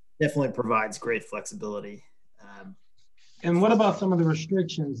it definitely provides great flexibility. And what about some of the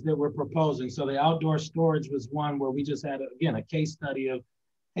restrictions that we're proposing? So the outdoor storage was one where we just had, again, a case study of,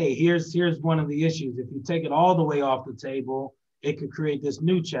 hey, here's one of the issues. If you take it all the way off the table, it could create this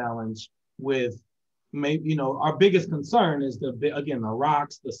new challenge with, maybe, you know, our biggest concern is the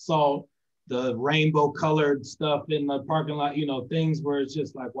rocks, the salt, the rainbow colored stuff in the parking lot, you know, things where it's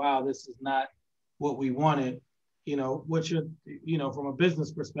just like, wow, this is not what we wanted. You know, what's your, you know, from a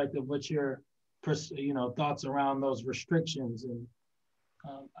business perspective, what's your, you know, thoughts around those restrictions, and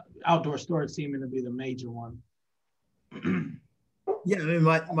outdoor storage seeming to be the major one? Yeah, I mean,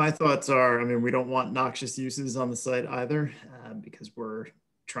 my thoughts are, I mean, we don't want noxious uses on the site either, because we're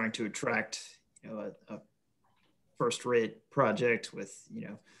trying to attract, you know, a first-rate project with, you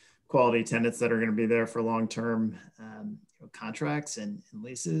know, quality tenants that are going to be there for long-term you know, contracts and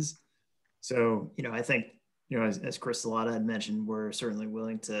leases. So, you know, I think, you know, as Chris Salata had mentioned, we're certainly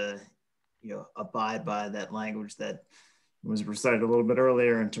willing to, you know, abide by that language that was recited a little bit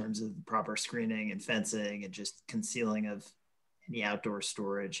earlier in terms of the proper screening and fencing and just concealing of any outdoor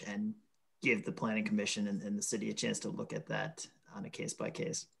storage, and give the planning commission and the city a chance to look at that on a case by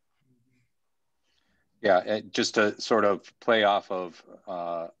case. Yeah, just to sort of play off of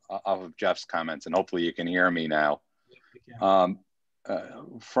Jeff's comments, and hopefully you can hear me now. I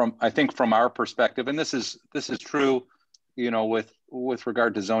think from our perspective, and this is true, you know, with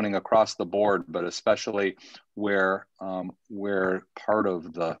regard to zoning across the board, but especially where part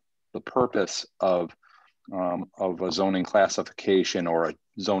of the purpose of a zoning classification or a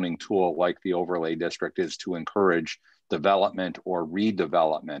zoning tool like the overlay district is to encourage development or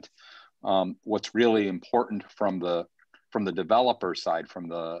redevelopment. What's really important from the developer side, from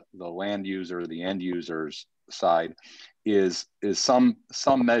the land user, the end user's side, is some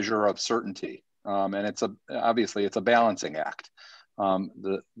measure of certainty. And obviously it's a balancing act.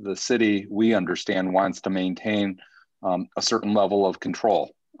 The city, we understand, wants to maintain a certain level of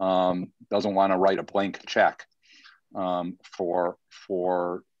control. Doesn't want to write a blank check for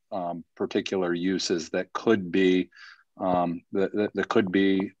particular uses that could be that could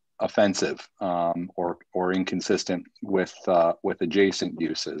be offensive or inconsistent with adjacent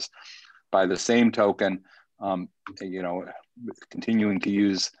uses. By the same token, you know, continuing to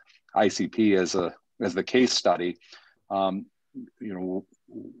use ICP as the case study, you know,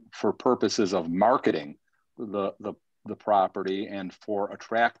 for purposes of marketing the property and for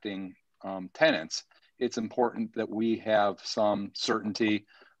attracting tenants, it's important that we have some certainty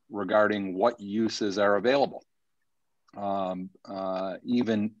regarding what uses are available.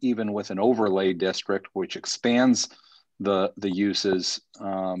 Even with an overlay district, which expands the uses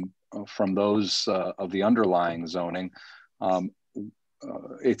from those of the underlying zoning,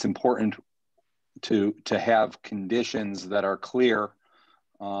 it's important to have conditions that are clear,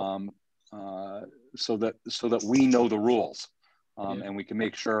 so that we know the rules, and we can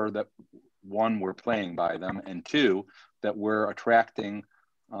make sure that, one, we're playing by them, and two, that we're attracting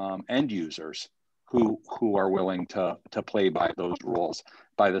end users who are willing to play by those rules.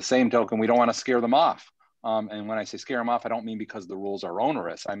 By the same token, we don't want to scare them off. And when I say scare them off, I don't mean because the rules are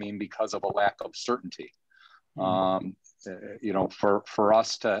onerous. I mean because of a lack of certainty. You know, for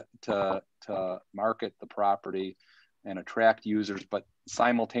us to market the property and attract users, but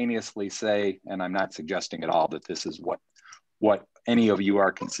simultaneously say, and I'm not suggesting at all that this is what any of you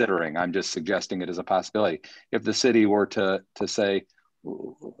are considering. I'm just suggesting it as a possibility. If the city were to say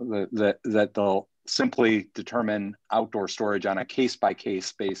that they'll simply determine outdoor storage on a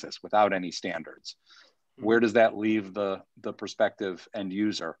case-by-case basis without any standards, where does that leave the prospective end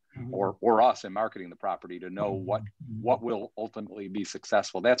user or us in marketing the property to know what will ultimately be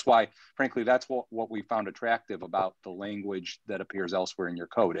successful? That's why, frankly, that's what we found attractive about the language that appears elsewhere in your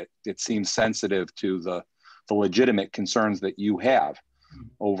code. It seems sensitive to the legitimate concerns that you have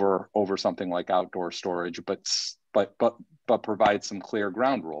over something like outdoor storage, but provide some clear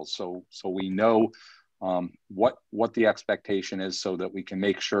ground rules so we know what the expectation is, so that we can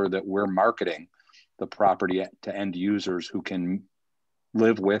make sure that we're marketing the property to end users who can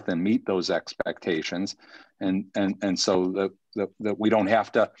live with and meet those expectations, and so that we don't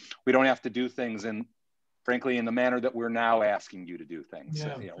have to do things frankly in the manner that we're now asking you to do things.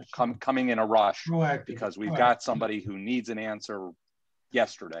 Yeah, you know, coming in a rush because we've got somebody who needs an answer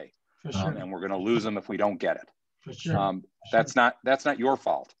yesterday, and we're going to lose them if we don't get it. For sure. That's not your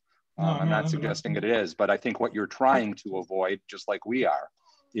fault. I'm not suggesting it is, but I think what you're trying to avoid, just like we are,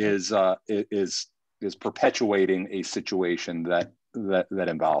 is perpetuating a situation that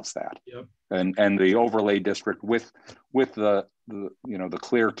involves that. Yep. And the overlay district with the you know, the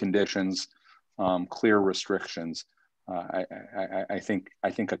clear conditions, clear restrictions, I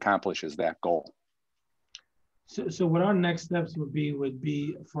think accomplishes that goal. So what our next steps would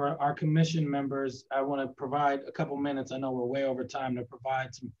be for our commission members. I want to provide a couple minutes. I know we're way over time, to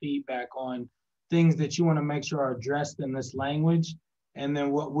provide some feedback on things that you want to make sure are addressed in this language. And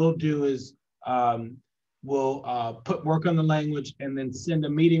then what we'll do is we'll work on the language and then send a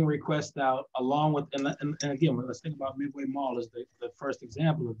meeting request out along with, and again, let's think about Midway Mall as the first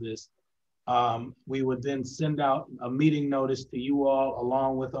example of this. We would then send out a meeting notice to you all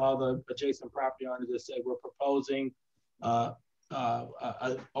along with all the adjacent property owners that say we're proposing a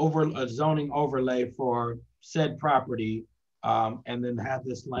zoning overlay for said property, and then have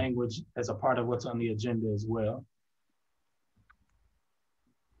this language as a part of what's on the agenda as well.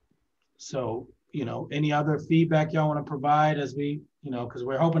 So, you know, any other feedback y'all want to provide as we, you know, because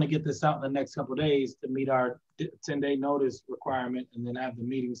we're hoping to get this out in the next couple of days to meet our 10-day notice requirement, and then have the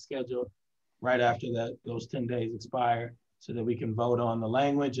meeting scheduled right after those 10 days expire, so that we can vote on the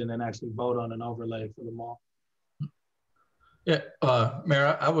language and then actually vote on an overlay for the mall. Yeah,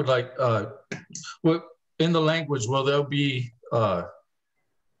 Mayor, I would like, in the language, will there be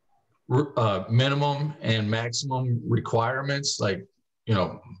minimum and maximum requirements? Like, you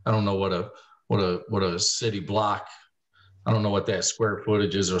know, I don't know what a city block, I don't know what that square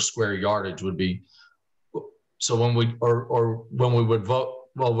footage is or square yardage would be. So when we when we would vote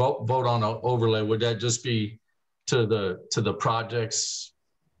on an overlay, would that just be to the projects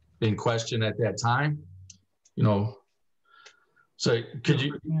in question at that time? You know, so could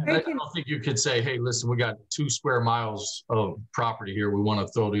you, I don't think you could say, hey, listen, we got 2 square miles of property here, we want to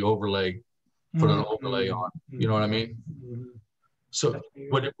throw the overlay put an overlay on. You know what I mean? So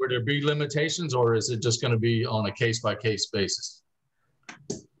would there be limitations, or is it just going to be on a case-by-case basis?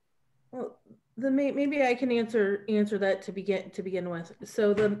 Well, maybe I can answer that to begin with.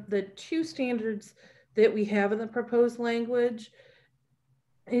 So the two standards that we have in the proposed language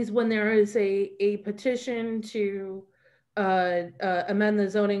is when there is a petition to amend the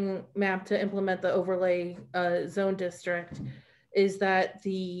zoning map to implement the overlay zone district, is that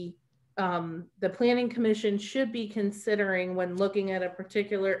the planning commission should be considering when looking at a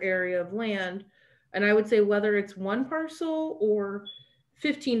particular area of land, and I would say whether it's one parcel or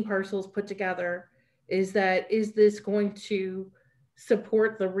 15 parcels put together, is this going to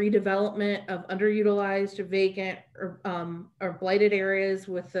support the redevelopment of underutilized, vacant, or blighted areas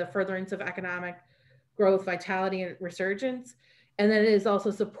with the furtherance of economic growth, vitality, and resurgence? And then it is also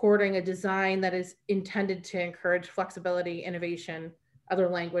supporting a design that is intended to encourage flexibility, innovation, other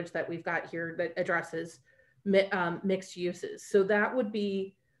language that we've got here that addresses mixed uses. So that would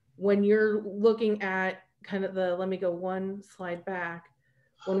be when you're looking at kind of let me go one slide back.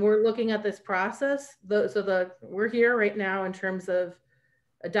 When we're looking at this process, we're here right now in terms of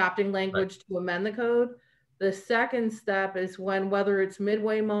adopting language to amend the code. The second step is whether it's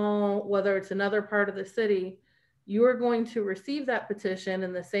Midway Mall, whether it's another part of the city, you are going to receive that petition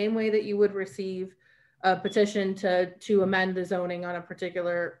in the same way that you would receive a petition to amend the zoning on a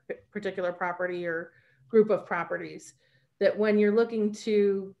particular property or group of properties. That when you're looking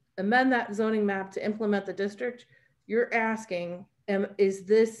to amend that zoning map to implement the district, you're asking, is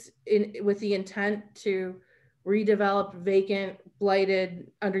this with the intent to redevelop vacant,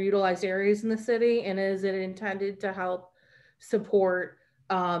 blighted, underutilized areas in the city, and is it intended to help support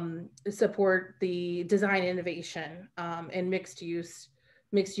the design innovation and mixed use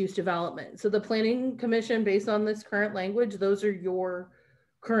development? So the Planning Commission, based on this current language, those are your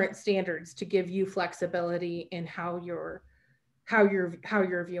current standards to give you flexibility in how you're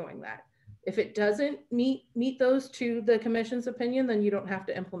viewing that. If it doesn't meet those to the commission's opinion, then you don't have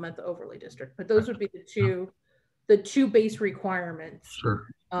to implement the overlay district. But those would be the two base requirements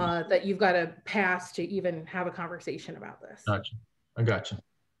that you've got to pass to even have a conversation about this. Gotcha. I gotcha.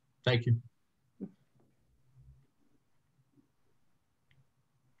 Thank you.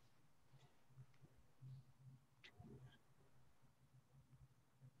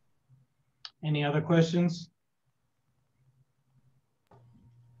 Any other questions?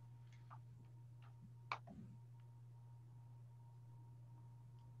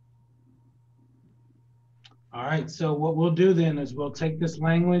 All right, so what we'll do then is we'll take this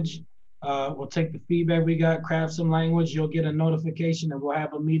language, we'll take the feedback we got, craft some language, you'll get a notification, and we'll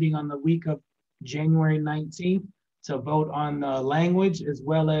have a meeting on the week of January 19th to vote on the language as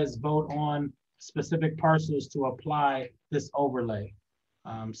well as vote on specific parcels to apply this overlay.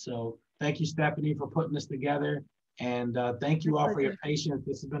 So thank you, Stephanie, for putting this together. And thank you all for your patience.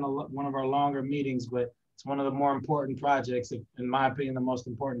 This has been one of our longer meetings, but it's one of the more important projects, in my opinion, the most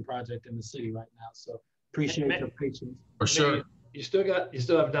important project in the city right now. So appreciate your patience. For sure. You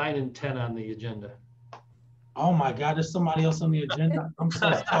still have 9 and 10 on the agenda. Oh my God, there's somebody else on the agenda. I'm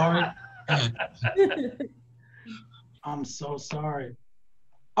so sorry. I'm so sorry.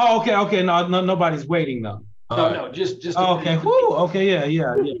 Oh, okay. No, nobody's waiting though. No, just. Okay. Whew. Okay.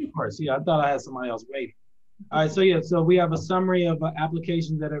 Yeah. Of course. Yeah, I thought I had somebody else waiting. All right. So we have a summary of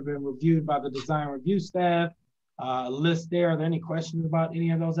applications that have been reviewed by the design review staff. List there. Are there any questions about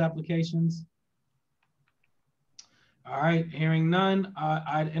any of those applications? All right, hearing none,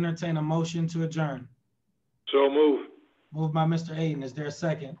 I'd entertain a motion to adjourn. So move. Moved by Mr. Aiden. Is there a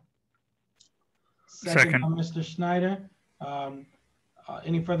second? Second. By Mr. Schneider.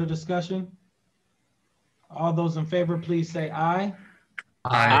 Any further discussion? All those in favor, please say aye.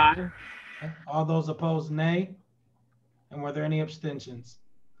 Aye. All those opposed, nay. And were there any abstentions?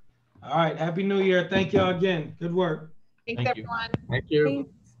 All right, Happy New Year. Thank y'all again. Good work. Thanks, everyone. Thank you.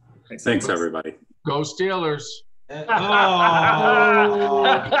 Thanks, everybody. Go Steelers. Oh,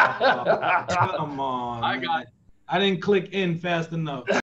 come on. I didn't click in fast enough.